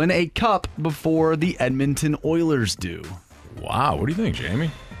Leafs will win a cup before the Edmonton Oilers do. Wow. What do you think,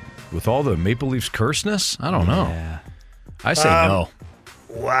 Jamie? With all the Maple Leafs curseness? I don't know. Yeah. I say no.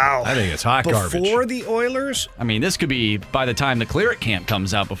 Wow. I think it's hot garbage. Before the Oilers? I mean, this could be by the time the Clear It Camp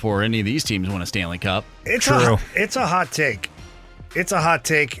comes out before any of these teams win a Stanley Cup. It's a hot take. It's a hot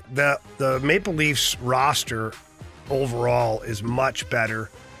take. The Maple Leafs roster overall is much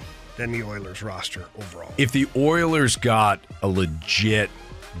better than the Oilers roster overall. If the Oilers got a legit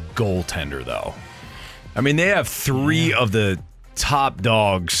goaltender, though, I mean, they have 3 of the top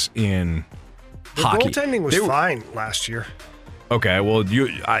dogs in hockey. The goaltending was fine last year. Okay, well,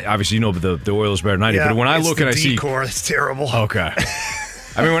 obviously you know the Oilers better than I do, but when I look and I see decor, it's terrible. Okay.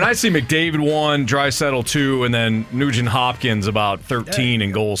 I mean, when I see McDavid 1, Draisaitl 2, and then Nugent Hopkins about 13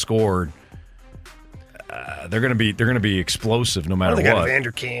 in goals scored, they're gonna be explosive no matter they what. got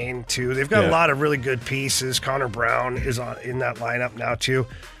Evander Kane too. They've got a lot of really good pieces. Connor Brown is in that lineup now too.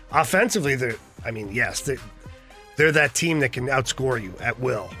 Offensively, they're that team that can outscore you at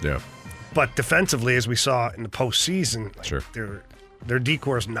will. Yeah. But defensively, as we saw in the postseason, Their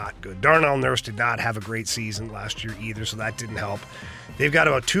decor is not good. Darnell Nurse did not have a great season last year either, so that didn't help. They've got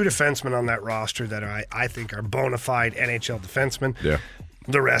about 2 defensemen on that roster that I think are bona fide NHL defensemen. Yeah.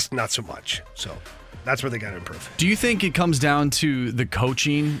 The rest, not so much. So that's where they got to improve. Do you think it comes down to the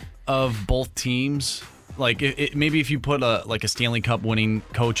coaching of both teams? Like, maybe if you put a Stanley Cup winning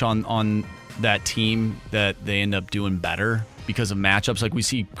coach on that team, that they end up doing better because of matchups. Like we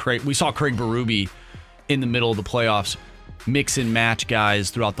saw Craig Berube in the middle of the playoffs mix and match guys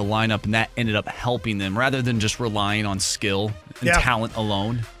throughout the lineup, and that ended up helping them rather than just relying on skill and talent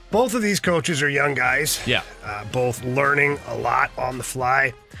alone. Both of these coaches are young guys. Yeah. Both learning a lot on the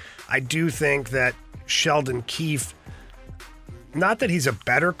fly. I do think that Sheldon Keefe, not that he's a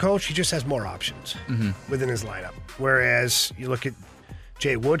better coach, he just has more options within his lineup. Whereas you look at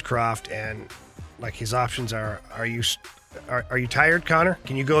Jay Woodcroft and like his options are you tired, Connor?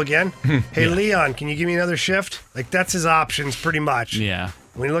 Can you go again? Hey, Leon, can you give me another shift? Like, that's his options pretty much. Yeah.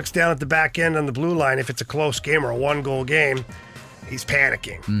 When he looks down at the back end on the blue line, if it's a close game or a 1-goal game, he's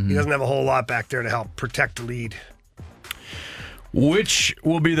panicking. He doesn't have a whole lot back there to help protect the lead. Which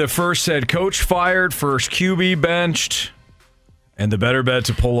will be the first head coach fired, first QB benched, and the better bet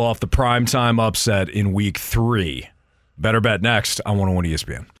to pull off the primetime upset in week 3. Better bet next on 101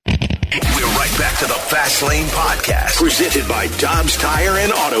 ESPN. We're right back to the Fast Lane Podcast, presented by Dobbs Tire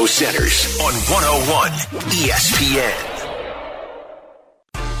and Auto Centers on 101 ESPN.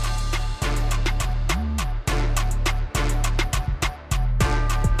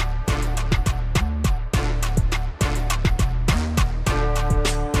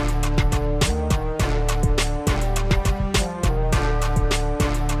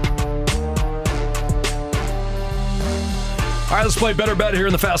 All right, let's play Better Bet here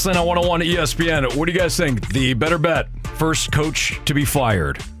in the Fast Lane on 101 ESPN. What do you guys think? The Better Bet, first coach to be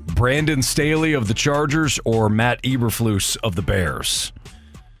fired, Brandon Staley of the Chargers or Matt Eberflus of the Bears?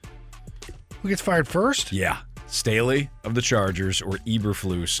 Who gets fired first? Yeah, Staley of the Chargers or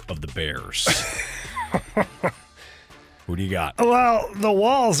Eberflus of the Bears. Who do you got? Well, the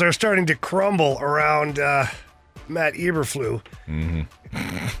walls are starting to crumble around Matt Eberflus.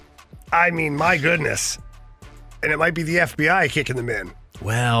 I mean, my goodness. And it might be the FBI kicking them in.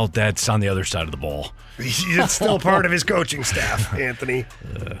 Well, that's on the other side of the ball. It's still part of his coaching staff, Anthony.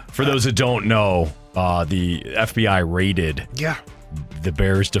 For those that don't know, the FBI raided the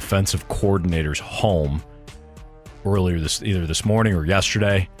Bears' defensive coordinator's home earlier either this morning or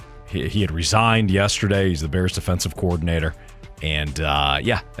yesterday. He had resigned yesterday. He's the Bears' defensive coordinator. And,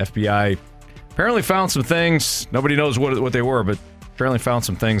 FBI apparently found some things. Nobody knows what they were, but apparently found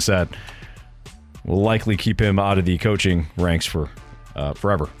some things that will likely keep him out of the coaching ranks for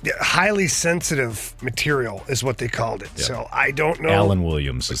forever. Yeah, highly sensitive material is what they called it. Yeah. So I don't know. Alan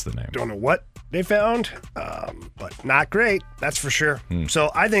Williams is the name. Don't know what they found, but not great. That's for sure. So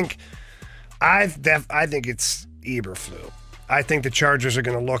I think it's Eberflus. I think the Chargers are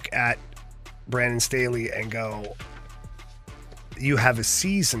going to look at Brandon Staley and go, you have a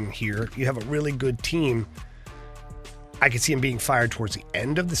season here. You have a really good team. I could see him being fired towards the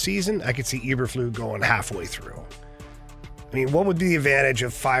end of the season. I could see Eberflus going halfway through. I mean, what would be the advantage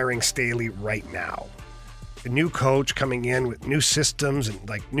of firing Staley right now? A new coach coming in with new systems and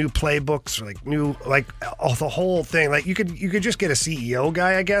like new playbooks, or the whole thing. Like you could just get a CEO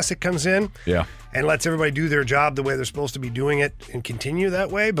guy, I guess, that comes in, and lets everybody do their job the way they're supposed to be doing it and continue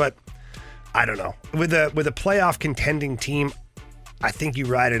that way. But I don't know. With a playoff contending team, I think you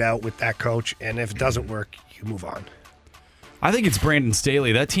ride it out with that coach, and if it doesn't work, you move on. I think it's Brandon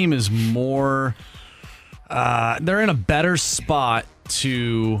Staley. That team is more, they're in a better spot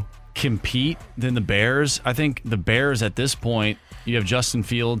to compete than the Bears. I think the Bears at this point, you have Justin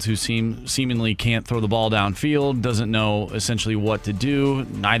Fields who seemingly can't throw the ball downfield, doesn't know essentially what to do.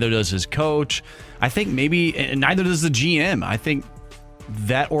 Neither does his coach. I think maybe, neither does the GM. I think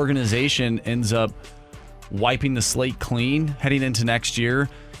that organization ends up wiping the slate clean heading into next year.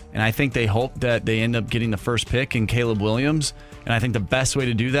 And I think they hope that they end up getting the first pick in Caleb Williams. And I think the best way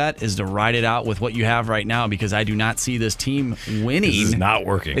to do that is to ride it out with what you have right now, because I do not see this team winning. This is not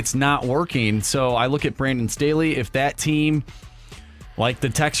working. It's not working. So I look at Brandon Staley. If that team, like the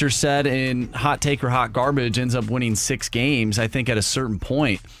Texer said in Hot Take or Hot Garbage, ends up winning 6 games, I think at a certain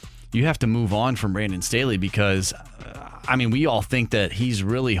point you have to move on from Brandon Staley, because we all think that he's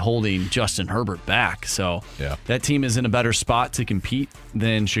really holding Justin Herbert back. So that team is in a better spot to compete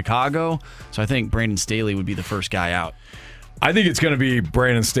than Chicago. So I think Brandon Staley would be the first guy out. I think it's going to be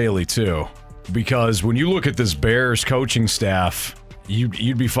Brandon Staley too, because when you look at this Bears coaching staff,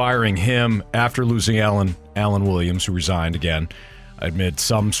 you'd be firing him after losing Alan Williams, who resigned again. amid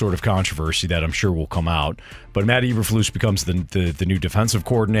some sort of controversy that I'm sure will come out. But Matt Eberflus becomes the new defensive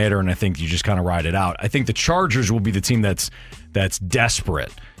coordinator, and I think you just kind of ride it out. I think the Chargers will be the team that's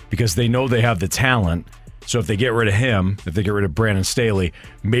desperate because they know they have the talent. So if they get rid of him, if they get rid of Brandon Staley,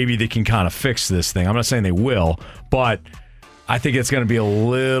 maybe they can kind of fix this thing. I'm not saying they will, but I think it's going to be a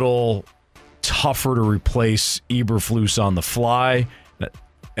little tougher to replace Eberflus on the fly,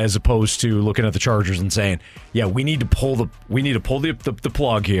 as opposed to looking at the Chargers and saying, "Yeah, we need to pull the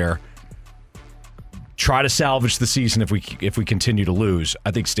plug here. Try to salvage the season if we continue to lose."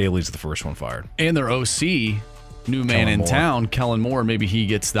 I think Staley's the first one fired. And their OC, new man in town, Kellen Moore. Maybe he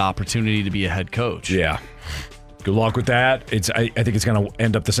gets the opportunity to be a head coach. Yeah, good luck with that. I think it's going to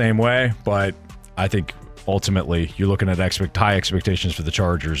end up the same way, but I think ultimately you're looking at high expectations for the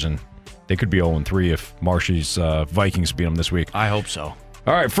Chargers, and they could be 0-3 if Marshy's Vikings beat them this week. I hope so.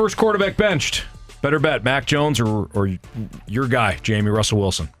 All right, first quarterback benched. Better bet, Mac Jones or your guy, Jamie Russell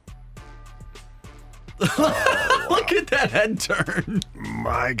Wilson? Look at that head turn.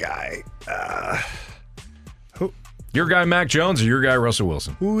 My guy. Your guy, Mac Jones, or your guy, Russell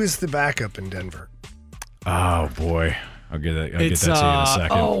Wilson? Who is the backup in Denver? Oh, boy. I'll get that to you in a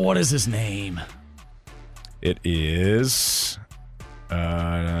second. Oh, what is his name? It is...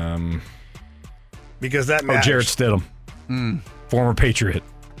 because that matters. Jarrett Stidham. Former Patriot.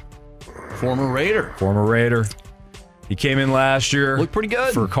 Former Raider. He came in last year. Looked pretty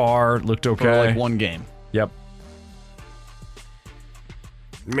good. For Carr. Looked okay. For like one game. Yep.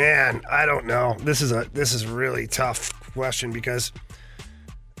 Man, I don't know. This is a really tough question because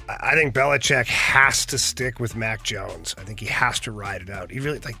I think Belichick has to stick with Mac Jones. I think he has to ride it out. He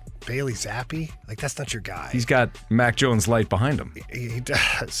really, like, Bailey Zappi? Like, that's not your guy. He's got Mac Jones light behind him. He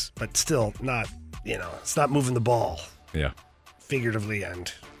does, but still not, it's not moving the ball. Yeah. Figuratively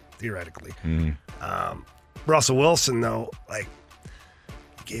and theoretically. Russell Wilson, though, like,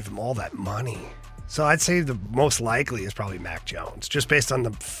 gave him all that money. So I'd say the most likely is probably Mac Jones, just based on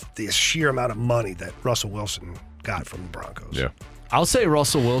the sheer amount of money that Russell Wilson got from the Broncos. Yeah. I'll say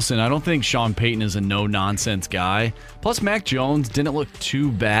Russell Wilson. I don't think Sean Payton is a no-nonsense guy. Plus, Mac Jones didn't look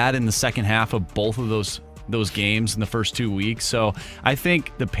too bad in the second half of both of those games in the first 2 weeks. So I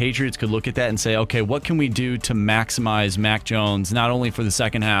think the Patriots could look at that and say, okay, what can we do to maximize Mac Jones, not only for the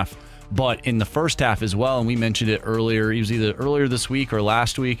second half, but in the first half as well? And we mentioned it earlier. He was either earlier this week or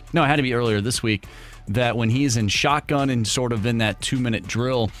last week. No, it had to be earlier this week, that when he's in shotgun and sort of in that 2-minute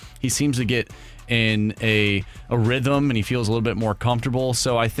drill, he seems to get in a rhythm and he feels a little bit more comfortable.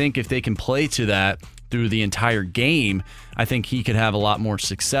 So I think if they can play to that through the entire game, I think he could have a lot more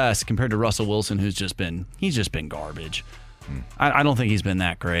success compared to Russell Wilson, who's just been garbage. I don't think he's been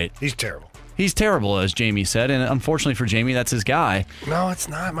that great. He's terrible. He's terrible, as Jamie said, and unfortunately for Jamie, that's his guy. No, it's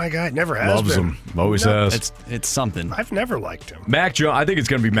not my guy. It never has Loves been. him. Always has. It's something. I've never liked him. Mac Jones. I think it's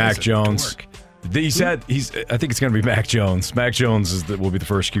going to be Mac Jones. I think it's going to be Mac Jones. Mac Jones will be the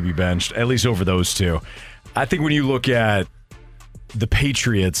first QB benched, at least over those two. I think when you look at the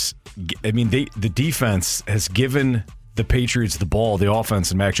Patriots, I mean, the defense has given the Patriots the ball, the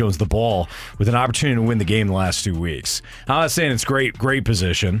offense, and Mac Jones the ball with an opportunity to win the game the last 2 weeks. I'm not saying it's great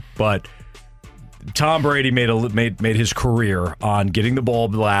position, but Tom Brady made his career on getting the ball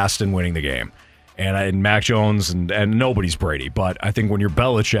last and winning the game. And Mac Jones and nobody's Brady, but I think when you're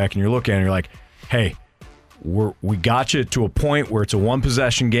Belichick and you're looking and you're like, hey, we got you to a point where it's a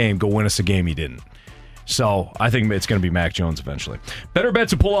one-possession game. Go win us a game. He didn't. So I think it's going to be Mac Jones eventually. Better bet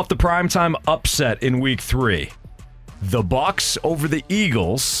to pull off the primetime upset in Week 3. The Bucs over the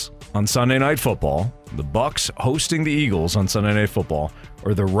Eagles on Sunday Night Football. The Bucs hosting the Eagles on Sunday Night Football,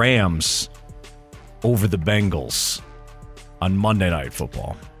 or the Rams over the Bengals on Monday Night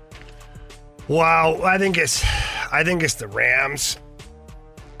Football. Wow, I think it's the Rams.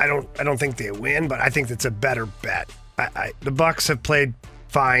 I don't think they win, but I think that's a better bet. The Bucs have played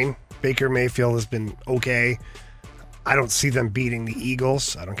fine. Baker Mayfield has been okay. I don't see them beating the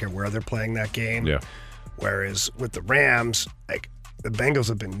Eagles. I don't care where they're playing that game. Yeah. Whereas with the Rams, like, the Bengals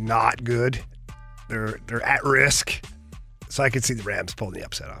have been not good. They're at risk. So I could see the Rams pulling the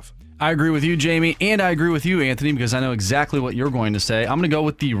upset off. I agree with you, Jamie, and I agree with you, Anthony, because I know exactly what you're going to say. I'm going to go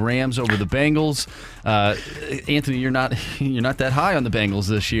with the Rams over the Bengals. Anthony, you're not that high on the Bengals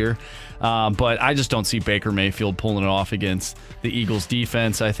this year, but I just don't see Baker Mayfield pulling it off against the Eagles'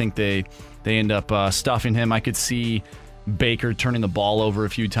 defense. I think they end up stuffing him. I could see Baker turning the ball over a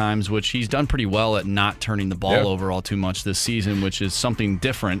few times, which he's done pretty well at not turning the ball over all too much this season, which is something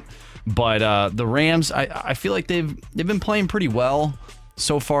different. But the Rams, I feel like they've been playing pretty well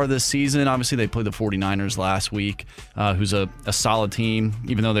so far this season. Obviously, they played the 49ers last week, who's a solid team,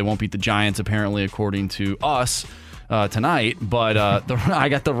 even though they won't beat the Giants, apparently, according to us. tonight, but I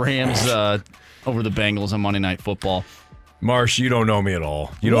got the Rams over the Bengals on Monday Night Football. Marsh, you don't know me at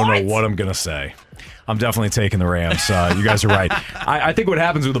all. You don't know what I'm going to say. I'm definitely taking the Rams. You guys are right. I think what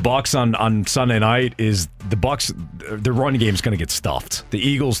happens with the Bucs on Sunday night is the Bucs, their run game is going to get stuffed. The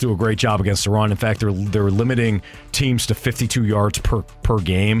Eagles do a great job against the run. In fact, they're limiting teams to 52 yards per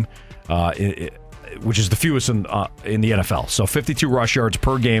game, which is the fewest in the NFL. So 52 rush yards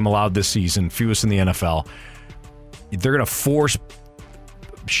per game allowed this season, fewest in the NFL. They're going to force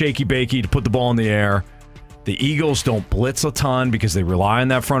Shaky Bakey to put the ball in the air. The Eagles don't blitz a ton because they rely on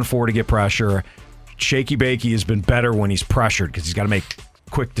that front four to get pressure. Shaky Bakey has been better when he's pressured because he's got to make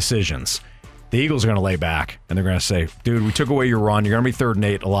quick decisions. The Eagles are going to lay back, and they're going to say, dude, we took away your run. You're going to be 3rd and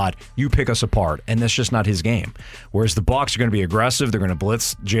 8 a lot. You pick us apart. And that's just not his game. Whereas the Bucs are going to be aggressive. They're going to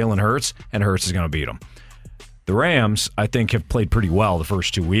blitz Jalen Hurts, and Hurts is going to beat them. The Rams, I think, have played pretty well the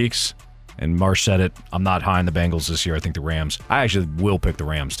first 2 weeks. And Marsh said it. I'm not high on the Bengals this year. I think the Rams. I actually will pick the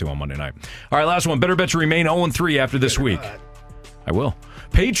Rams, too, on Monday night. All right, last one. Better bet to remain 0-3 after this week. I will.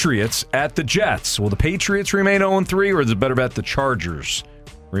 Patriots at the Jets. Will the Patriots remain 0-3, or is it better bet the Chargers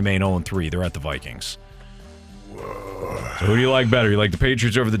remain 0-3? They're at the Vikings. So who do you like better? You like the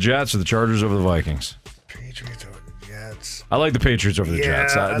Patriots over the Jets or the Chargers over the Vikings? Patriots over the Jets. I like the Patriots over the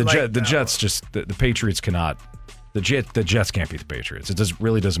Jets. The Jets just the Patriots cannot. The Jets can't beat the Patriots. It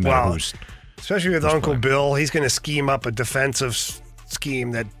really doesn't matter who's. Especially with Uncle Bill, he's going to scheme up a defensive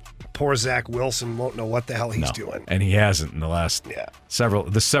scheme that poor Zach Wilson won't know what the hell he's doing. And he hasn't in the last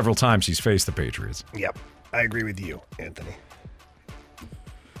several times he's faced the Patriots. Yep, I agree with you, Anthony.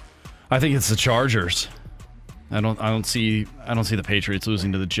 I think it's the Chargers. I don't see the Patriots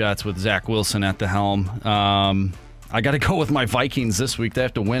losing to the Jets with Zach Wilson at the helm. I got to go with my Vikings this week. They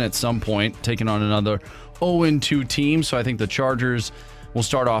have to win at some point, taking on another 0-2 team. So I think the Chargers will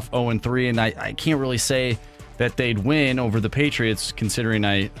start off 0-3, and I can't really say that they'd win over the Patriots, considering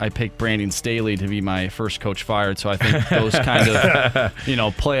I picked Brandon Staley to be my first coach fired. So I think those kind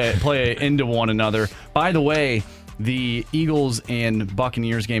of play into one another. By the way, the Eagles and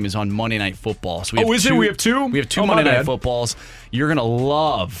Buccaneers game is on Monday Night Football. So is it? We have two? We have two Monday Night Footballs. You're going to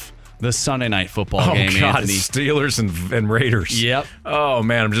love the Sunday Night Football game, God, Anthony. Steelers and Raiders. Yep. Oh,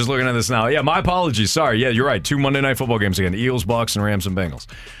 man, I'm just looking at this now. Yeah, my apologies. Sorry. Yeah, you're right. 2 Monday Night Football games again. Eagles, Bucs, and Rams and Bengals.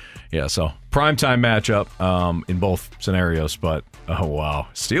 Yeah, so primetime matchup in both scenarios, but oh, wow.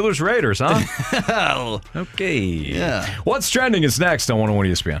 Steelers, Raiders, huh? Okay. Yeah. What's trending is next on 101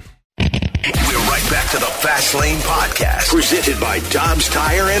 ESPN. We're right back to the Fast Lane Podcast, presented by Dobbs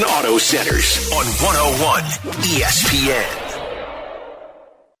Tire and Auto Centers on 101 ESPN.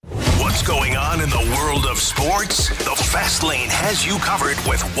 What's going on in the world of sports? The Fast Lane has you covered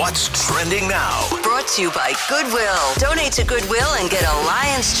with what's trending now. Brought to you by Goodwill. Donate to Goodwill and get a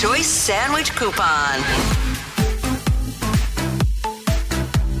Lion's Choice sandwich coupon.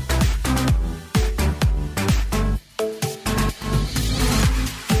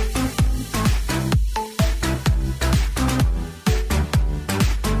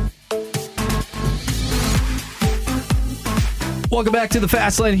 Welcome back to the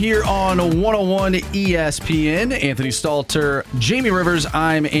Fast Lane here on 101 ESPN. Anthony Stalter, Jamie Rivers,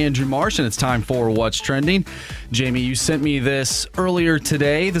 I'm Andrew Marsh, and it's time for What's Trending. Jamie, you sent me this earlier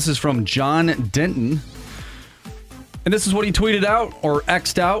today. This is from John Denton. And this is what he tweeted out, or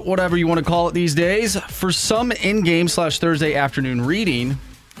X'd out, whatever you want to call it these days. For some in-game/Thursday afternoon reading,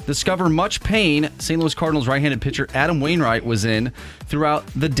 discover much pain St. Louis Cardinals right-handed pitcher Adam Wainwright was in throughout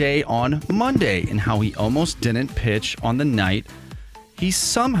the day on Monday, and how he almost didn't pitch on the night. He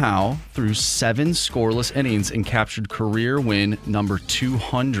somehow threw 7 scoreless innings and captured career win number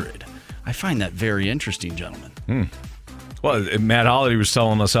 200. I find that very interesting, gentlemen. Well, Matt Holliday was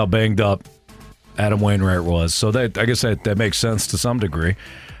telling us how banged up Adam Wainwright was, so I guess that makes sense to some degree.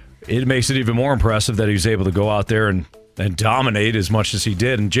 It makes it even more impressive that he was able to go out there and dominate as much as he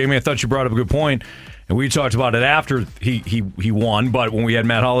did. And Jamie, I thought you brought up a good point, and we talked about it after he won, but when we had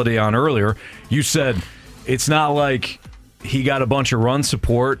Matt Holliday on earlier, you said it's not like he got a bunch of run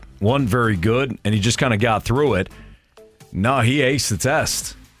support, wasn't very good, and he just kind of got through it. No, he aced the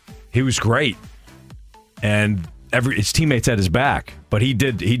test. He was great. And his teammates had his back, but he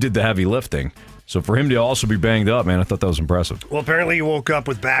did the heavy lifting. So for him to also be banged up, man, I thought that was impressive. Well, apparently he woke up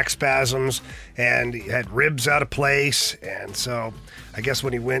with back spasms and he had ribs out of place. And so I guess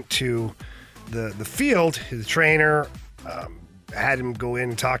when he went to the field, his trainer had him go in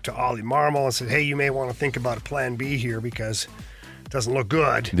and talk to Ollie Marmol and said, hey, you may want to think about a plan B here because it doesn't look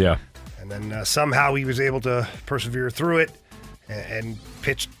good. Yeah. And then somehow he was able to persevere through it and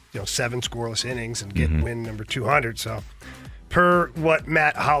pitch 7 scoreless innings and get win number 200. So per what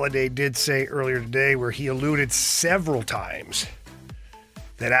Matt Holliday did say earlier today, where he alluded several times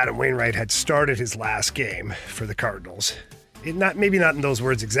that Adam Wainwright had started his last game for the Cardinals. Maybe not in those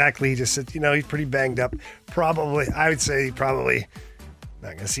words exactly. He just said, he's pretty banged up. Probably, I would say probably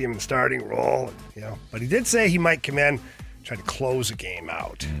not going to see him in the starting role, But he did say he might come in, try to close a game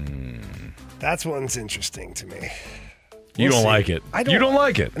out. That's one's interesting to me. You don't like it. You don't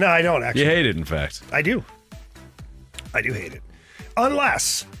like it. No, I don't actually. You hate it, in fact. I do. I do hate it.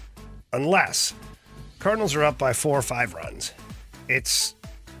 Unless Cardinals are up by 4 or 5 runs. It's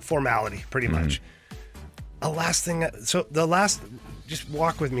formality, pretty much. Just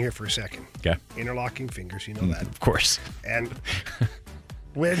walk with me here for a second. Okay. Interlocking fingers, you know that. Of course. And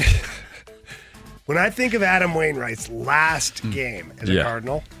when I think of Adam Wainwright's last game as a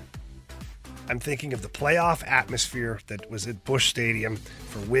Cardinal, I'm thinking of the playoff atmosphere that was at Busch Stadium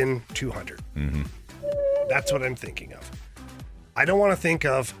for Win 200. Mm-hmm. That's what I'm thinking of. I don't want to think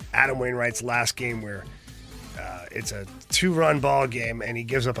of Adam Wainwright's last game where it's a 2-run ball game and he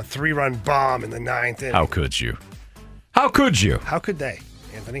gives up a 3-run bomb in the 9th inning. How could you? How could you? How could they,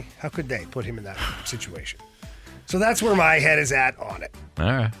 Anthony? How could they put him in that situation? So that's where my head is at on it. All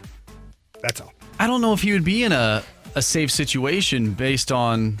right. That's all. I don't know if he would be in a safe situation based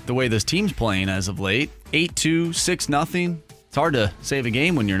on the way this team's playing as of late. 8-2, 6-0. It's hard to save a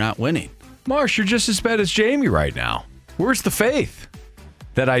game when you're not winning. Marsh, you're just as bad as Jamie right now. Where's the faith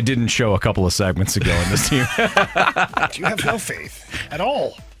that I didn't show a couple of segments ago in this team? You have no faith at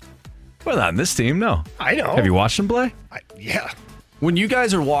all. Well, not in this team, no. I know. Have you watched them play? Yeah. When you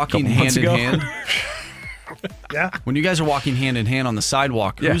guys are walking hand in hand, yeah. When you guys are walking hand in hand on the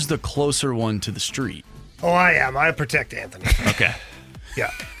sidewalk, who's the closer one to the street? Oh, I am. I protect Anthony. Okay.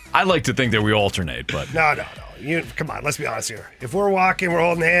 Yeah. I like to think that we alternate, but No. Come on, let's be honest here. If we're walking, we're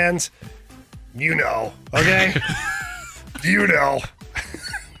holding hands, okay? You know.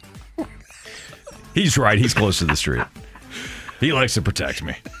 He's right. He's close to the street. He likes to protect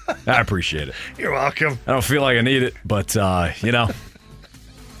me. I appreciate it. You're welcome. I don't feel like I need it, but,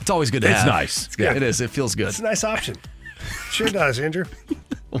 It's always good to have. It's nice. It's good. It is. It feels good. It's a nice option. Sure does, Andrew.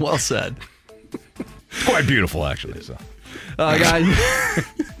 Well said. It's quite beautiful, actually. So, guys,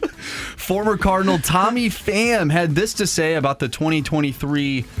 former Cardinal Tommy Pham had this to say about the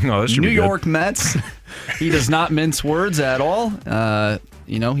 2023 New York Mets. He does not mince words at all.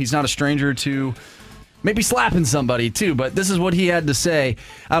 He's not a stranger to maybe slapping somebody too, but this is what he had to say.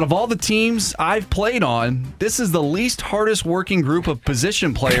 Out of all the teams I've played on, this is the least hardest working group of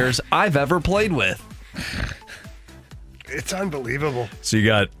position players I've ever played with. It's unbelievable. So you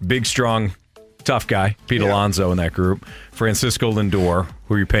got big, strong, tough guy, Pete Alonso in that group. Francisco Lindor,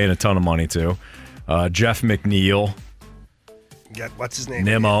 who you're paying a ton of money to. Jeff McNeil. What's his name?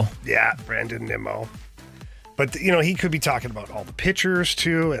 Nimmo. Yeah, Brandon Nimmo. But, he could be talking about all the pitchers,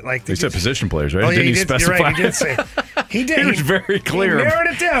 too. He said position players, right? Oh, yeah, Didn't he specify? You're right, he did say. He did. He was very clear. He narrowed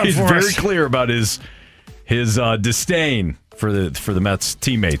it down He's for very us. clear about his disdain for the Mets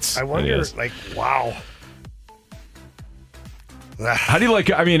teammates. I wonder, wow. How do you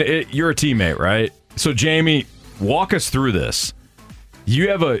you're a teammate, right? So, Jamie, walk us through this. You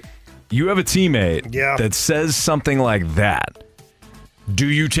have a teammate that says something like that. Do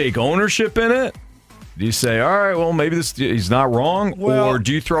you take ownership in it? Do you say, all right, well, maybe he's not wrong? Or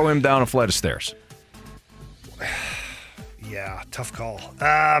do you throw him down a flight of stairs? Yeah, tough call.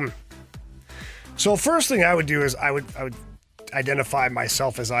 So first thing I would do is I would identify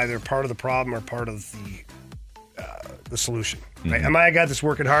myself as either part of the problem or part of the solution. Right? Mm-hmm. Am I a guy that's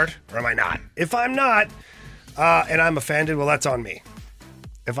working hard or am I not? If I'm not, and I'm offended, well, that's on me.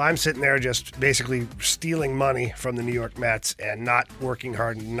 If I'm sitting there just basically stealing money from the New York Mets and not working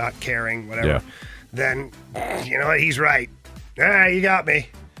hard and not caring, whatever, then you know what? He's right. You got me.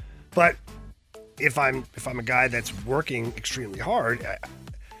 But if I'm a guy that's working extremely hard,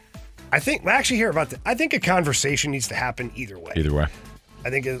 I think I think a conversation needs to happen either way. Either way. I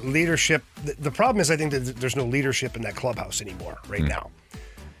think leadership. The problem is I think that there's no leadership in that clubhouse anymore right now.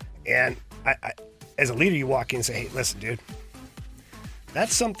 And I, as a leader, you walk in and say, "Hey, listen, dude,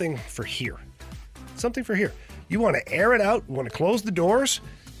 that's something for here. Something for here. You want to air it out? You want to close the doors?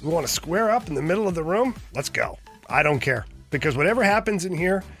 You want to square up in the middle of the room? Let's go. I don't care. Because whatever happens in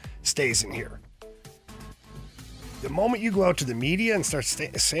here stays in here." The moment you go out to the media and start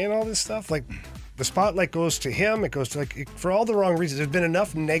saying all this stuff, like the spotlight goes to him, it goes to for all the wrong reasons. There's been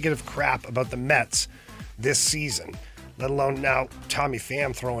enough negative crap about the Mets this season, let alone now Tommy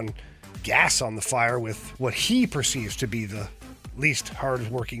Pham throwing gas on the fire with what he perceives to be the least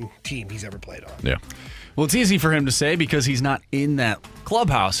hard-working team he's ever played on. Yeah. Well, it's easy for him to say because he's not in that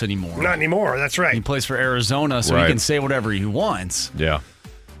clubhouse anymore. Not anymore, that's right. He plays for Arizona, so Right. he can say whatever he wants. Yeah.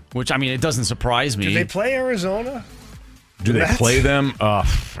 Which, I mean, it doesn't surprise me. Do they play Arizona? Do they Mets? play them? I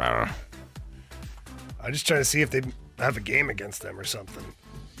don't know. I'm just trying to see if they have a game against them or something.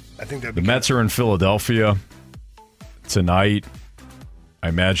 I think that'd The be Mets are in Philadelphia tonight. I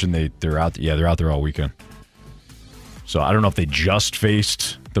imagine they're out. Yeah, they're out there all weekend. So I don't know if they just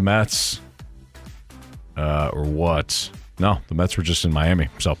faced the Mets or what. No, the Mets were just in Miami.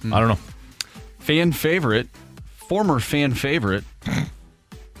 So I don't know. Former fan favorite,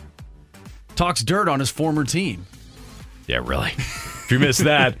 talks dirt on his former team. Yeah, really. If you missed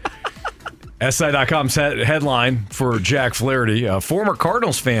that, SI.com's headline for Jack Flaherty, former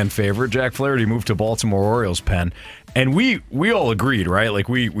Cardinals fan favorite. Jack Flaherty moved to Baltimore Orioles pen, and we all agreed, right? Like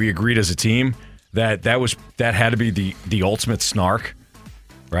we agreed as a team that had to be the ultimate snark,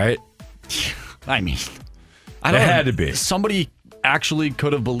 right? I mean, That had to be. Somebody actually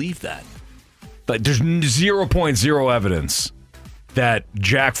could have believed that. But there's 0.0 evidence that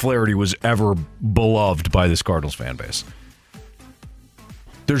Jack Flaherty was ever beloved by this Cardinals fan base.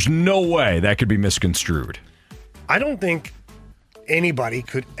 There's no way that could be misconstrued. I don't think anybody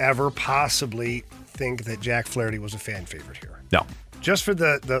could ever possibly think that Jack Flaherty was a fan favorite here. No. Just for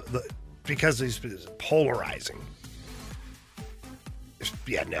the because he's polarizing.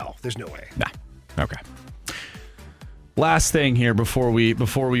 Yeah, no, there's no way. Nah. Okay. Last thing here before we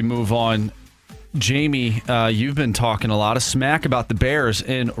move on. Jamie, you've been talking a lot of smack about the Bears,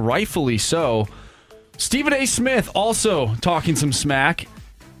 and rightfully so. Stephen A. Smith also talking some smack,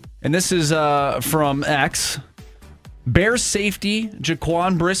 and this is from X. Bears safety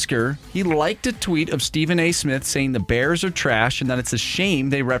Jaquan Brisker, he liked a tweet of Stephen A. Smith saying the Bears are trash and that it's a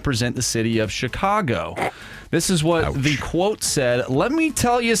shame they represent the city of Chicago. This is what the quote said. Let me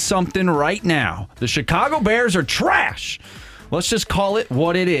tell you something right now. The Chicago Bears are trash. Let's just call it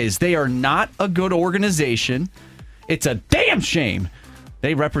what it is. They are not a good organization. It's a damn shame.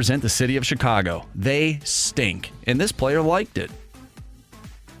 They represent the city of Chicago. They stink. And this player liked it.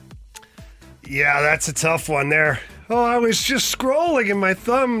 Yeah, that's a tough one there. Oh, I was just scrolling and my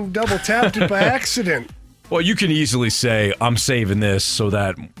thumb double tapped it by accident. Well, you can easily say, I'm saving this so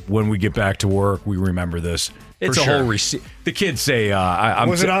that when we get back to work, we remember this. It's For a sure. whole receipt. The kids say,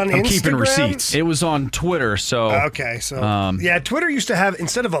 I'm keeping receipts. It was on Twitter, so... Okay, so... yeah, Twitter used to have,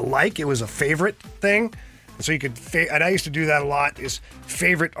 instead of a like, it was a favorite thing. So you could... and I used to do that a lot, is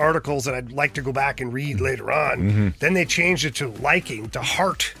favorite articles that I'd like to go back and read later on. Mm-hmm. Then they changed it to liking, to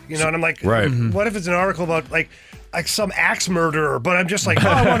heart. You know, and I'm like, Right. What if it's an article about, like some axe murderer, but I'm just like, oh,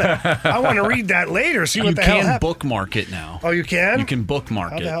 I want to read that later, see what the hell You can happened. bookmark it now. Oh, you can? You can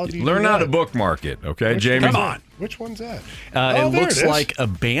bookmark How it. the hell do you Learn do how that? to bookmark it, okay, Which Jamie? one's that? Which one's that? It there looks it is. like a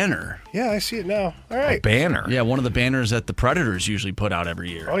banner. Yeah, I see it now. All right. Banner. Yeah, one of the banners that the Predators usually put out every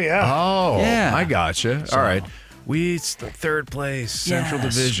year. Oh, yeah. Oh, Yeah. I gotcha. So- All right. It's the third place, Central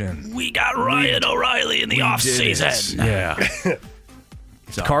Yes. Division. We got Ryan O'Reilly in the offseason. Yeah.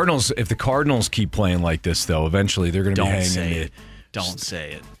 Cardinals. If the Cardinals keep playing like this, though, eventually they're going to be Don't hanging say the it. Don't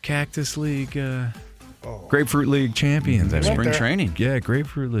say it. Cactus League, Grapefruit League champions. I mean. Spring training. Yeah,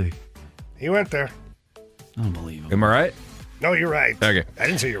 Grapefruit League. He went there. Unbelievable. Am I right? No, you're right. Okay. I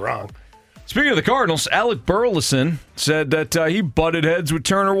didn't say you're wrong. Speaking of the Cardinals, Alec Burleson said that he butted heads with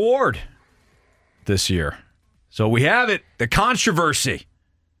Turner Ward this year. So we have it. The controversy.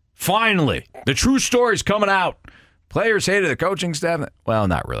 Finally. The true story's coming out. Players hated the coaching staff. Well,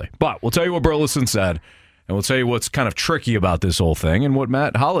 not really. But we'll tell you what Burleson said, and we'll tell you what's kind of tricky about this whole thing and what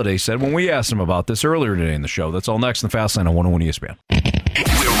Matt Holliday said when we asked him about this earlier today in the show. That's all next in the Fast Lane on 101 ESPN.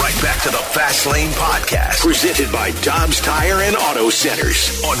 We're right back to the Fast Lane Podcast, presented by Dobbs Tire and Auto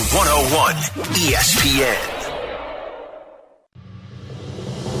Centers on 101 ESPN.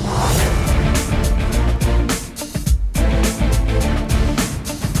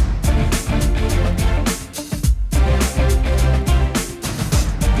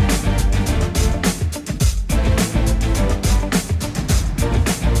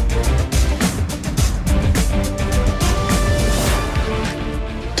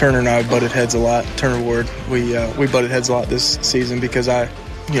 Turner and I butted heads a lot. Turner Ward, we butted heads a lot this season because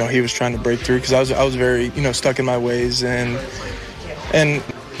he was trying to break through because I was very, stuck in my ways and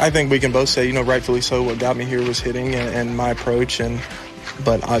I think we can both say, rightfully so, what got me here was hitting and my approach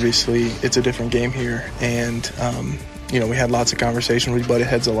but obviously it's a different game here and we had lots of conversation. We butted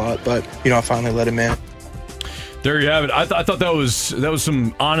heads a lot, but I finally let him in. There you have it. I thought that was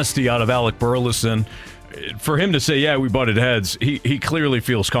some honesty out of Alec Burleson. For him to say, yeah, we butted heads, he clearly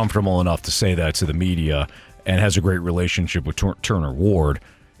feels comfortable enough to say that to the media. and has a great relationship with Turner Ward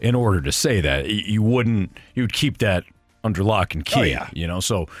in order to say that. You would keep that under lock and key. Oh, yeah. You know,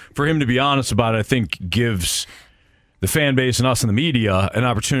 so for him to be honest about it, I think gives the fan base and us in the media an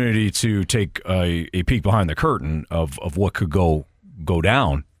opportunity to take a peek behind the curtain of what could go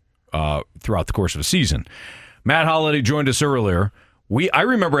down throughout the course of a season. Matt Holliday joined us earlier. I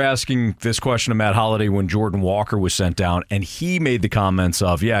remember asking this question to Matt Holliday when Jordan Walker was sent down, and he made the comments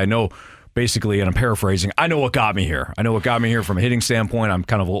of, I know, basically, and I'm paraphrasing, I know what got me here. I know what got me here from a hitting standpoint. I'm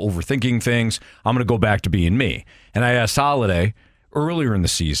kind of overthinking things. I'm going to go back to being me. And I asked Holliday earlier in the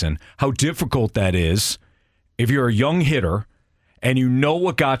season how difficult that is if you're a young hitter and you know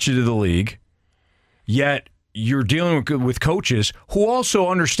what got you to the league, yet you're dealing with coaches who also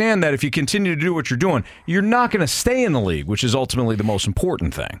understand that if you continue to do what you're doing, you're not going to stay in the league, which is ultimately the most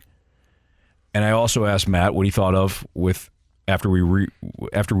important thing. And I also asked Matt what he thought of after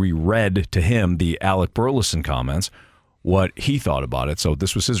we read to him the Alec Burleson comments, what he thought about it. So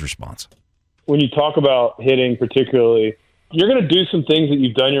this was his response. When you talk about hitting particularly, you're going to do some things that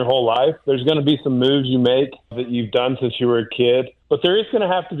you've done your whole life. There's going to be some moves you make that you've done since you were a kid, but there is going to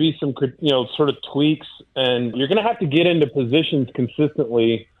have to be some, sort of tweaks, and you're going to have to get into positions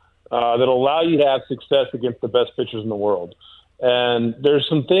consistently that'll allow you to have success against the best pitchers in the world. And there's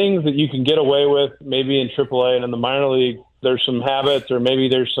some things that you can get away with maybe in AAA and in the minor league. There's some habits or maybe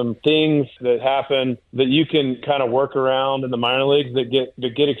there's some things that happen that you can kind of work around in the minor leagues that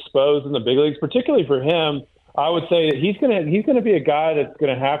get exposed in the big leagues, particularly for him. I would say that he's going to be a guy that's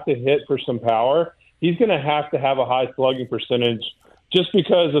going to have to hit for some power. He's going to have a high slugging percentage just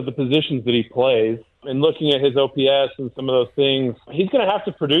because of the positions that he plays. And looking at his OPS and some of those things, he's going to have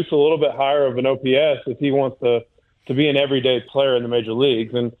to produce a little bit higher of an OPS if he wants to be an everyday player in the major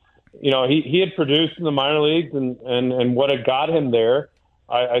leagues. And he had produced in the minor leagues, and what had got him there,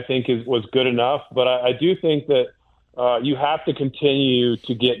 I think was good enough. But I do think that you have to continue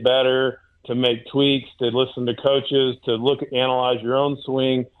to get better, to make tweaks, to listen to coaches, to analyze your own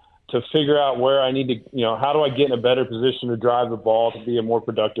swing, to figure out where I need to, how do I get in a better position to drive the ball to be a more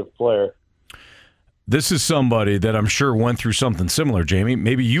productive player. This is somebody that I'm sure went through something similar, Jamie.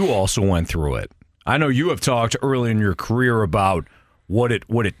 Maybe you also went through it. I know you have talked early in your career about what it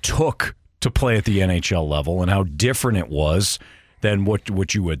took to play at the NHL level and how different it was than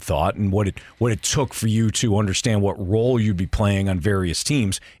what you had thought, and what it took for you to understand what role you'd be playing on various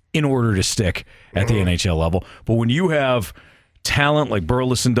teams in order to stick at the NHL level. But when you have talent like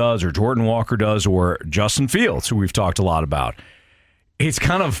Burleson does, or Jordan Walker does, or Justin Fields, who we've talked a lot about, it's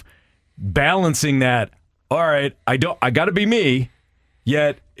kind of balancing that. All right, I got to be me.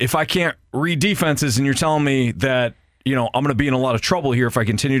 Yet if I can't read defenses, and you're telling me that I'm going to be in a lot of trouble here if I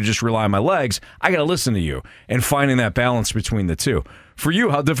continue to just rely on my legs, I got to listen to you, and finding that balance between the two. For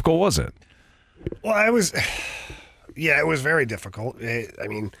you, how difficult was it? Well, it was very difficult. I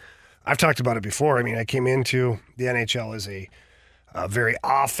mean, I've talked about it before. I mean, I came into the NHL as a very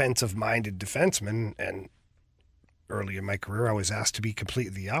offensive-minded defenseman, and early in my career, I was asked to be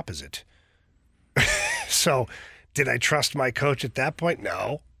completely the opposite. So, did I trust my coach at that point?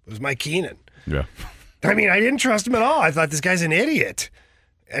 No. It was Mike Keenan. Yeah. I mean, I didn't trust him at all. I thought this guy's an idiot.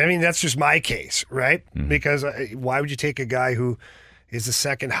 I mean, that's just my case, right? Mm-hmm. Because why would you take a guy who is the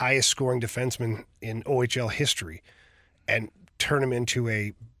second highest scoring defenseman in OHL history and turn him into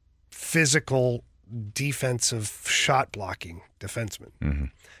a physical, defensive, shot blocking defenseman? Mm-hmm.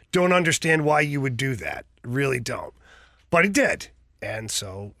 Don't understand why you would do that. Really don't. But he did. And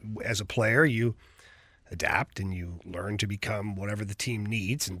so as a player, you adapt and you learn to become whatever the team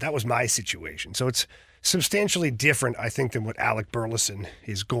needs. And that was my situation. So it's substantially different, I think, than what Alec Burleson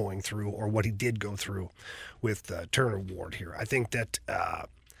is going through, or what he did go through with Turner Ward here. I think that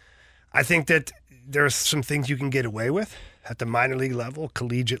there are some things you can get away with at the minor league level,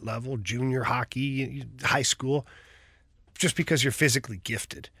 collegiate level, junior hockey, high school, just because you're physically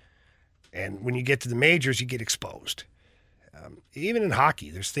gifted. And when you get to the majors, you get exposed. Even in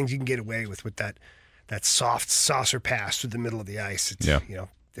hockey, there's things you can get away with that soft saucer pass through the middle of the ice. It's,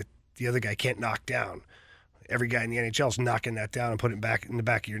 that the other guy can't knock down. Every guy in the NHL is knocking that down and putting it back in the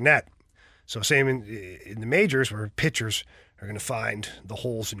back of your net. So same in the majors, where pitchers are going to find the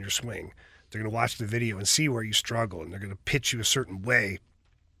holes in your swing. They're going to watch the video and see where you struggle, and they're going to pitch you a certain way.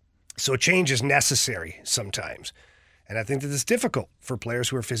 So change is necessary sometimes. And I think that it's difficult for players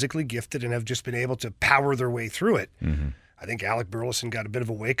who are physically gifted and have just been able to power their way through it. Mm-hmm. I think Alec Burleson got a bit of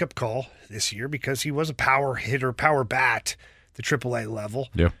a wake-up call this year because he was a power hitter, power bat, the AAA level.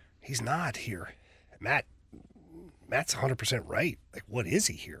 Yeah. He's not here. Matt's 100% right. Like, what is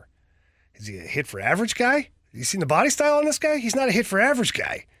he here? Is he a hit for average guy? You seen the body style on this guy? He's not a hit for average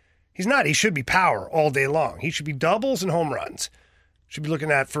guy. He's not. He should be power all day long. He should be doubles and home runs. Should be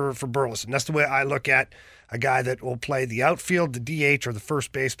looking at for Burleson. That's the way I look at a guy that will play the outfield, the DH, or the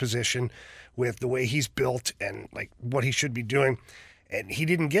first base position with the way he's built and like what he should be doing. And he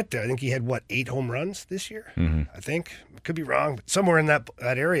didn't get there. I think he had, 8 home runs this year? I think. Could be wrong, but somewhere in that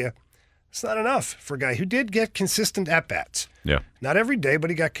area. It's not enough for a guy who did get consistent at-bats. Yeah. Not every day, but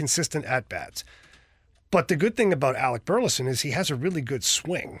he got consistent at-bats. But the good thing about Alec Burleson is he has a really good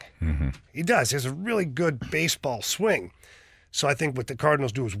swing. He does. He has a really good baseball swing. So I think what the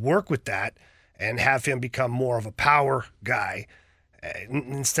Cardinals do is work with that and have him become more of a power guy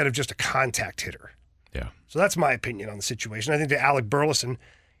instead of just a contact hitter. Yeah. So that's my opinion on the situation. I think that Alec Burleson,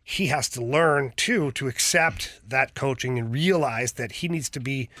 he has to learn, too, to accept that coaching and realize that he needs to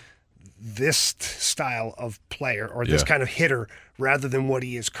be this style of player or this kind of hitter rather than what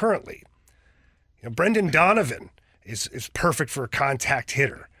he is currently. You know, Brendan Donovan is perfect for a contact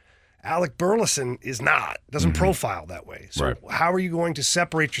hitter. Alec Burleson is not, doesn't profile that way. So how are you going to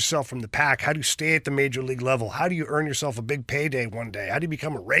separate yourself from the pack? How do you stay at the major league level? How do you earn yourself a big payday one day? How do you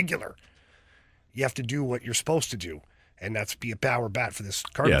become a regular? You have to do what you're supposed to do, and that's be a power bat for this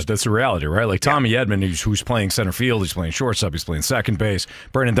Cardinals. Yeah, that's the reality, right? Like Tommy Edman, who's playing center field, he's playing shortstop, he's playing second base.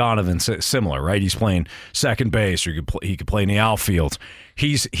 Brendan Donovan, similar, right? He's playing second base, or he could play in the outfield.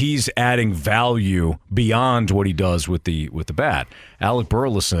 He's adding value beyond what he does with the bat. Alec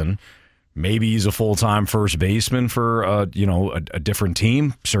Burleson, maybe he's a full-time first baseman for a different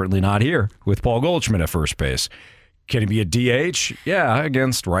team. Certainly not here with Paul Goldschmidt at first base. Can he be a DH? Yeah,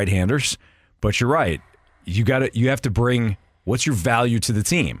 against right-handers. But you're right. You have to bring what's your value to the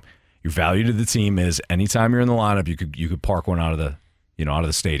team. Your value to the team is anytime you're in the lineup, you could park one out of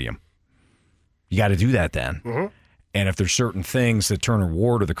the stadium. You got to do that then. And if there's certain things that Turner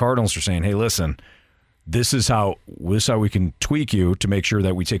Ward or the Cardinals are saying, hey, listen, this is how we can tweak you to make sure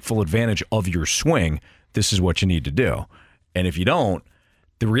that we take full advantage of your swing. This is what you need to do. And if you don't,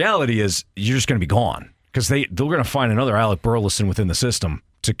 the reality is you're just going to be gone because they're going to find another Alec Burleson within the system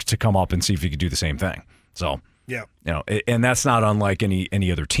to come up and see if he could do the same thing. So, and that's not unlike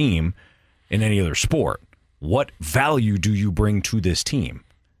any other team in any other sport. What value do you bring to this team?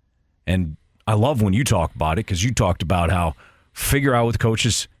 And I love when you talk about it because you talked about how figure out what the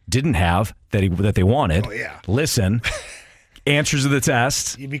coaches didn't have that they wanted. Oh, yeah. Listen, answers to the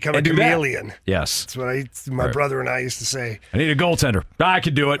test. You become a chameleon. That. Yes. That's what my brother and I used to say. I need a goaltender. I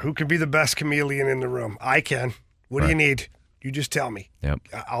can do it. Who can be the best chameleon in the room? I can. What do you need? You just tell me. Yep.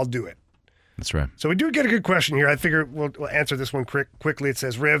 I'll do it. That's right. So we do get a good question here. I figure we'll answer this one quickly. It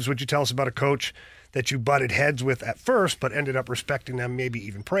says, Rivs, would you tell us about a coach that you butted heads with at first but ended up respecting them, maybe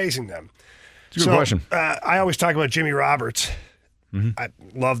even praising them? It's a good question. I always talk about Jimmy Roberts. I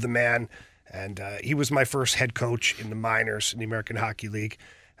love the man, and he was my first head coach in the minors in the American Hockey League,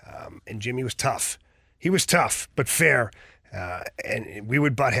 and Jimmy was tough. He was tough, but fair, and we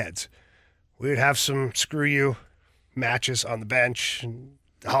would butt heads. We would have some screw you matches on the bench and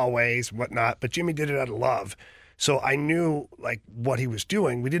the hallways and whatnot, but Jimmy did it out of love. So I knew what he was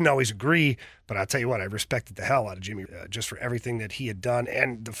doing. We didn't always agree, but I'll tell you what, I respected the hell out of Jimmy just for everything that he had done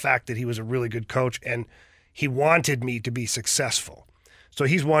and the fact that he was a really good coach and he wanted me to be successful. So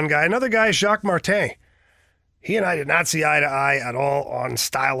he's one guy. Another guy is Jacques Martin. He and I did not see eye to eye at all on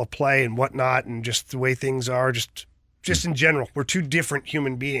style of play and whatnot and just the way things are, just in general. We're two different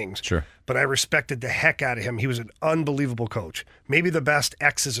human beings. Sure. But I respected the heck out of him. He was an unbelievable coach. Maybe the best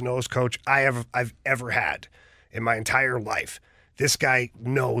X's and O's coach I've ever had in my entire life. This guy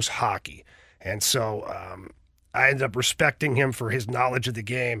knows hockey. And so I ended up respecting him for his knowledge of the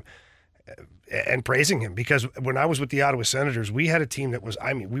game and praising him because when I was with the Ottawa Senators, we had a team that was,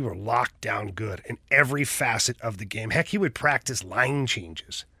 we were locked down good in every facet of the game. Heck, he would practice line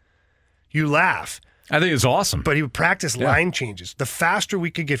changes. You laugh. I think it's awesome. But he would practice line changes. The faster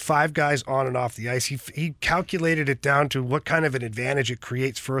we could get 5 guys on and off the ice, he calculated it down to what kind of an advantage it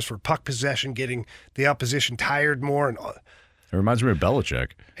creates for us for puck possession, getting the opposition tired more. And it reminds me of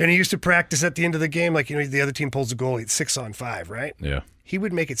Belichick. And he used to practice at the end of the game, the other team pulls the goalie, it's 6-on-5, right? Yeah. He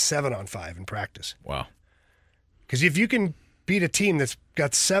would make it 7-on-5 in practice. Wow. Because if you can beat a team that's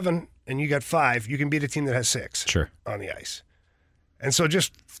got 7 and you got 5, you can beat a team that has 6 on the ice. And so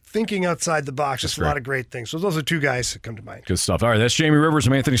just thinking outside the box, just a lot of great things. So those are 2 guys that come to mind. Good stuff. All right, that's Jamie Rivers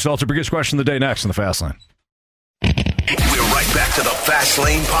and Anthony Stelter. Biggest question of the day next on the Fast Lane. We're right back to the Fast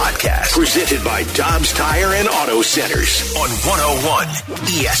Lane Podcast, presented by Dobbs Tire and Auto Centers on 101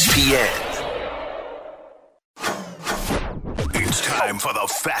 ESPN. It's time for the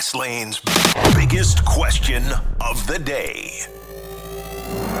Fast Lane's biggest question of the day.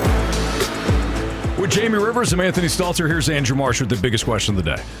 With Jamie Rivers, I'm Anthony Stalter. Here's Andrew Marsh with the biggest question of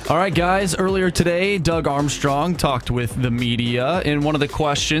the day. All right, guys. Earlier today, Doug Armstrong talked with the media, and one of the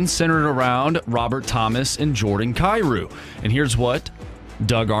questions centered around Robert Thomas and Jordan Kyrou. And here's what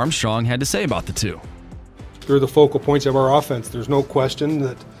Doug Armstrong had to say about the two. They're the focal points of our offense. There's no question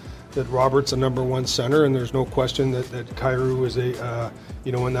that Robert's a number one center, and there's no question that Kyrou is a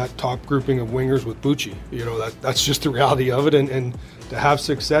in that top grouping of wingers with Bucci. That's just the reality of it. And to have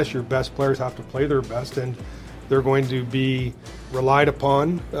success, your best players have to play their best, and they're going to be relied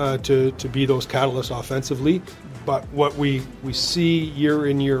upon to be those catalysts offensively. But what we see year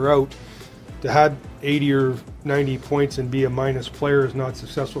in, year out, to have 80 or 90 points and be a minus player is not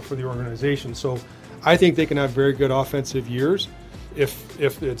successful for the organization. So I think they can have very good offensive years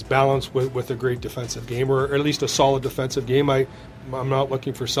if it's balanced with a great defensive game, or at least a solid defensive game. I'm not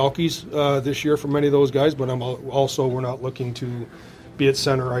looking for Selkies this year for many of those guys, but we're not looking to be at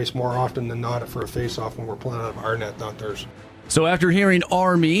center ice more often than not for a face-off when we're playing out of our net, not theirs. So after hearing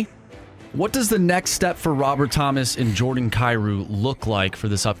Army, what does the next step for Robert Thomas and Jordan Kyrou look like for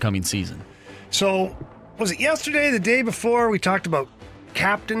this upcoming season? So, was it yesterday, the day before, we talked about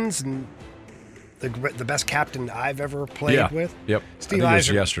captains and the best captain I've ever played with? Yep. Steve I think it was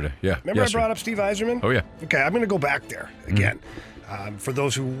Yzerman. yesterday. Yeah. Remember I brought up Steve Yzerman? Oh, yeah. Okay, I'm going to go back there again. For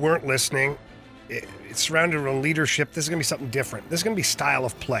those who weren't listening, it's surrounded around leadership. This is going to be something different. This is going to be style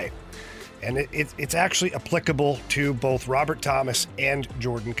of play. And it's actually applicable to both Robert Thomas and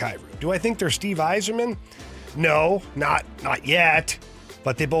Jordan Kyrou. Do I think they're Steve Yzerman? No, not yet.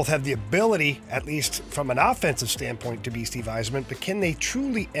 But they both have the ability, at least from an offensive standpoint, to be Steve Yzerman. But can they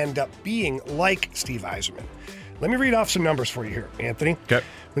truly end up being like Steve Yzerman? Let me read off some numbers for you here, Anthony. Okay.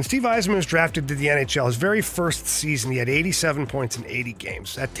 When Steve Yzerman was drafted to the NHL, his very first season, he had 87 points in 80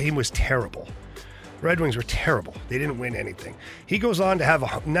 games. That team was terrible. Red Wings were terrible. They didn't win anything. He goes on to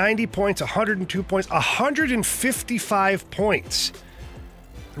have 90 points, 102 points, 155 points.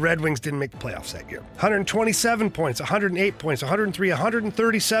 The Red Wings didn't make the playoffs that year. 127 points, 108 points, 103,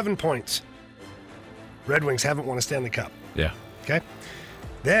 137 points. Red Wings haven't won a Stanley Cup. Yeah. Okay?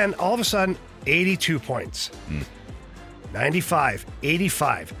 Then, all of a sudden, 82 points. 95,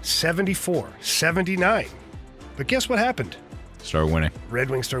 85, 74, 79. But guess what happened? Start winning. Red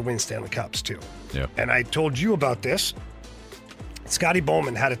Wings started winning Stanley Cups, too. Yeah. And I told you about this. Scotty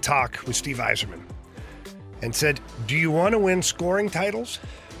Bowman had a talk with Steve Yzerman and said, do you want to win scoring titles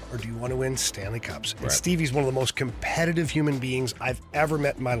or do you want to win Stanley Cups? And Stevie's one of the most competitive human beings I've ever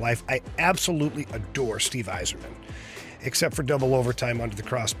met in my life. I absolutely adore Steve Yzerman, except for double overtime under the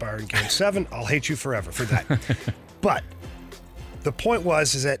crossbar in Game 7. I'll hate you forever for that. But the point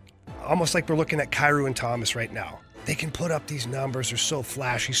is that almost like we're looking at Kyrou and Thomas right now. They can put up these numbers. They're so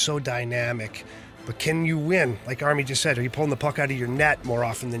flashy, so dynamic. But can you win? Like Army just said, are you pulling the puck out of your net more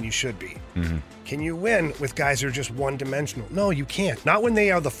often than you should be? Mm-hmm. Can you win with guys that are just one-dimensional? No, you can't. Not when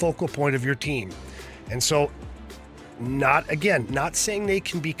they are the focal point of your team. And so, not saying they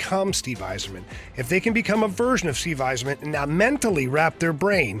can become Steve Yzerman. If they can become a version of Steve Yzerman and now mentally wrap their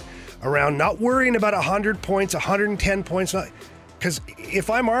brain around not worrying about 100 points, 110 points, because if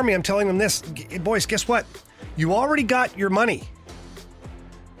I'm Army, I'm telling them this, boys, guess what? You already got your money.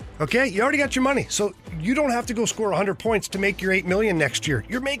 Okay? You already got your money. So you don't have to go score 100 points to make your $8 million next year.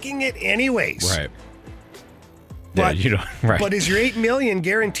 You're making it anyways. Right. But, yeah, you don't, right. But is your $8 million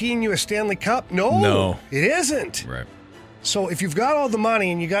guaranteeing you a Stanley Cup? No. It isn't. Right. So if you've got all the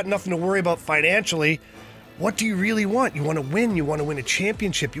money and you got nothing to worry about financially, what do you really want? You want to win. You want to win a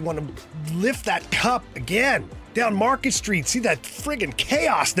championship. You want to lift that cup again down Market Street. See that friggin'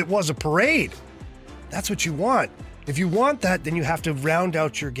 chaos that was a parade. That's what you want. If you want that, then you have to round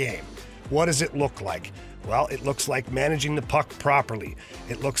out your game. What does it look like? Well, it looks like managing the puck properly.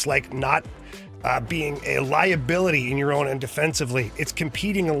 It looks like not being a liability in your own end defensively. It's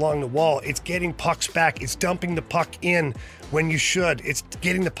competing along the wall. It's getting pucks back. It's dumping the puck in when you should. It's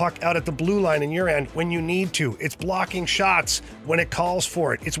getting the puck out at the blue line in your end when you need to. It's blocking shots when it calls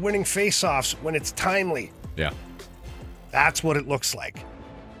for it. It's winning faceoffs when it's timely. Yeah. That's what it looks like.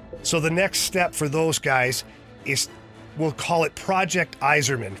 So the next step for those guys is, we'll call it Project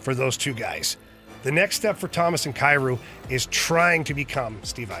Yzerman for those two guys. The next step for Thomas and Kyrou is trying to become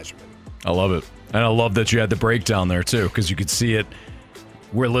Steve Yzerman. I love it. And I love that you had the breakdown there, too, because you could see it.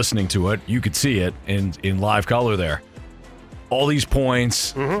 We're listening to it. You could see it in live color there. All these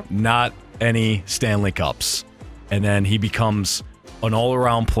points, not any Stanley Cups. And then he becomes an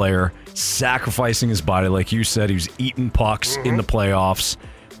all-around player, sacrificing his body. Like you said, he was eating pucks in the playoffs.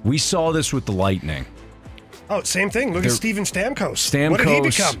 We saw this with the Lightning. Oh, same thing. Look at Steven Stamkos. Stamkos what did he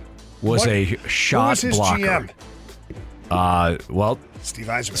become? Was a shot who was his blocker. GM? Well, Steve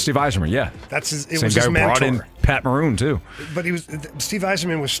Yzerman. Steve Yzerman, yeah. That's his. It Same was guy his who brought mentor. in Pat Maroon too. But Steve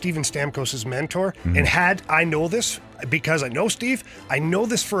Yzerman was Steven Stamkos' mentor, Mm-hmm. and I know this because I know Steve. I know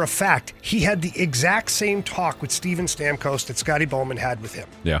this for a fact. He had the exact same talk with Steven Stamkos that Scotty Bowman had with him.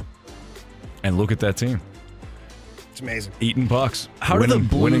 Yeah. And look at that team. It's amazing. Eating pucks. How do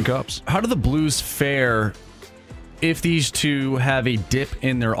the winning cups. How do the Blues fare if these two have a dip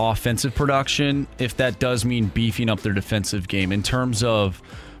in their offensive production? If that does mean beefing up their defensive game in terms of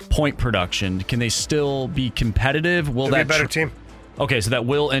point production, can they still be competitive? Will They'll that be a better team? Okay, so that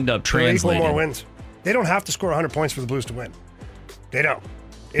will end up They'll equal translating. more wins. They don't have to score 100 points for the Blues to win. They don't.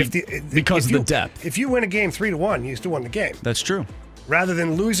 Because of the depth. If you win a game 3-1, you still won the game. That's true. Rather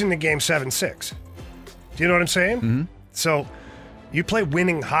than losing the game 7-6. Do you know what I'm saying? Mm-hmm. So you play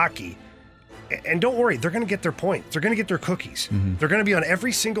winning hockey, and don't worry, they're going to get their points. They're going to get their cookies. Mm-hmm. They're going to be on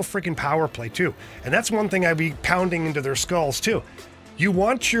every single freaking power play too. And that's one thing I'd be pounding into their skulls too. You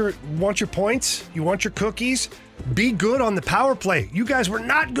want your points, you want your cookies, be good on the power play. You guys were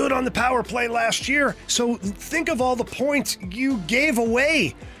not good on the power play last year. So think of all the points you gave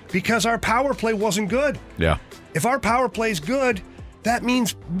away because our power play wasn't good. Yeah. If our power play's good, that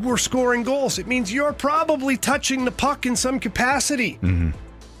means we're scoring goals. It means you're probably touching the puck in some capacity. Mm-hmm.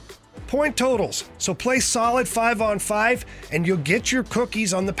 Point totals. So play solid 5-on-5, and you'll get your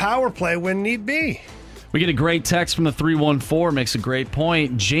cookies on the power play when need be. We get a great text from the 314, makes a great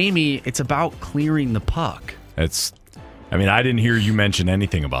point. Jamie, it's about clearing the puck. I didn't hear you mention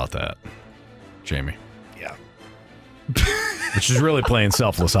anything about that, Jamie. Yeah. Which is really playing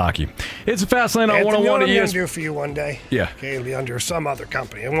selfless hockey. It's a fast lane on Anthony, 101 you know what I'm ES. going to do for you one day? Yeah. Okay, it'll be under some other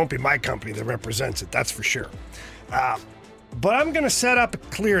company. It won't be my company that represents it, that's for sure. But I'm going to set up a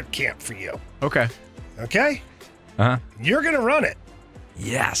clear it camp for you. Okay. Okay? Uh-huh. You're going to run it.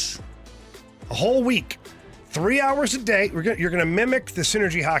 Yes. A whole week. 3 hours a day. You're going to mimic the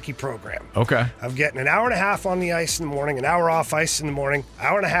Synergy Hockey program. Okay. Of getting an hour and a half on the ice in the morning, an hour off ice in the morning,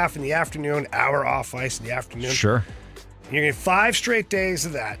 hour and a half in the afternoon, hour off ice in the afternoon. Sure. And you're going to get 5 straight days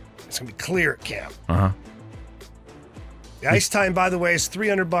of that. It's going to be clear at camp. Uh-huh. The ice time, by the way, is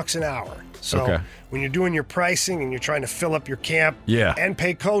 $300 an hour. So Okay. when you're doing your pricing and you're trying to fill up your camp Yeah. and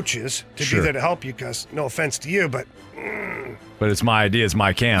pay coaches to Sure. be there to help you, because no offense to you, but But it's my idea. It's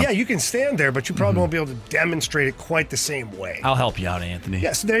my camp. yeah, you can stand there, but you probably won't be able to demonstrate it quite the same way. I'll help you out, Anthony.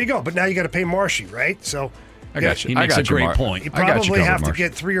 Yeah, so there you go. But now you got to pay Marshy, right? So I got you. He makes I a got you, great Mar- point. you I got you probably covered, have to Marsh.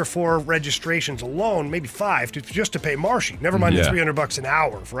 get 3 or 4 registrations alone, maybe 5, just to pay Marshy. Never mind Yeah. the $300 an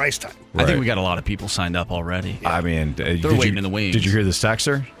hour for ice time. I think we got a lot of people signed up already. I mean, They're waiting in the wings. Did you hear this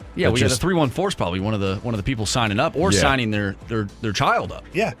texter? Yeah, That we got just- a 314's probably one of the people signing up or Yeah. signing their child up.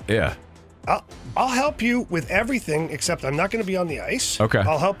 Yeah. Yeah. I'll help you with everything except I'm not going to be on the ice. Okay.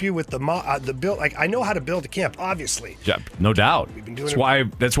 I'll help you with the build. Like I know how to build a camp, obviously. Yeah, no doubt. been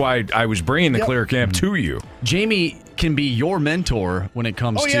doing That's why I was bringing the Yep. clear camp to you. Jamie can be your mentor when it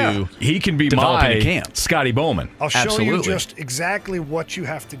comes Oh, yeah. to He can be developing my a camp. Scotty Bowman. I'll show you Absolutely. just exactly what you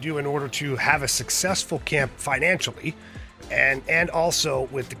have to do in order to have a successful camp financially, and also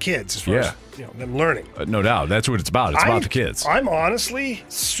with the kids as far as them learning. No doubt. That's what it's about. It's about the kids. I'm honestly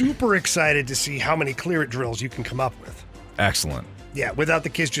super excited to see how many clear it drills you can come up with. Excellent. Yeah, without the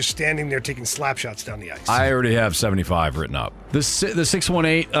kids just standing there taking slap shots down the ice. I already have 75 written up. The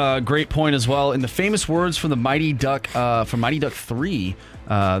 618, great point as well. In the famous words from the Mighty Duck, from Mighty Duck 3,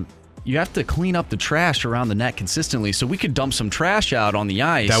 you have to clean up the trash around the net consistently. So we could dump some trash out on the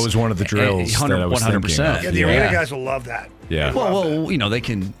ice. That was one of the drills that I was thinking of. Yeah, the arena guys will love that. Yeah. Well, they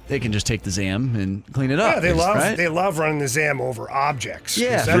can just take the ZAM and clean it up. Yeah, they love running the ZAM over objects.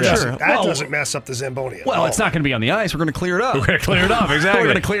 Yeah, 'Cause that for doesn't, sure. That Well- doesn't mess up the Zamboni at Well, all. it's not going to be on the ice. We're going to clear it up. We're going to clear it up, exactly. We're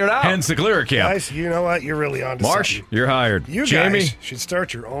going to clear it out. Hence the clear camp. Guys, you know what? You're really on to Marsh, something. you're hired. You Jamie, guys should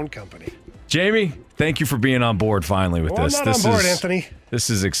start your own company. Jamie, thank you for being on board finally with Well, this. I'm not this on board, is, Anthony. This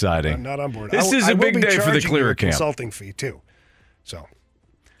is exciting. I'm not on board. This is I a will big be day for the charging you clear a camp. consulting fee too. So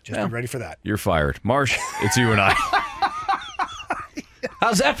just be ready for that. You're fired. Marsh, it's you and I.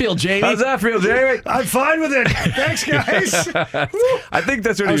 How's that feel, Jamie? How's that feel, Jamie? I'm fine with it. Thanks, guys. I think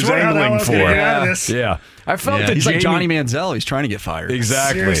that's what I he was wondering how the hell I angling was gonna for. get out of this. Yeah. I felt that He's Jamie... like Johnny Manziel. He's trying to get fired.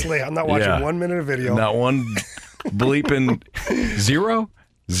 Exactly. Seriously, I'm not watching Yeah. 1 minute of video. Not one bleeping...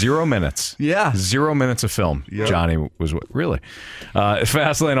 Zero minutes. Yeah. 0 minutes of film. Yep. Johnny was... Really?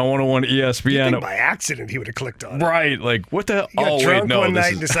 Fastlane on 101 You ESPN. think by accident he would have clicked on it. Right. Like, what the hell? He got Oh, drunk wait, no. one this night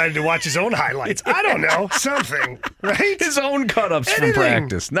is... and decided to watch his own highlights. I don't know. Something. Right? His own cut-ups from Anything.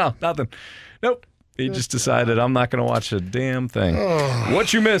 practice. No, nothing. Nope. He just decided I'm not going to watch a damn thing.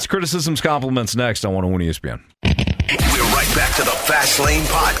 What you missed, criticisms, compliments next on 101 ESPN. We're right back to the Fast Lane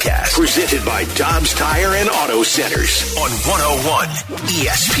Podcast, presented by Dobbs Tire and Auto Centers on 101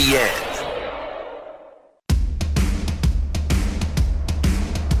 ESPN.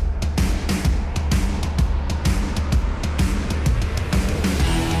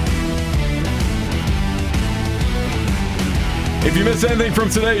 If you missed anything from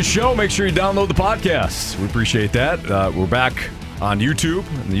today's show, make sure you download the podcast. We appreciate that. We're back on YouTube,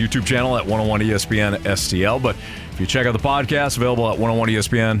 on the YouTube channel at 101 ESPN STL. But if you check out the podcast, available at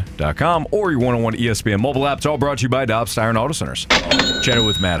 101ESPN.com or your 101 ESPN mobile app. It's all brought to you by Dobbs Tire and Auto Centers. Chatted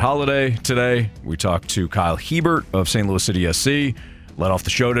with Matt Holliday today. We talked to Kyle Hebert of St. Louis City SC. Led off the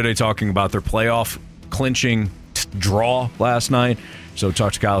show today talking about their playoff clinching draw last night. So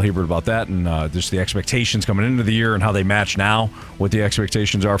talked to Kyle Hebert about that and just the expectations coming into the year and how they match now, what the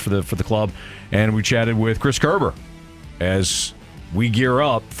expectations are for the club. And we chatted with Chris Kerber as we gear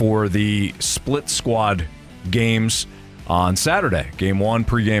up for the split squad games on Saturday. Game 1,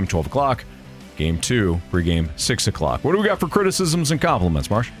 pregame, 12 o'clock. Game 2, pregame, 6 o'clock. What do we got for criticisms and compliments,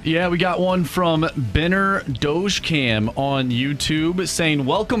 Marsh? Yeah, we got one from Benner Dogecam on YouTube saying,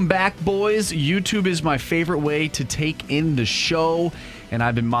 "Welcome back, boys. YouTube is my favorite way to take in the show." And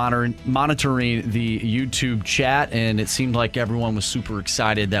I've been monitoring the YouTube chat, and it seemed like everyone was super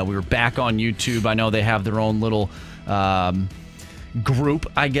excited that we were back on YouTube. I know they have their own little group,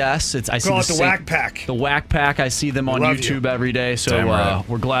 I guess. I see the Whack Pack. The Whack Pack. I see them on YouTube every day, so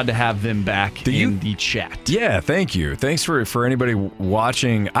we're glad to have them back in the chat. Yeah, thank you. Thanks for anybody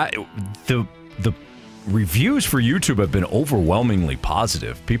watching. The reviews for YouTube have been overwhelmingly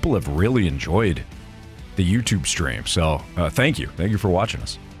positive. People have really enjoyed the YouTube stream, so thank you. Thank you for watching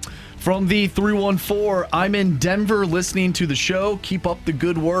us. From the 314, I'm in Denver listening to the show. Keep up the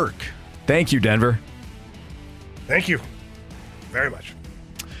good work. Thank you, Denver. Thank you very much.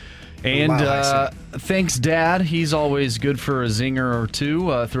 And thanks, Dad. He's always good for a zinger or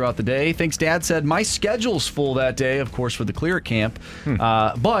two throughout the day. Thanks, Dad said, my schedule's full that day, of course, for the Clear It Camp,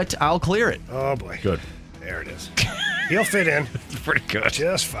 but I'll clear it. Oh, boy. Good. There it is. He'll fit in. Pretty good.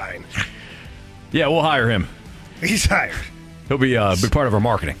 Just fine. Yeah, we'll hire him. He's hired. He'll be a big part of our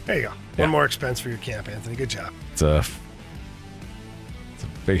marketing. There you go. One more expense for your camp, Anthony. Good job. It's a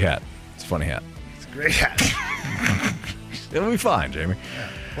big hat. It's a funny hat. It's a great hat. It'll be fine, Jamie.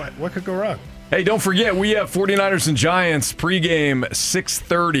 Yeah. What could go wrong? Hey, don't forget, we have 49ers and Giants pregame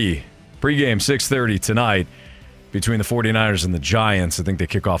 6:30. Pregame 6:30 tonight between the 49ers and the Giants. I think they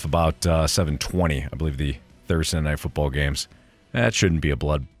kick off about 7:20, I believe, the Thursday night football games. That shouldn't be a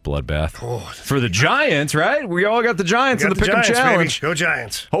bloodbath. For the Giants, right? We all got the Giants in the Pick'em Challenge. Baby. Go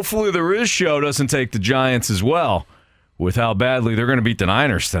Giants. Hopefully the Riz Show doesn't take the Giants as well with how badly they're going to beat the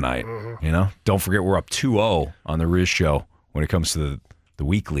Niners tonight. Mm-hmm. You know, don't forget we're up 2-0 on the Riz Show when it comes to the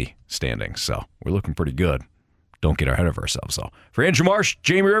weekly standings. So we're looking pretty good. Don't get ahead of ourselves, though. For Andrew Marsh,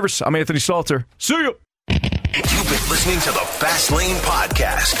 Jamie Rivers, I'm Anthony Salter. See you. You've been listening to the Fast Lane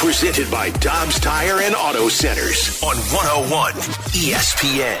Podcast, presented by Dobbs Tire and Auto Centers on 101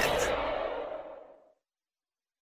 ESPN.